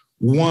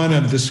 one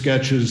of the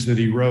sketches that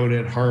he wrote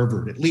at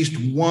Harvard, at least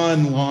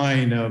one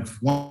line of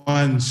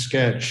one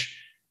sketch,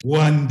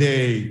 one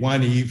day,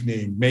 one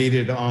evening, made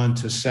it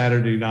onto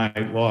Saturday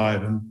Night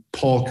Live. And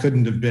Paul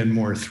couldn't have been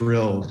more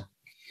thrilled.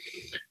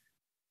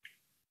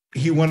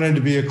 He wanted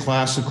to be a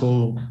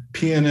classical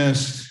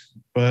pianist,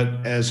 but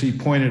as he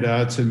pointed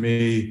out to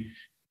me,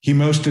 he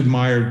most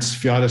admired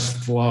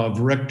Sviatoslav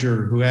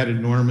Richter, who had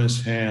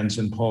enormous hands.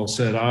 And Paul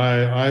said,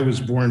 I was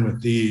born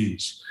with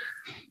these,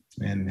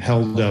 and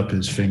held up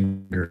his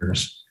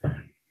fingers.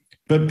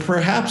 But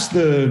perhaps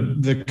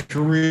the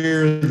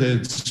career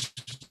that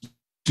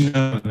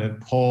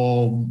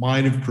Paul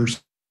might have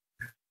pursued,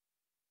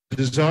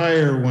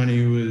 desire when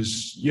he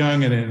was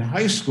young and in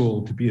high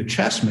school to be a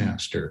chess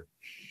master.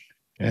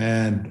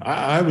 And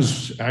I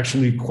was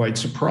actually quite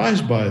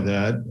surprised by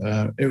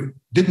that. It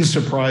didn't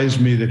surprise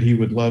me that he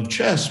would love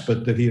chess,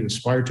 but that he had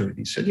aspired to it.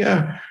 He said,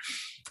 yeah,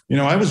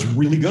 I was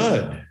really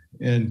good,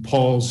 in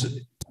Paul's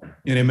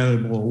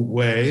inimitable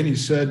way. And he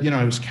said,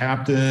 I was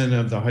captain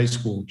of the high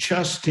school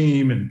chess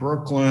team in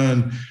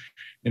Brooklyn.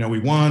 We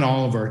won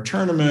all of our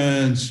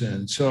tournaments.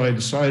 And so I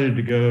decided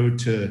to go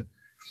to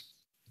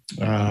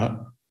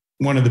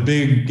one of the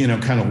big,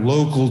 kind of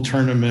local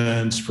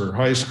tournaments for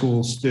high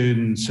school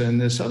students. And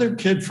this other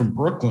kid from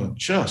Brooklyn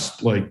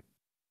just wiped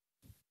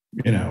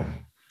me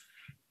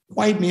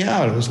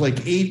out. It was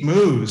like 8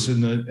 moves,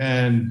 and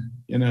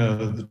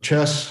the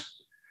chess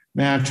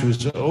match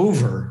was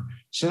over.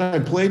 So I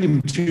played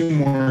him 2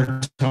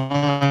 more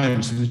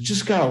times, and it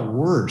just got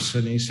worse.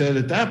 And he said,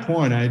 at that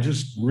point, I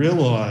just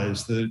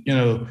realized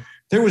that,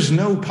 there was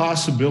no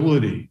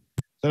possibility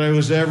that I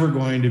was ever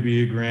going to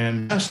be a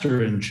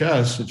grandmaster in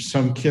chess if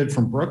some kid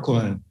from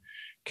Brooklyn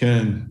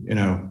can,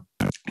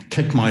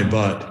 kick my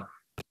butt.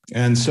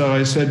 And so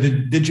I said,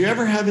 did you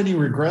ever have any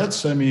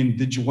regrets? I mean,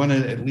 did you want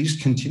to at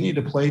least continue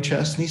to play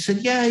chess? And he said,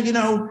 yeah,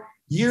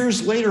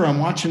 years later, I'm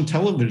watching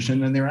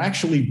television and they're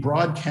actually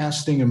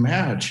broadcasting a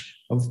match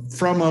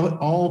from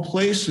all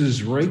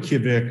places,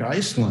 Reykjavik,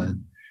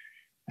 Iceland.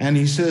 And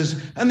he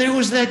says, and there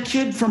was that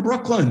kid from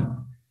Brooklyn,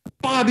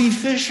 Bobby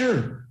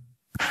Fischer.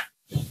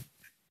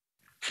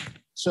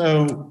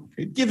 So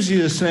it gives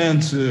you a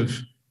sense of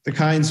the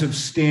kinds of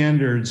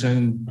standards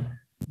and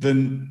the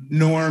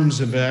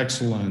norms of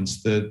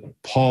excellence that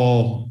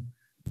Paul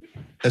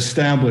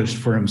established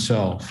for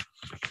himself.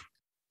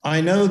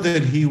 I know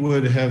that he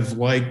would have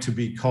liked to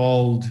be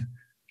called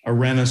a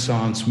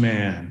Renaissance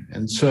man,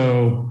 and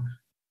so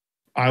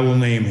I will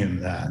name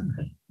him that.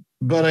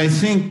 But I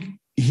think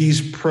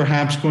he's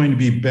perhaps going to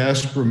be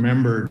best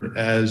remembered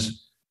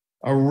as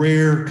a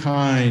rare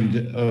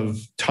kind of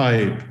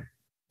type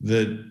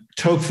that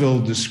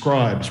Tocqueville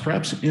describes,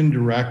 perhaps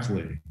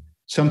indirectly,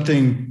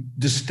 something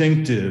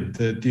distinctive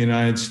that the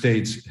United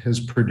States has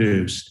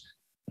produced.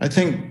 I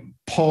think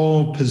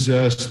Paul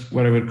possessed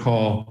what I would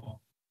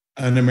call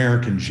an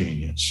American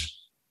genius.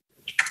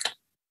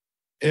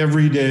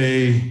 Every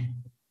day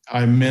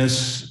I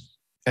miss,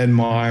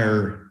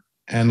 admire,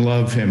 and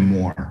love him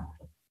more.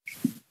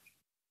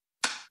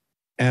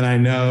 And I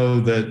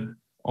know that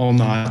I'll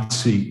not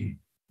see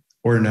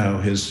or know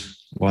his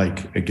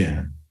like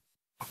again.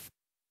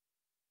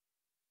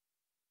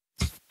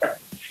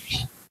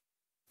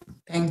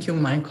 Thank you,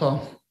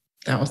 Michael.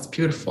 That was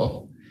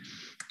beautiful.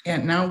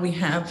 And now we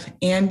have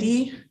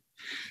Andy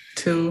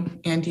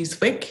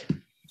Zwick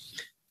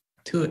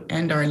to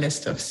end our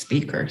list of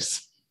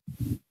speakers.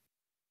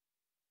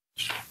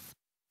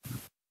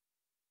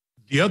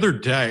 The other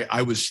day,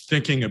 I was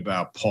thinking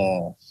about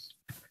Paul.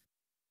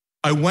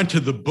 I went to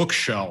the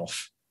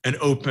bookshelf and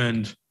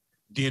opened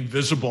The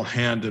Invisible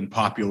Hand in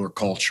Popular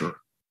Culture.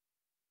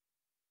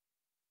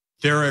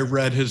 There I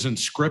read his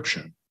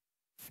inscription: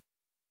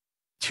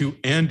 to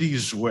Andy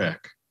Zwick,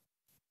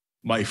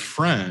 my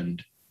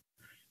friend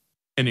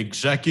and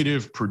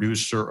executive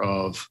producer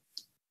of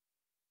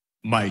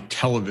my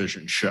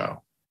television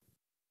show.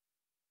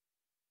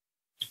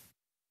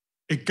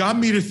 It got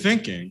me to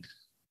thinking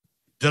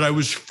that I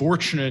was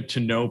fortunate to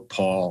know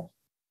Paul,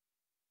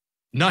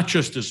 not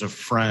just as a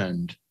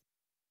friend,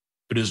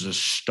 but as a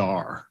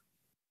star.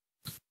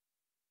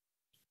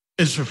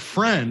 As a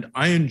friend,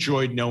 I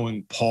enjoyed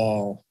knowing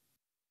Paul,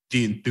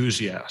 the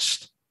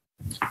enthusiast.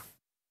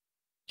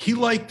 He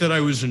liked that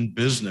I was in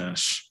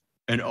business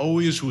and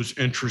always was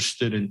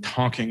interested in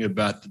talking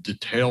about the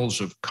details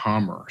of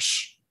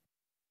commerce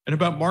and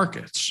about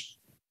markets.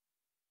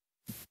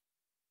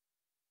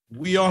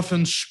 We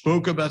often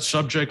spoke about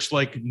subjects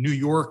like New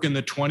York in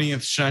the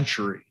 20th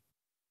century,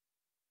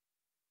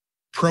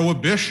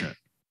 prohibition,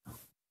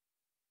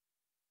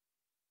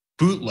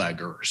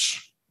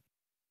 bootleggers,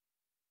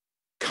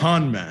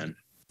 con men,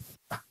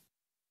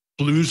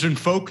 blues and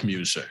folk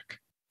music,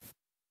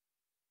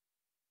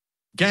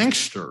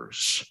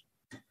 gangsters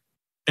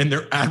and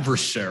their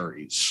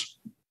adversaries,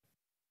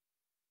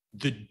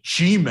 the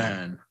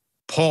G-men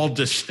Paul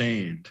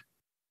disdained,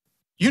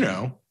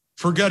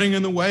 for getting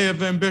in the way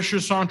of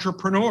ambitious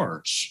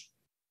entrepreneurs.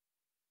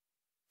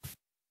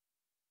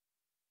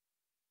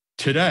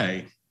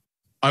 Today,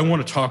 I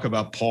want to talk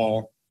about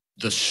Paul,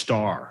 the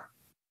star.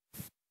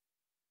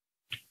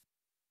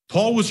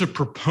 Paul was a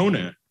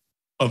proponent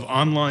of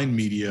online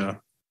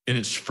media in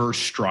his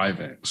first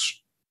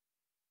strivings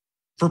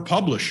for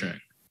publishing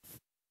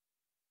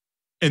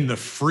in the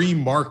free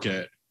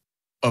market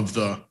of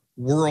the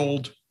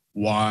World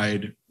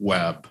Wide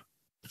Web.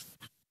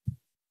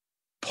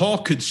 Paul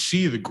could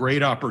see the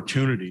great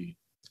opportunity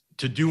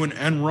to do an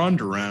end run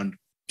around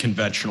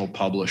conventional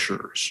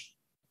publishers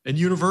and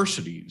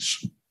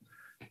universities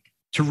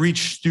to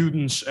reach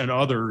students and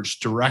others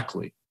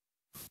directly.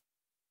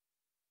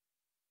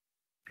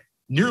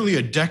 Nearly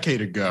a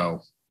decade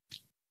ago,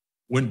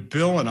 when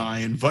Bill and I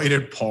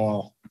invited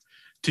Paul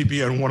to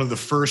be on one of the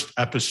first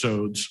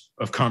episodes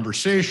of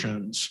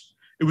Conversations,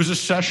 it was a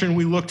session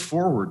we looked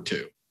forward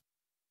to.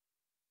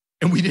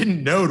 And we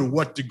didn't know to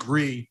what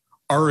degree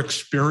our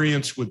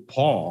experience with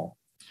Paul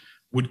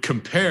would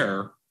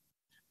compare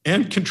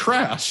and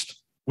contrast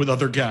with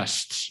other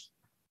guests.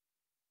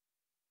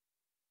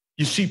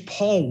 You see,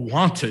 Paul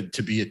wanted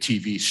to be a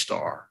TV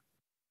star,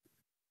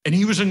 and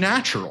he was a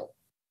natural.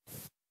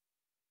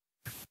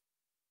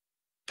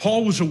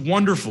 Paul was a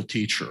wonderful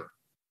teacher,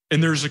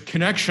 and there's a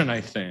connection,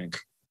 I think,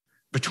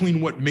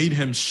 between what made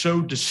him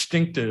so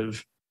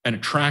distinctive and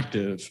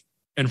attractive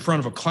in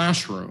front of a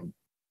classroom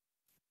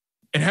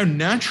and how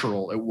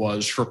natural it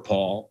was for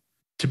Paul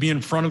to be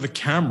in front of the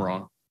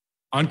camera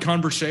on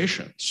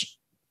Conversations.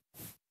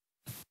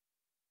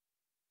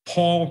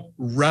 Paul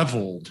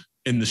reveled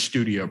in the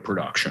studio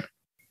production,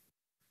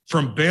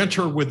 from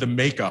banter with the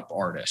makeup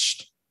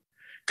artist,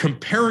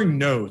 comparing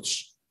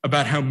notes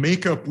about how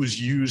makeup was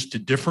used to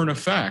different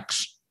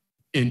effects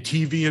in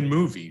TV and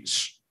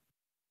movies,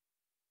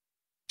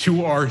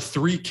 to our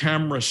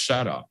 3-camera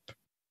setup.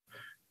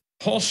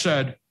 Paul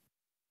said,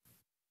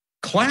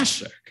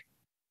 classic.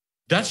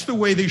 That's the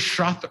way they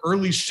shot the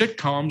early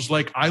sitcoms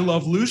like I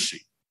Love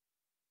Lucy.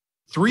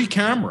 3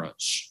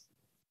 cameras.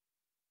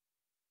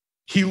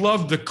 He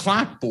loved the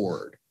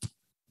clapboard,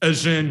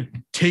 as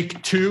in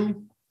take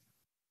 2,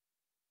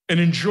 and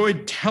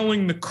enjoyed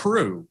telling the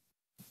crew,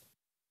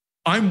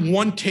 I'm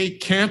one take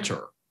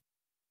Cantor.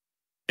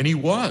 And he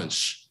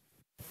was.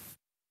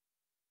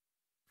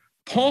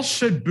 Paul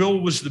said Bill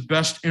was the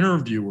best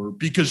interviewer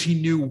because he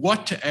knew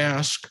what to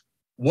ask,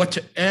 what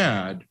to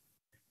add,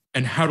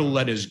 and how to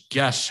let his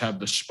guests have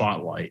the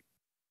spotlight.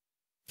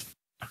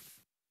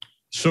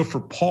 So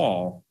for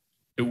Paul,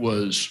 it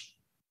was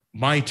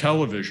my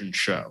television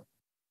show.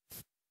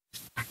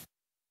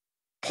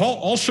 Paul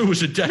also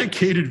was a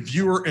dedicated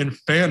viewer and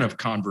fan of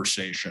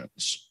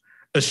Conversations,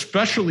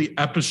 especially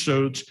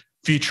episodes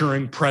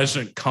featuring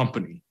present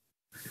company.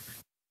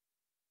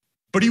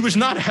 But he was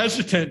not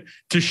hesitant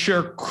to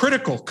share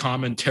critical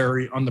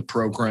commentary on the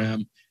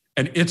program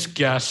and its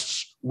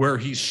guests where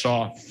he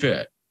saw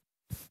fit.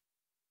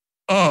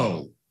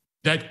 Oh,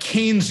 that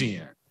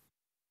Keynesian.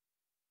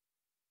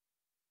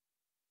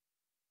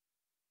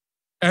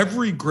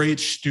 Every great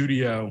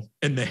studio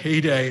in the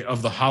heyday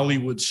of the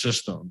Hollywood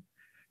system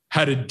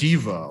had a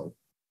Devo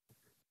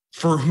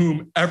for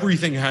whom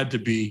everything had to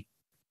be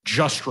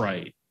just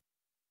right.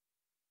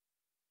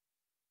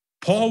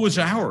 Paul was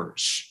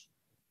ours.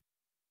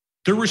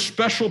 There were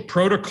special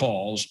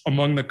protocols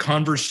among the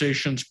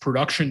Conversations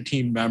production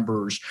team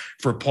members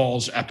for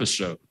Paul's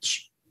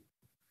episodes.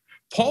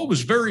 Paul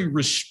was very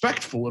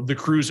respectful of the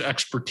crew's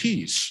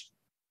expertise,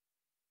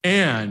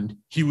 and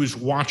he was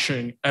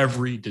watching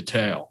every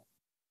detail,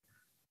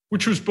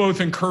 which was both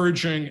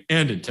encouraging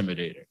and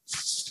intimidating.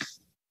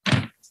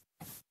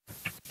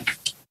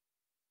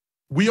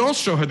 We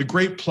also had the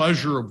great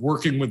pleasure of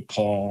working with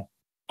Paul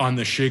on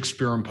the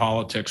Shakespeare and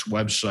Politics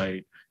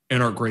website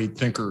in our Great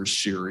Thinkers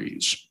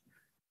series.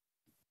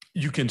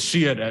 You can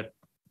see it at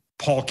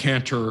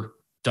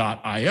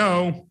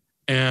paulcantor.io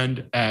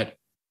and at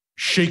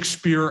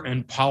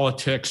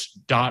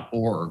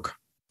shakespeareandpolitics.org.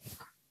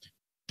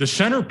 The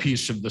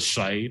centerpiece of the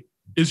site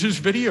is his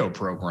video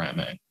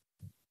programming.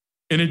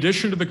 In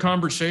addition to the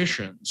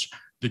conversations,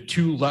 the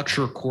 2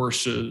 lecture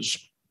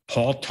courses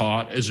Paul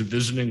taught as a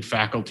visiting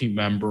faculty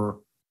member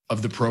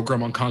of the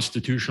program on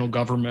constitutional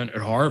government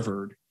at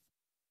Harvard,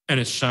 and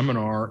a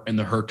seminar in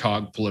the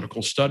Hertog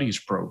Political Studies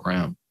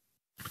program.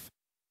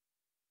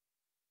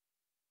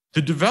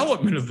 The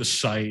development of the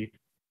site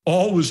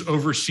all was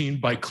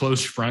overseen by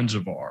close friends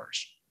of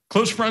ours,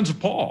 close friends of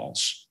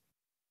Paul's,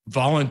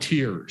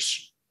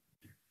 volunteers.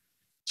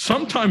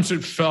 Sometimes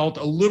it felt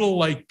a little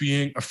like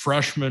being a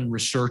freshman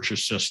research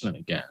assistant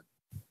again.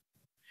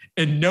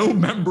 And no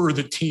member of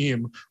the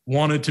team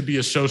wanted to be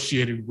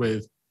associated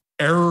with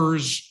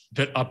errors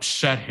that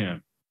upset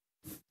him.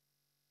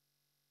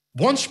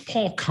 Once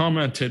Paul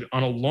commented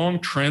on a long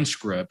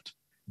transcript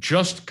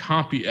just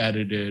copy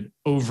edited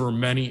over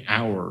many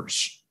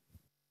hours.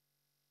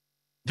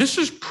 This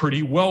is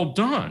pretty well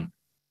done.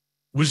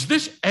 Was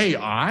this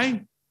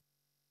AI?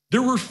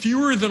 There were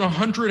fewer than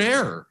 100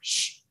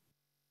 errors.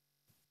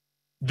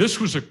 This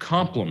was a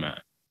compliment.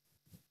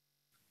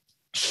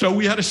 So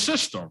we had a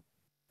system.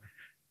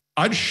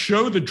 I'd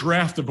show the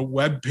draft of a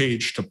web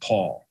page to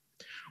Paul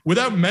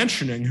without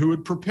mentioning who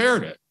had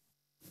prepared it.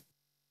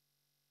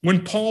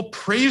 When Paul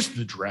praised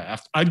the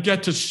draft, I'd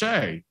get to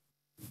say,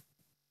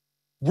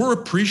 we're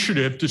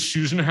appreciative to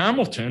Susan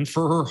Hamilton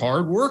for her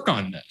hard work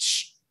on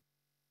this.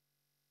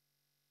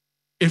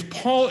 If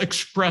Paul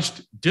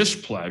expressed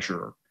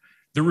displeasure,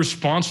 the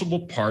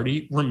responsible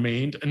party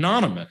remained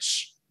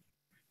anonymous.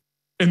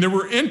 And there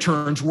were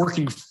interns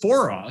working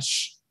for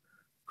us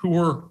who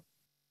were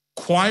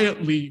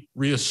quietly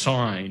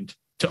reassigned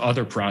to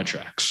other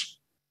projects.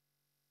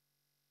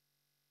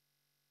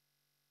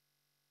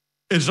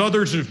 As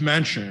others have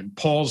mentioned,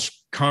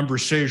 Paul's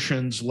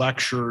conversations,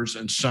 lectures,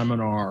 and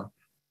seminar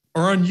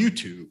are on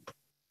YouTube,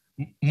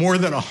 more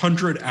than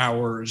 100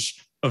 hours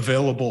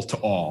available to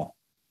all.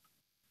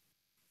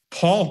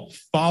 Paul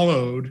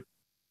followed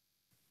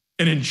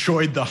and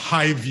enjoyed the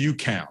high view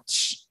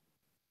counts,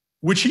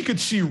 which he could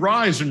see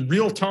rise in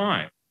real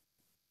time.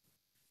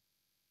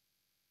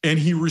 And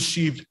he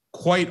received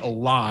quite a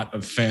lot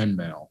of fan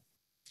mail,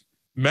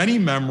 many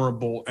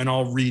memorable, and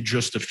I'll read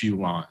just a few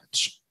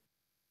lines.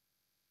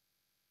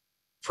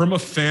 From a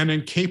fan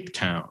in Cape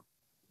Town,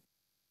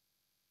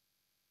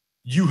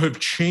 you have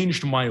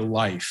changed my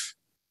life.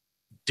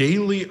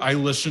 Daily, I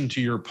listen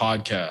to your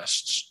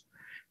podcasts.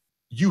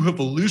 You have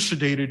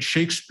elucidated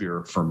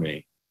Shakespeare for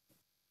me.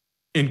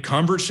 In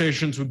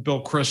conversations with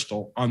Bill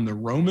Kristol on the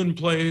Roman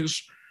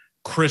plays,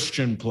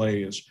 Christian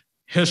plays,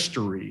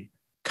 history,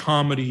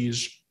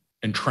 comedies,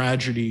 and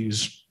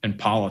tragedies and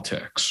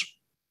politics.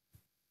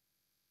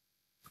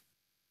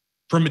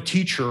 From a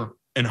teacher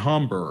in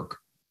Hamburg,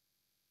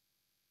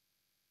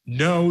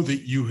 know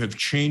that you have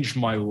changed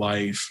my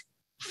life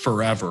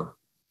forever.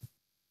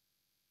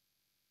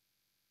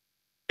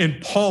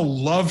 And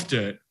Paul loved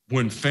it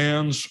when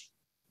fans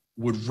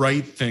would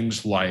write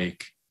things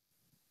like,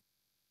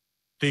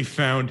 they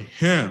found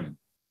him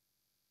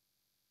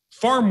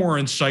far more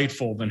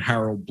insightful than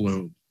Harold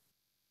Bloom.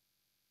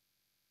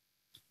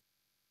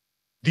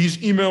 These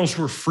emails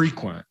were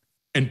frequent,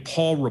 and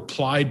Paul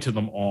replied to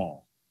them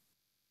all.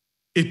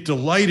 It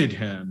delighted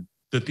him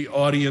that the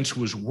audience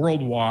was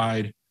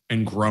worldwide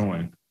and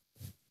growing.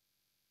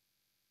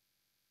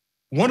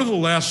 One of the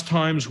last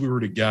times we were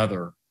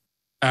together,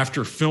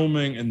 after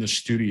filming in the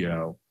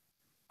studio,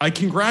 I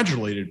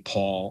congratulated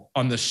Paul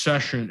on the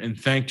session and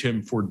thanked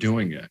him for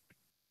doing it.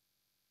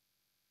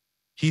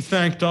 He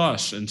thanked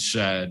us and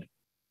said,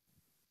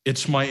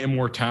 "It's my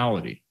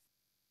immortality."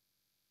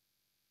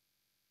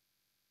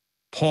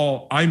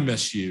 Paul, I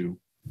miss you.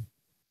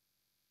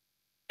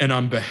 And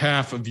on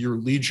behalf of your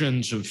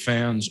legions of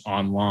fans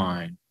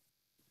online,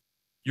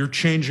 you're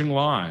changing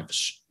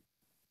lives.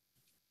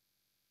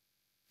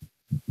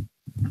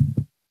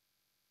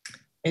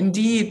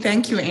 Indeed.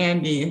 Thank you,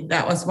 Andy.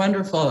 That was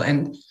wonderful.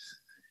 And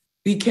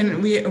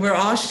we're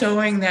all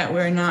showing that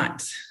we're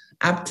not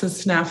up to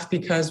snuff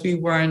because we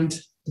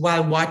weren't,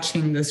 while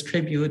watching this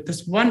tribute,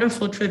 this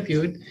wonderful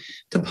tribute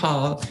to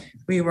Paul,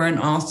 we weren't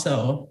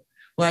also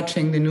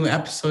watching the new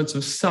episodes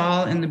of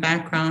Saul in the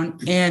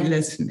background and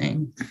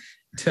listening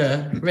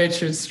to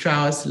Richard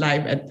Strauss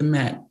live at the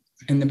Met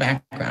in the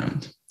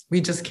background.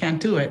 We just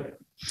can't do it.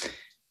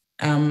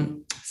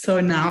 So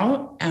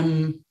now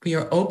we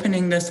are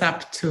opening this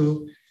up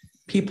to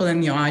people in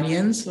the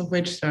audience, of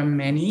which there are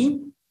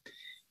many.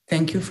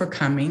 Thank you for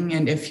coming.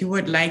 And if you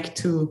would like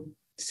to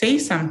say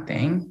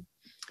something,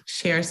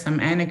 share some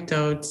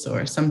anecdotes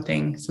or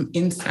something, some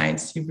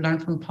insights you've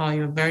learned from Paul,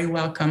 you're very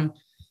welcome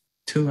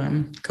to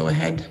go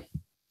ahead,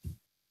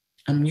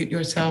 unmute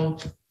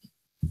yourself,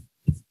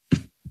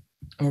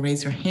 or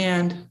raise your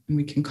hand and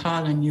we can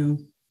call on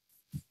you.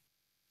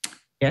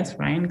 Yes,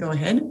 Ryan, go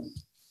ahead.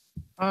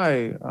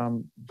 Hi,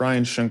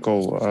 Brian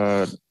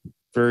Schinkel,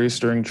 very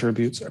stirring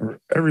tributes,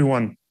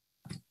 everyone.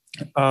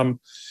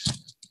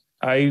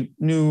 I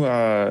knew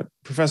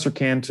Professor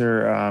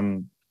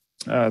Cantor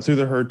through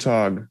the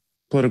Hertog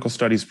Political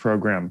Studies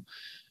program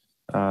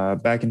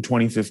back in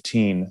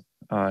 2015.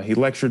 He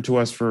lectured to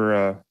us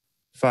for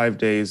 5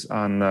 days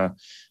on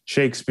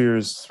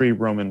Shakespeare's 3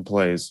 Roman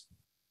plays.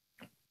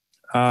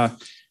 I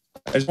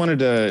just wanted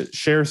to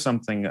share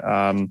something.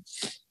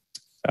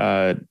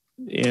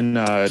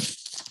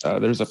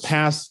 There's a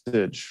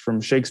passage from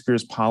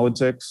Shakespeare's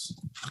Politics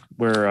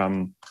where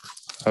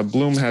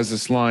Bloom has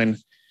this line,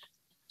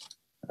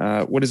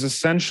 what is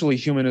essentially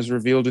human is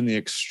revealed in the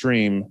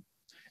extreme,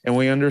 and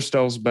we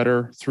understand ourselves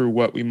better through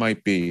what we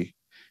might be.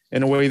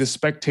 In a way, the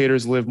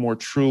spectators live more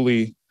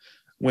truly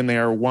when they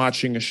are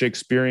watching a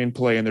Shakespearean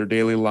play in their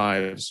daily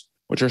lives,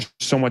 which are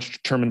so much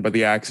determined by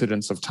the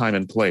accidents of time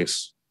and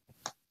place.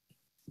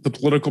 The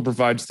political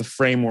provides the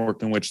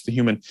framework in which the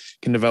human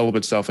can develop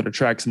itself. It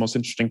attracts the most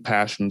interesting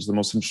passions, the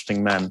most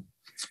interesting men.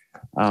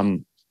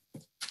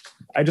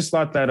 I just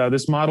thought that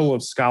this model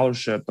of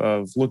scholarship,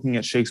 of looking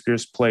at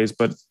Shakespeare's plays,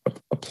 but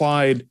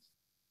applied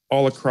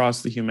all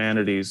across the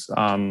humanities,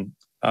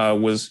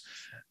 was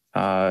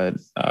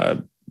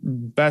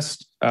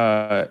best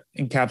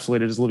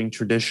encapsulated as living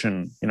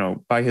tradition,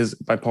 by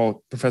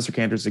Professor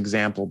Cantor's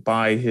example,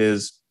 by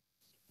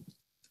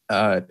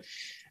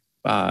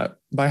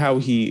how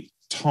he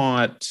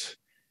taught,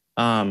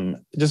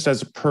 just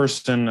as a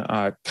person,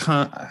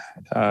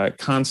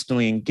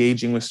 constantly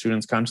engaging with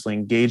students, constantly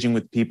engaging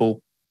with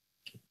people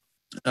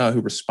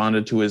who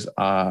responded to his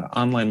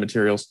online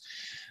materials,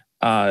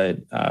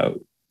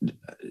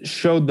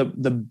 showed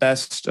the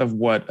best of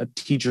what a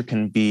teacher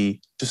can be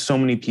to so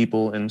many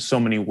people in so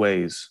many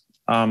ways.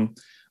 My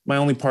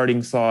only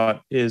parting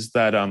thought is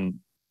that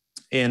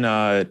in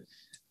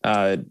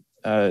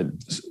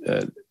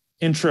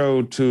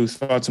Intro to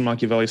Thoughts on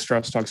Machiavelli,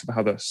 Strauss talks about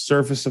how the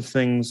surface of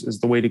things is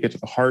the way to get to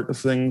the heart of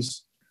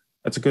things.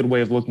 That's a good way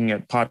of looking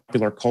at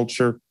popular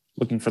culture,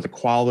 looking for the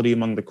quality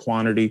among the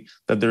quantity,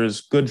 that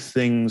there's good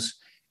things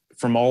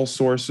from all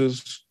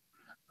sources.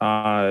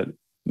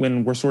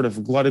 When we're sort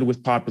of glutted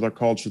with popular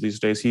culture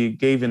these days, he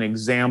gave an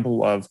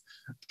example of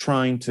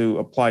trying to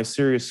apply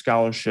serious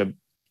scholarship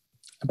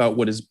about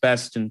what is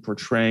best in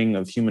portraying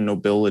of human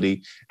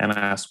nobility and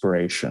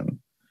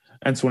aspiration.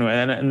 And so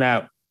anyway,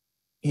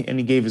 and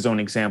he gave his own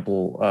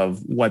example of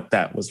what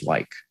that was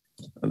like.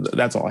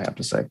 That's all I have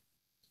to say.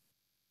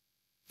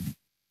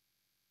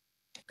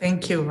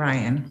 Thank you,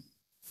 Ryan.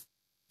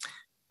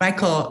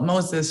 Michael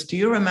Moses, do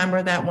you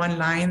remember that one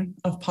line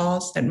of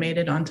Paul's that made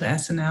it onto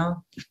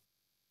SNL?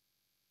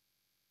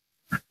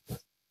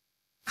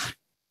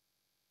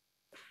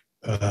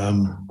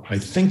 I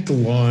think the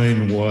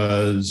line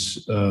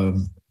was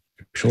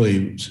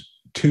actually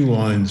 2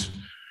 lines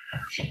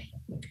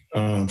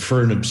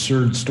for an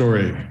absurd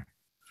story.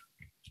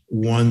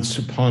 Once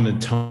upon a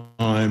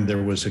time,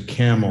 there was a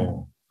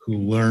camel who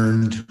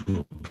learned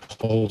to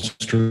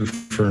upholster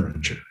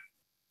furniture.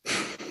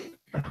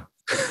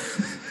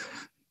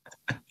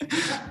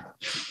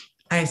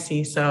 I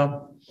see.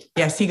 So,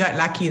 yes, he got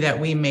lucky that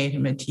we made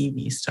him a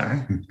TV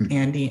star,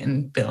 Andy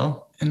and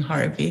Bill and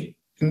Harvey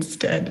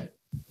instead.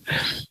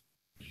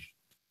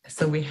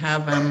 So we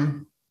have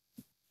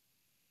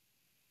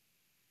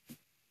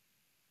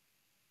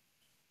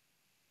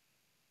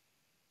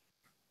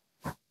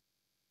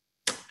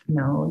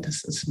no,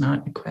 this is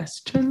not a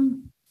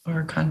question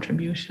or a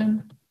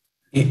contribution.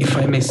 If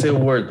I may say a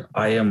word,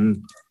 I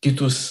am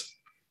Titus.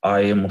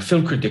 I am a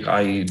film critic.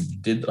 I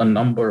did a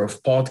number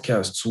of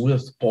podcasts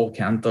with Paul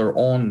Cantor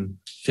on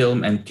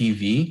film and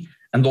TV,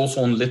 and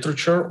also on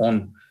literature,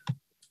 on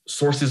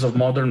sources of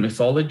modern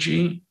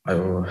mythology.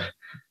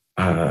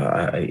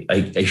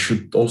 I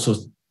should also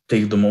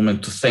take the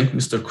moment to thank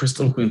Mr.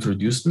 Kristol, who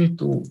introduced me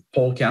to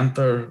Paul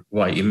Cantor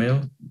via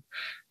email.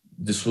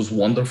 This was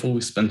wonderful.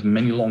 We spent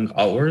many long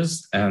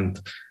hours and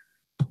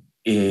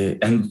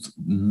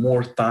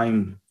more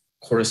time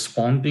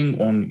corresponding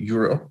on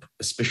Europe,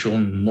 especially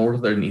on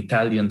northern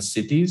Italian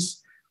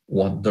cities,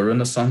 what the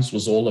Renaissance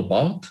was all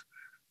about,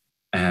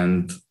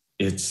 and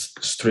its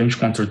strange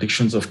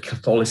contradictions of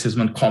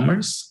Catholicism and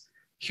commerce.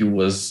 He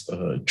was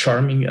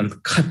charming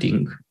and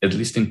cutting, at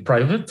least in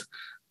private.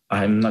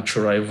 I'm not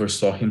sure I ever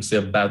saw him say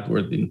a bad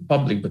word in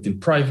public, but in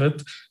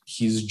private,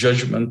 his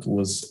judgment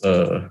was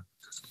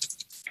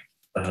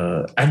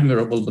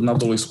admirable, but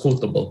not always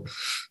quotable.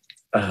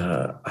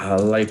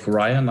 Like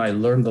Ryan, I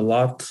learned a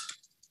lot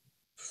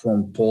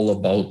from Paul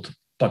about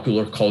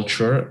popular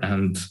culture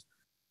and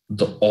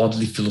the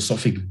oddly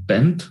philosophic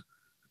bent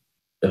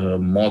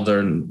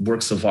modern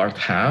works of art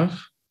have.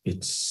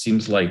 It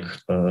seems like,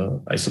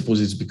 I suppose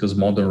it's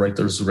because modern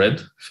writers read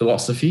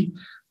philosophy,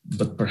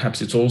 but perhaps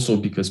it's also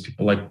because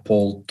people like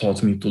Paul taught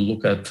me to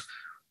look at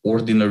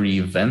ordinary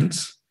events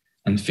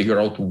and figure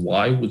out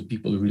why would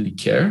people really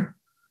care?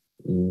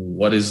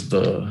 What is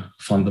the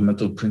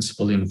fundamental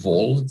principle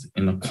involved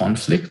in a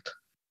conflict?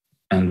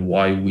 And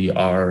why we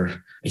are,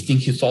 I think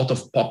he thought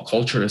of pop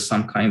culture as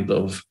some kind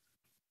of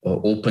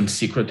open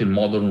secret in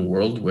modern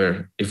world where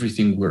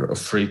everything we're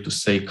afraid to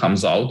say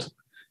comes out.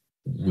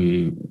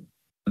 He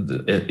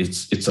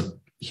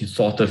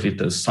thought of it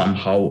as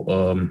somehow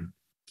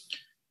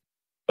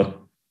a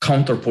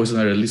counterpoison,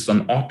 or at least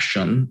an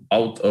option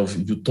out of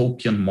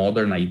utopian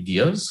modern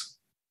ideas.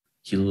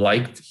 He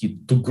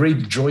took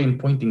great joy in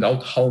pointing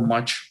out how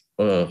much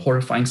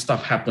horrifying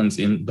stuff happens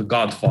in The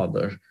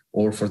Godfather,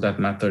 or for that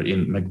matter,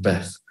 in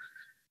Macbeth.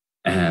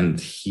 And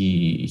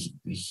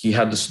he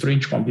had a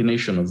strange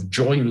combination of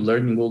joy in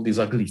learning all these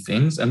ugly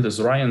things, and as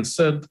Ryan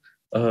said,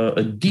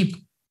 a deep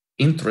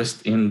interest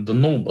in the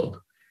noble.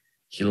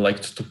 He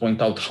liked to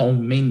point out how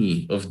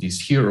many of these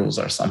heroes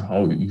are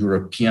somehow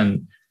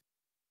European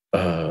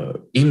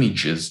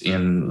images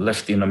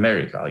left in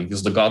America.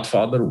 Because The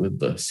Godfather with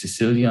the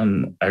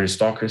Sicilian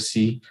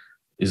aristocracy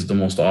is the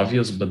most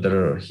obvious, but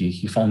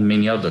he found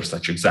many other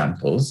such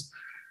examples.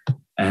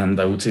 And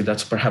I would say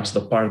that's perhaps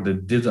the part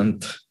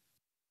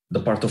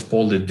of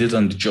Paul that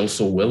didn't gel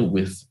so well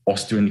with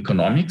Austrian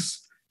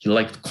economics. He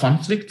liked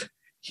conflict.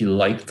 He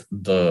liked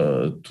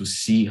to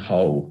see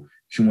how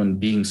human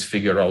beings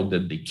figure out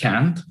that they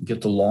can't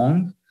get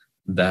along,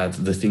 that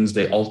the things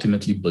they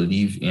ultimately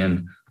believe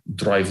in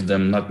drive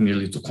them not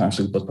merely to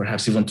conflict, but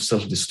perhaps even to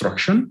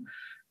self-destruction.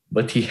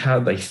 But he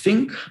had, I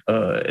think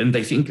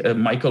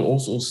Michael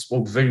also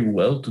spoke very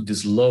well to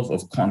this love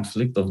of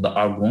conflict, of the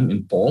agon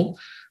in Paul.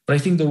 But I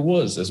think there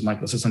was, as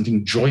Michael said,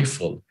 something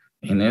joyful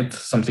in it,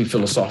 something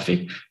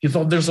philosophic. He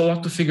thought there's a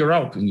lot to figure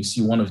out when you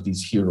see one of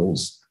these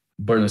heroes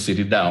burn a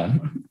city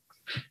down.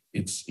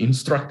 It's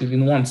instructive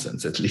in one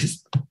sense, at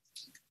least.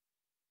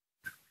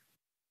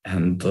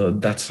 And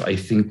that's, I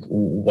think,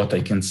 what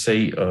I can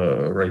say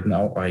right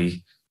now.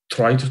 I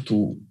tried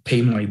to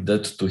pay my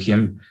debt to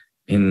him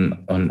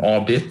in an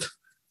obit,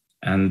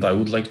 and I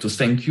would like to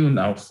thank you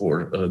now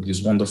for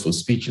these wonderful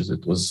speeches.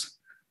 It was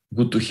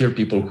good to hear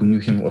people who knew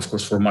him, of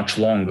course, for much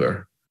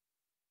longer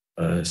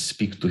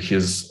speak to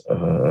his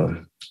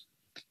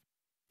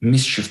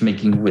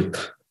mischief-making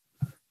wit.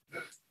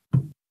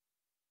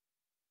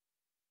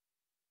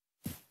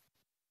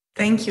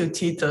 Thank you,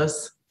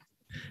 Titus.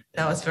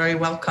 That was very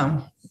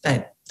welcome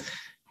that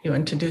you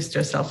introduced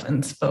yourself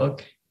and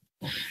spoke.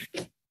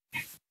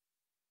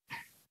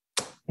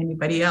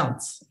 Anybody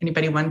else?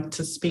 Anybody want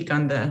to speak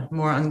on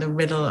more on the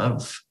riddle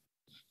of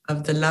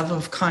the love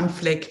of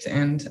conflict,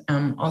 and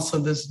also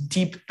this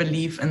deep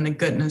belief in the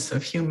goodness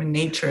of human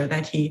nature,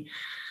 that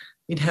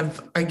we'd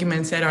have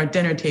arguments at our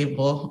dinner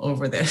table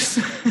over this,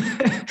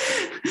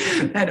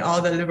 that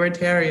all the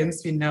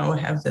libertarians we know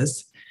have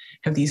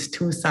these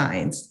two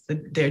sides,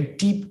 that they're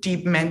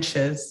deep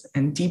mensches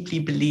and deeply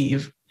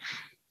believe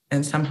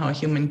in somehow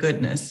human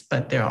goodness,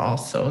 but they're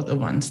also the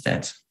ones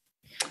that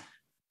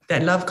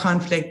love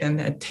conflict and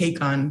that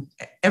take on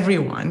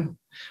everyone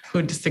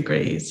who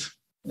disagrees.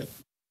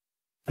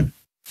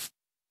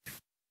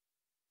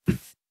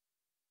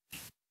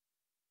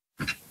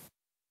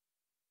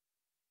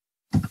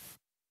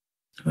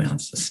 Who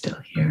else is still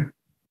here?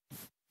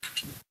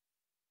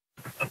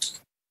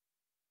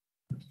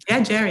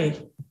 Yeah,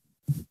 Jerry.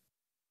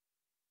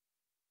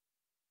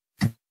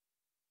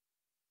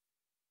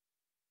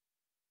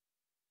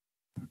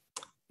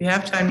 You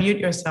have to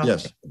unmute yourself.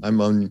 Yes, I'm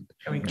on.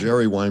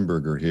 Jerry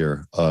Weinberger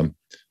here.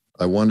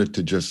 I wanted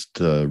to just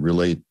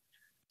relate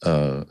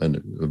a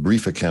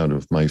brief account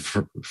of my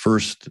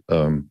first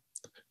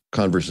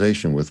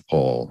conversation with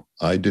Paul.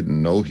 I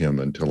didn't know him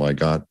until I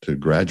got to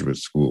graduate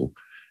school,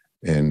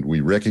 and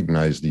we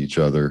recognized each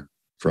other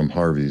from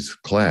Harvey's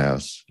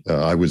class.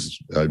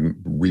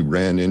 We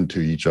ran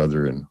into each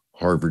other in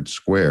Harvard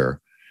Square,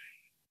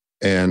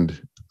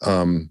 and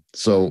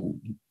so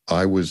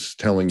I was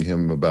telling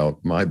him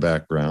about my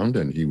background,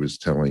 and he was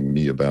telling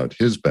me about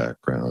his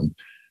background,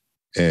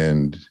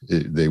 and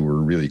they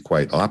were really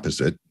quite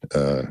opposite.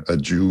 A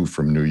Jew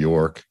from New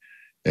York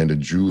and a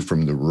Jew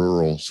from the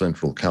rural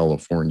Central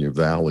California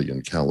Valley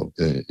in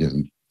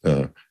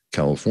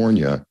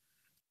California.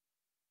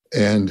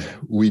 And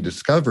we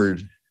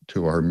discovered,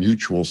 to our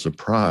mutual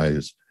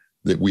surprise,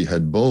 that we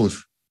had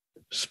both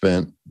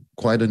spent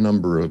quite a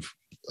number of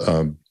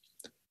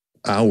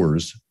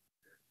hours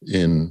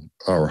in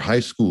our high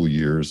school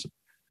years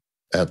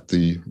at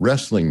the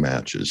wrestling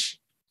matches.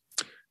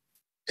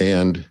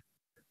 And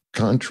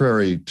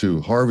contrary to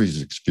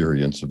Harvey's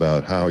experience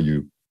about how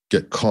you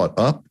get caught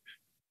up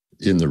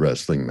in the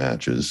wrestling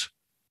matches,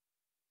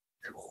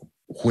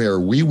 where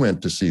we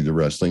went to see the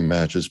wrestling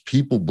matches,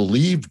 people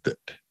believed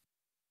it.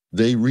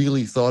 They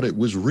really thought it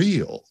was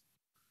real.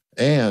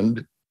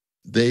 And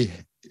they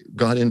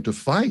got into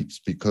fights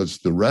because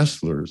the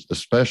wrestlers,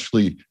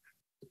 especially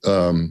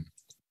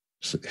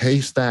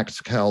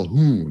Haystacks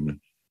Calhoun,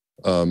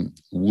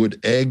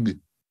 would egg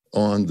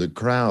on the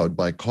crowd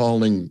by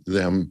calling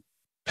them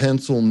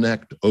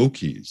pencil-necked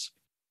Okies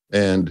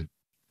and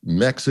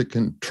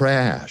Mexican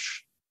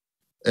trash.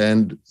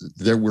 And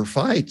there were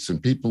fights,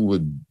 and people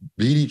would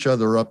beat each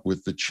other up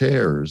with the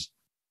chairs.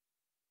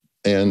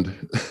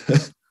 And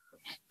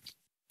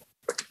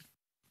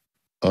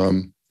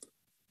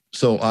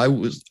so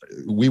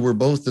we were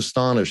both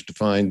astonished to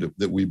find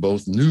that we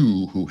both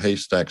knew who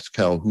Haystacks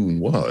Calhoun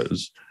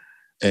was,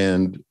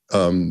 and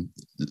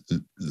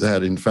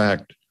that in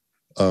fact,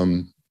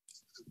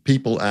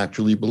 people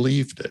actually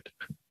believed it.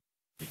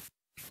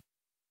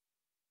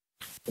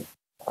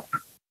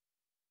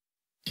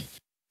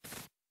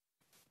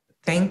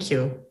 Thank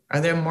you. Are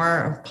there more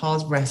of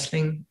Paul's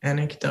wrestling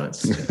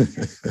anecdotes?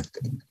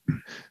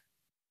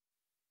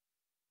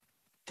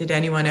 Did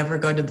anyone ever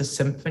go to the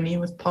symphony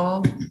with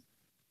Paul?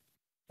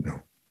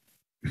 No.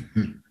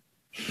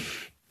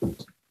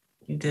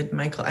 You did,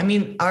 Michael. I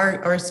mean,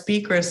 our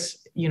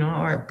speakers, you know,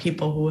 are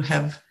people who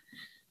have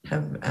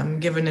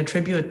given a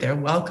tribute. They're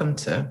welcome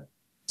to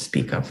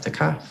speak off the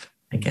cuff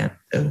again.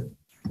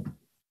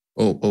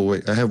 Oh,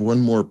 wait. I have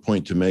one more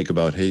point to make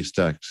about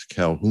Haystacks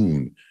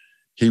Calhoun.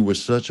 He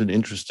was such an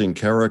interesting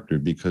character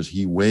because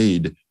he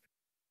weighed,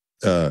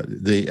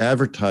 they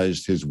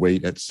advertised his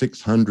weight at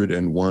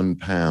 601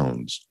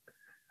 pounds.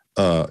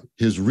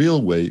 His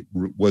real weight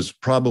was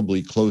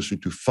probably closer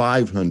to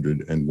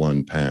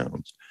 501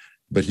 pounds.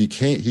 But he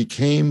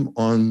came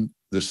on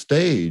the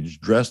stage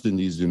dressed in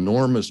these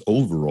enormous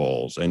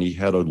overalls, and he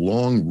had a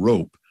long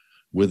rope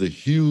with a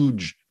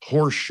huge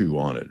horseshoe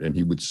on it, and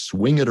he would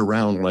swing it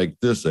around like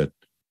this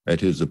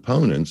at his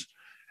opponents.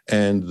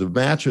 And the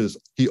matches,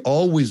 he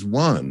always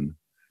won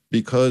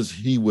because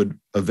he would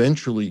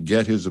eventually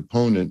get his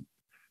opponent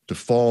to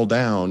fall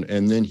down,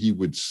 and then he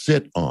would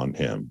sit on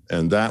him.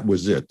 And that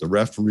was it. The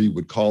referee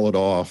would call it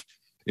off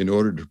in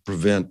order to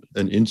prevent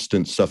an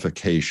instant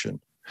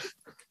suffocation.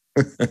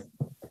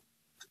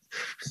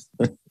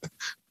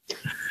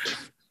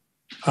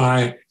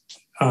 I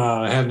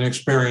had an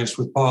experience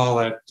with Paul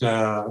at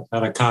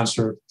a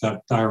concert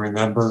that I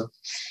remember.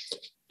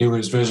 He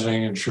was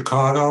visiting in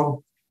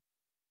Chicago,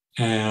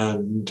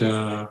 and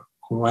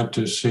we went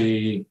to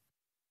see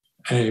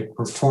a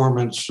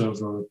performance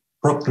of a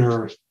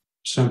Bruckner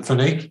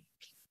symphony.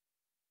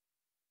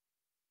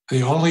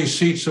 The only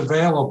seats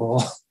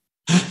available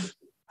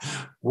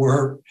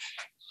were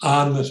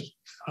on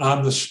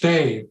the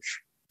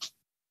stage.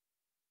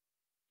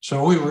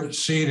 So we were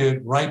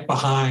seated right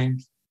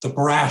behind the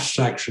brass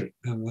section.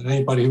 And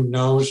anybody who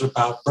knows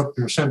about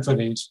Bruckner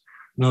symphonies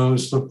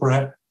knows the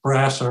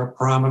brass are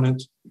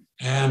prominent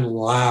and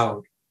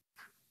loud.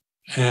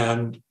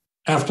 And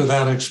after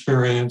that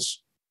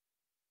experience,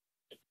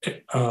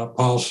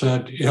 Paul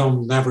said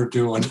he'll never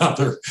do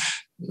another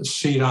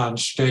seat on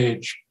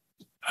stage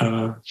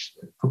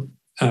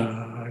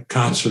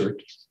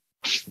concert.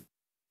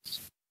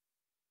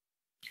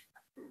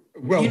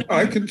 Well,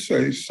 I can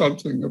say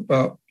something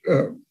about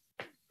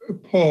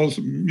Paul's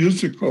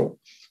musical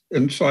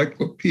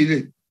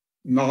encyclopedic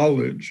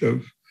knowledge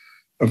of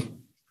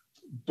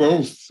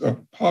both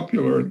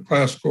popular and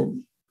classical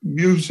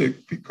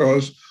music,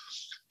 because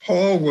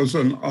Paul was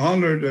an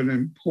honored and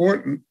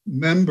important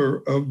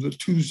member of the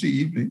Tuesday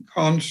evening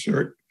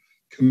concert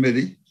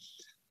committee,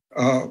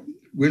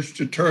 which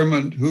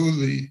determined who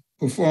the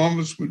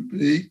performers would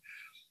be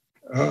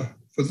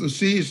for the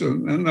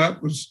season. And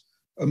that was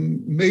a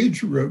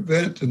major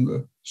event in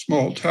the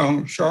small town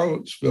of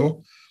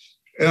Charlottesville.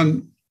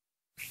 And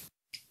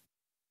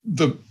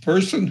the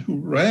person who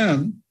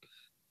ran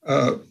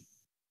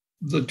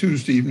the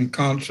Tuesday evening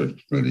concert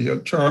committee,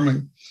 a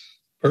charming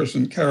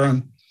person,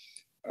 Karen,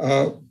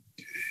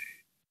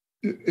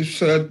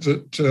 said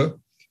that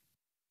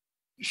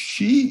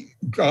she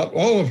got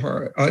all of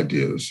her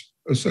ideas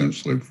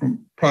essentially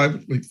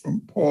privately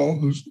from Paul,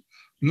 whose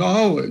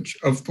knowledge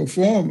of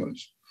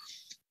performers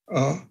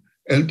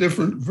and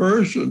different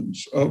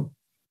versions of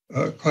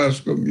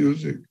classical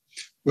music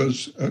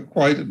was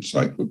quite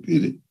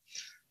encyclopedic.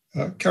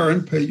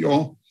 Karen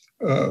Payon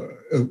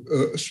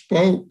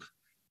spoke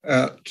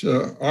at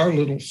our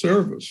little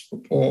service for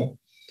Paul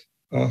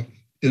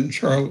in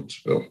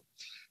Charlottesville.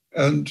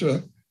 And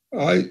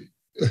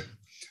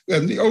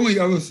and the only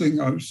other thing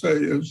I would say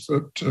is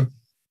that it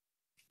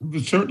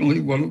was certainly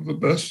one of the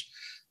best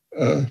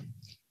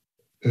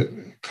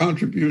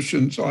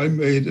contributions I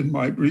made in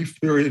my brief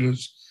period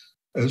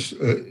as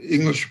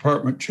English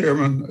department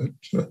chairman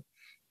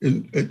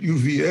at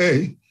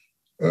UVA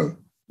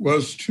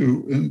was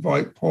to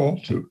invite Paul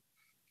to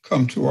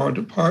come to our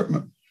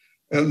department.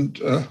 And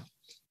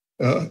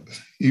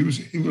he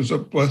was a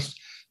blessed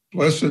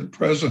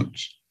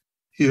presence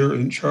here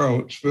in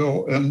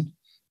Charlottesville and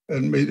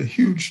made a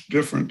huge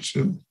difference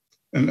in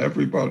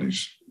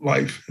everybody's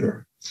life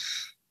here.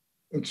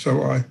 And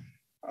so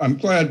I'm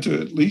glad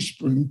to at least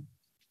bring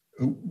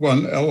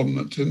one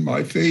element in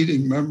my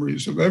fading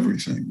memories of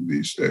everything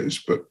these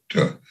days. But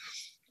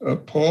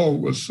Paul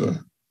was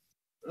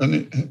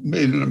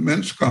made an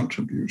immense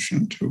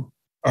contribution to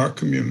our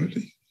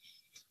community.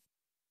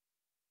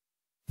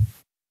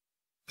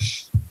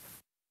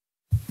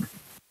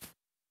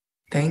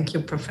 Thank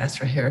you,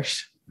 Professor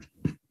Hirsch.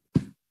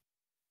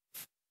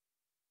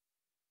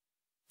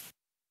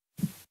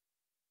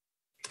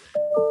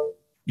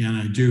 And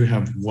I do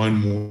have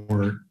one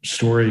more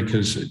story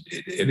because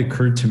it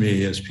occurred to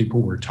me as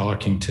people were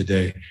talking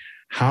today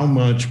how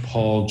much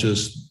Paul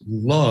just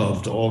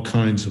loved all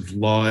kinds of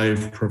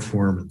live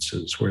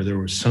performances where there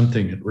was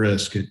something at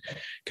risk. It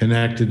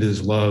connected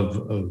his love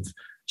of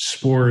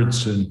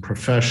sports and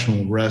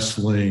professional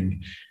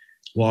wrestling,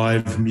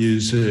 live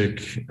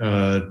music,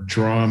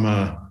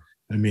 drama.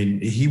 I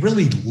mean, he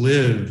really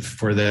lived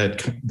for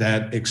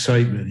that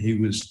excitement. He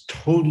was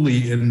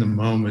totally in the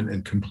moment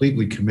and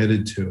completely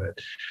committed to it.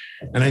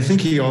 And I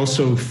think he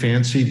also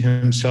fancied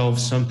himself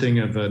something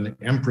of an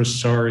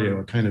impresario,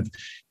 a kind of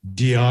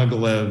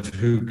Diaghilev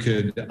who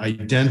could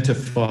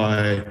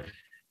identify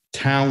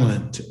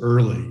talent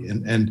early.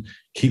 And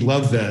he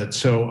loved that.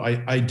 So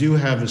I do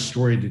have a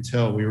story to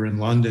tell. We were in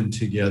London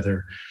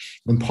together.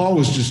 And Paul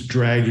was just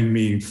dragging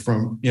me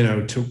from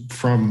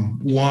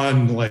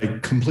one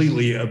like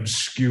completely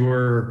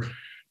obscure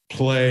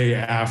play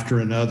after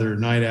another,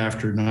 night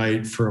after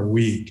night for a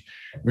week.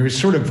 We were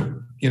sort of,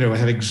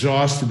 had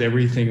exhausted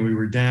everything. We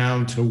were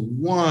down to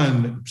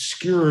one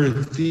obscure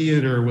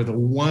theater with a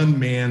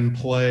one-man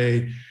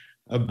play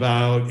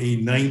about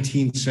a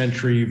 19th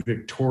century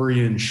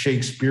Victorian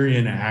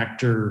Shakespearean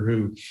actor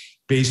who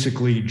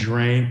basically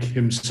drank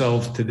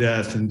himself to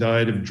death and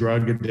died of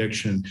drug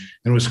addiction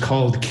and was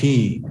called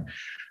Keene.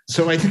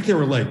 So I think there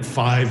were like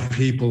 5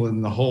 people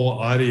in the whole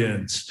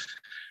audience,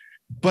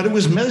 but it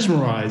was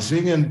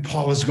mesmerizing. And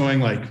Paul was going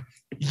like,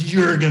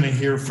 you're going to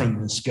hear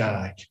from this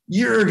guy.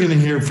 You're going to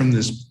hear from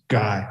this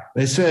guy.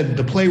 They said,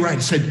 the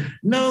playwright said,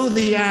 no,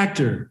 the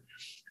actor.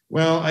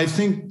 Well, I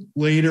think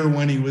later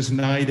when he was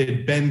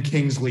knighted, Ben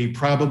Kingsley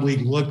probably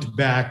looked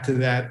back to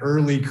that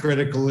early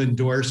critical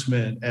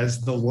endorsement as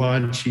the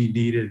launch he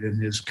needed in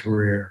his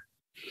career.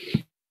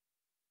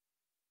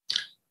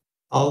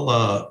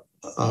 I'll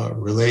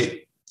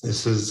relate.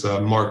 This is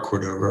Mark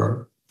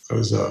Cordova. I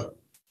was a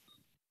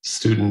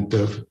student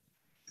of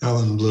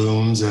Alan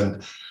Bloom's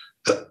and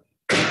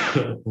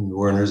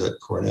Werner's at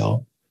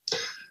Cornell.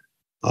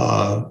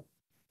 About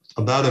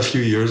a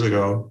few years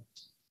ago,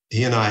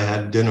 he and I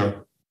had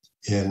dinner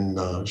in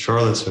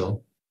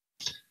Charlottesville,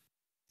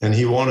 and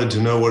he wanted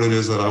to know what it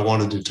is that I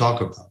wanted to talk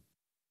about.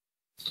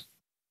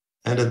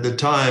 And at the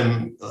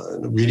time,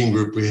 the reading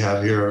group we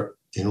have here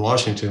in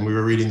Washington, we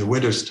were reading The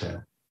Winter's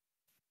Tale.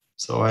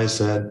 So I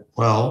said,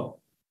 well,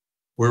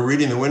 we're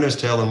reading The Winter's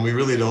Tale and we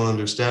really don't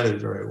understand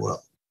it very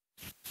well.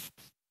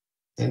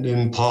 And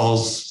in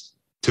Paul's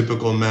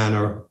typical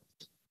manner,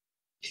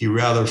 he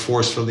rather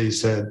forcefully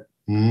said,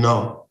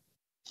 no,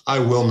 I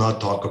will not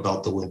talk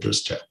about The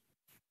Winter's Tale.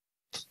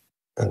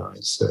 And I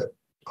said,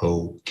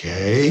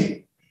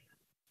 okay.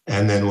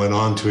 And then went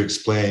on to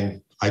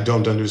explain, I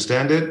don't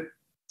understand it,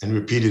 and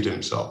repeated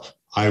himself,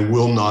 I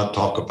will not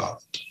talk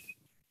about it.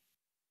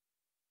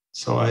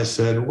 So I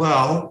said,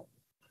 well,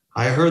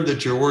 I heard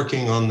that you're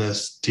working on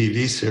this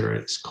TV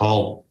series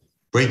called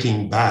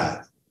Breaking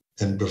Bad.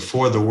 And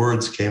before the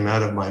words came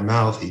out of my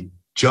mouth, he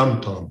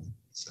jumped on me.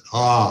 He said,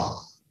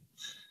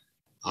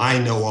 I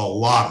know a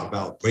lot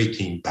about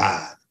Breaking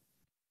Bad.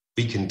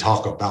 We can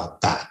talk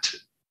about that.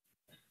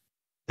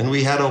 And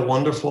we had a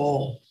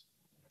wonderful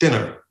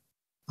dinner,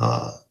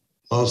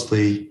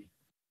 mostly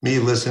me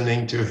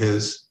listening to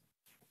his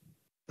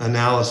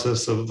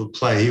analysis of the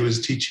play. He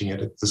was teaching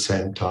it at the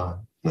same time.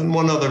 And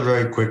one other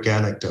very quick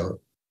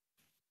anecdote.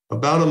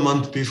 About a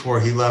month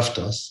before he left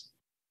us,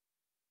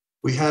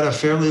 we had a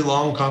fairly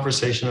long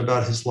conversation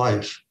about his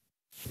life,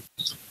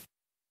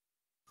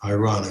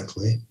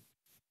 ironically.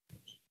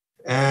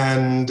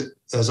 And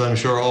as I'm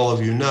sure all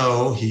of you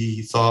know,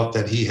 he thought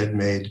that he had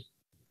made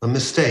a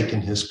mistake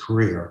in his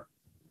career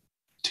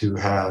to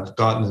have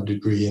gotten a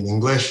degree in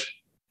English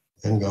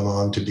and gone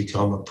on to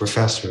become a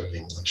professor of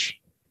English.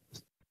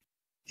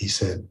 He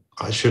said,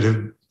 I should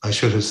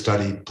have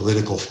studied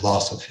political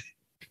philosophy.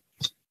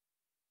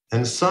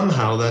 And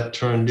somehow that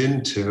turned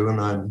into, and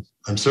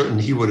I'm certain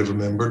he would have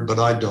remembered, but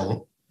I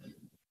don't,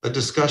 a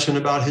discussion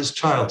about his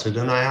childhood.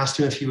 And I asked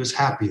him if he was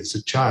happy as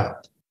a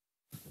child.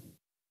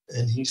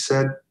 And he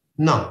said,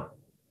 no.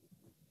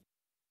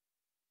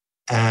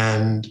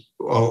 And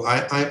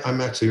I'm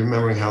actually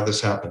remembering how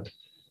this happened.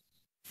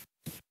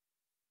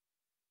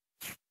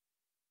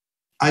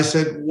 I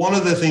said, one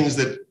of the things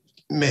that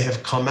may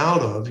have come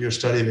out of your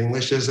study of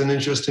English is an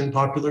interest in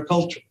popular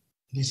culture.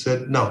 He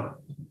said, no,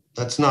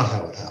 that's not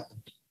how it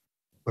happened.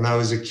 When I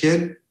was a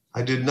kid,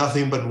 I did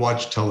nothing but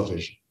watch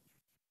television.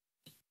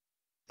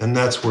 And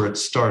that's where it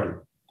started,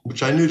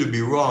 which I knew to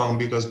be wrong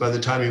because by the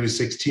time he was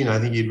 16, I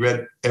think he'd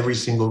read every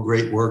single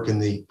great work in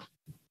the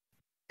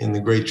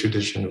great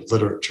tradition of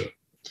literature.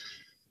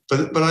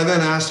 But I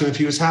then asked him if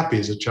he was happy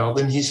as a child,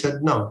 and he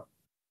said no.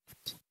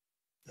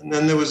 And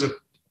then there was a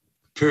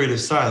period of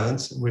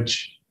silence in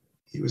which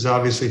he was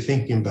obviously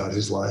thinking about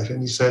his life,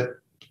 and he said,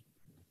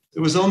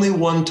 there was only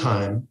one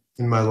time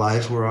in my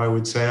life where I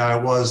would say I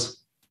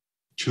was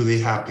truly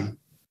happy.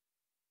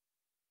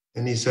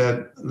 And he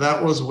said,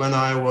 that was when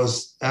I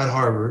was at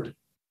Harvard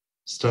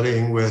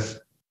studying with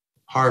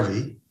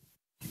Harvey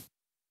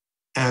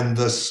and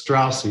the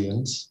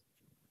Straussians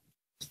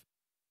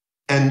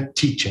and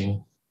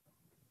teaching.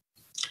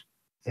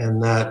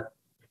 And that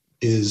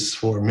is,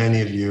 for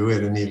many of you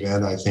at an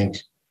event, I think,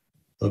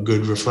 a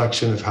good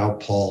reflection of how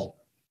Paul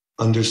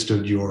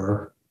understood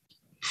your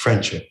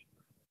friendship,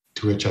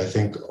 to which I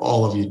think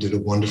all of you did a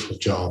wonderful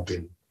job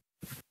in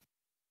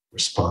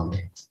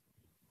responding.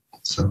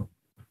 So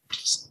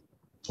that's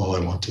all I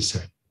want to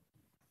say.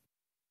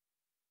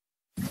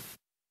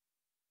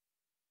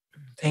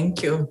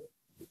 Thank you.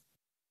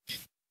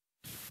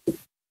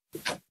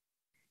 That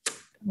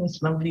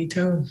was lovely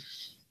too.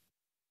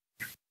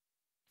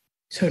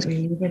 Should we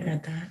leave it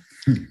at that?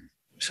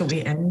 Shall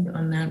we end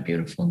on that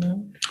beautiful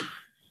note?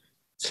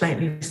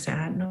 Slightly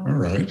sad note. All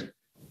right.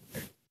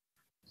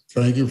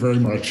 Thank you very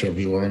much,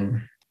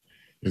 everyone.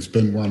 It's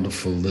been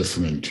wonderful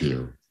listening to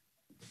you.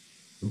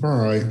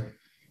 Bye.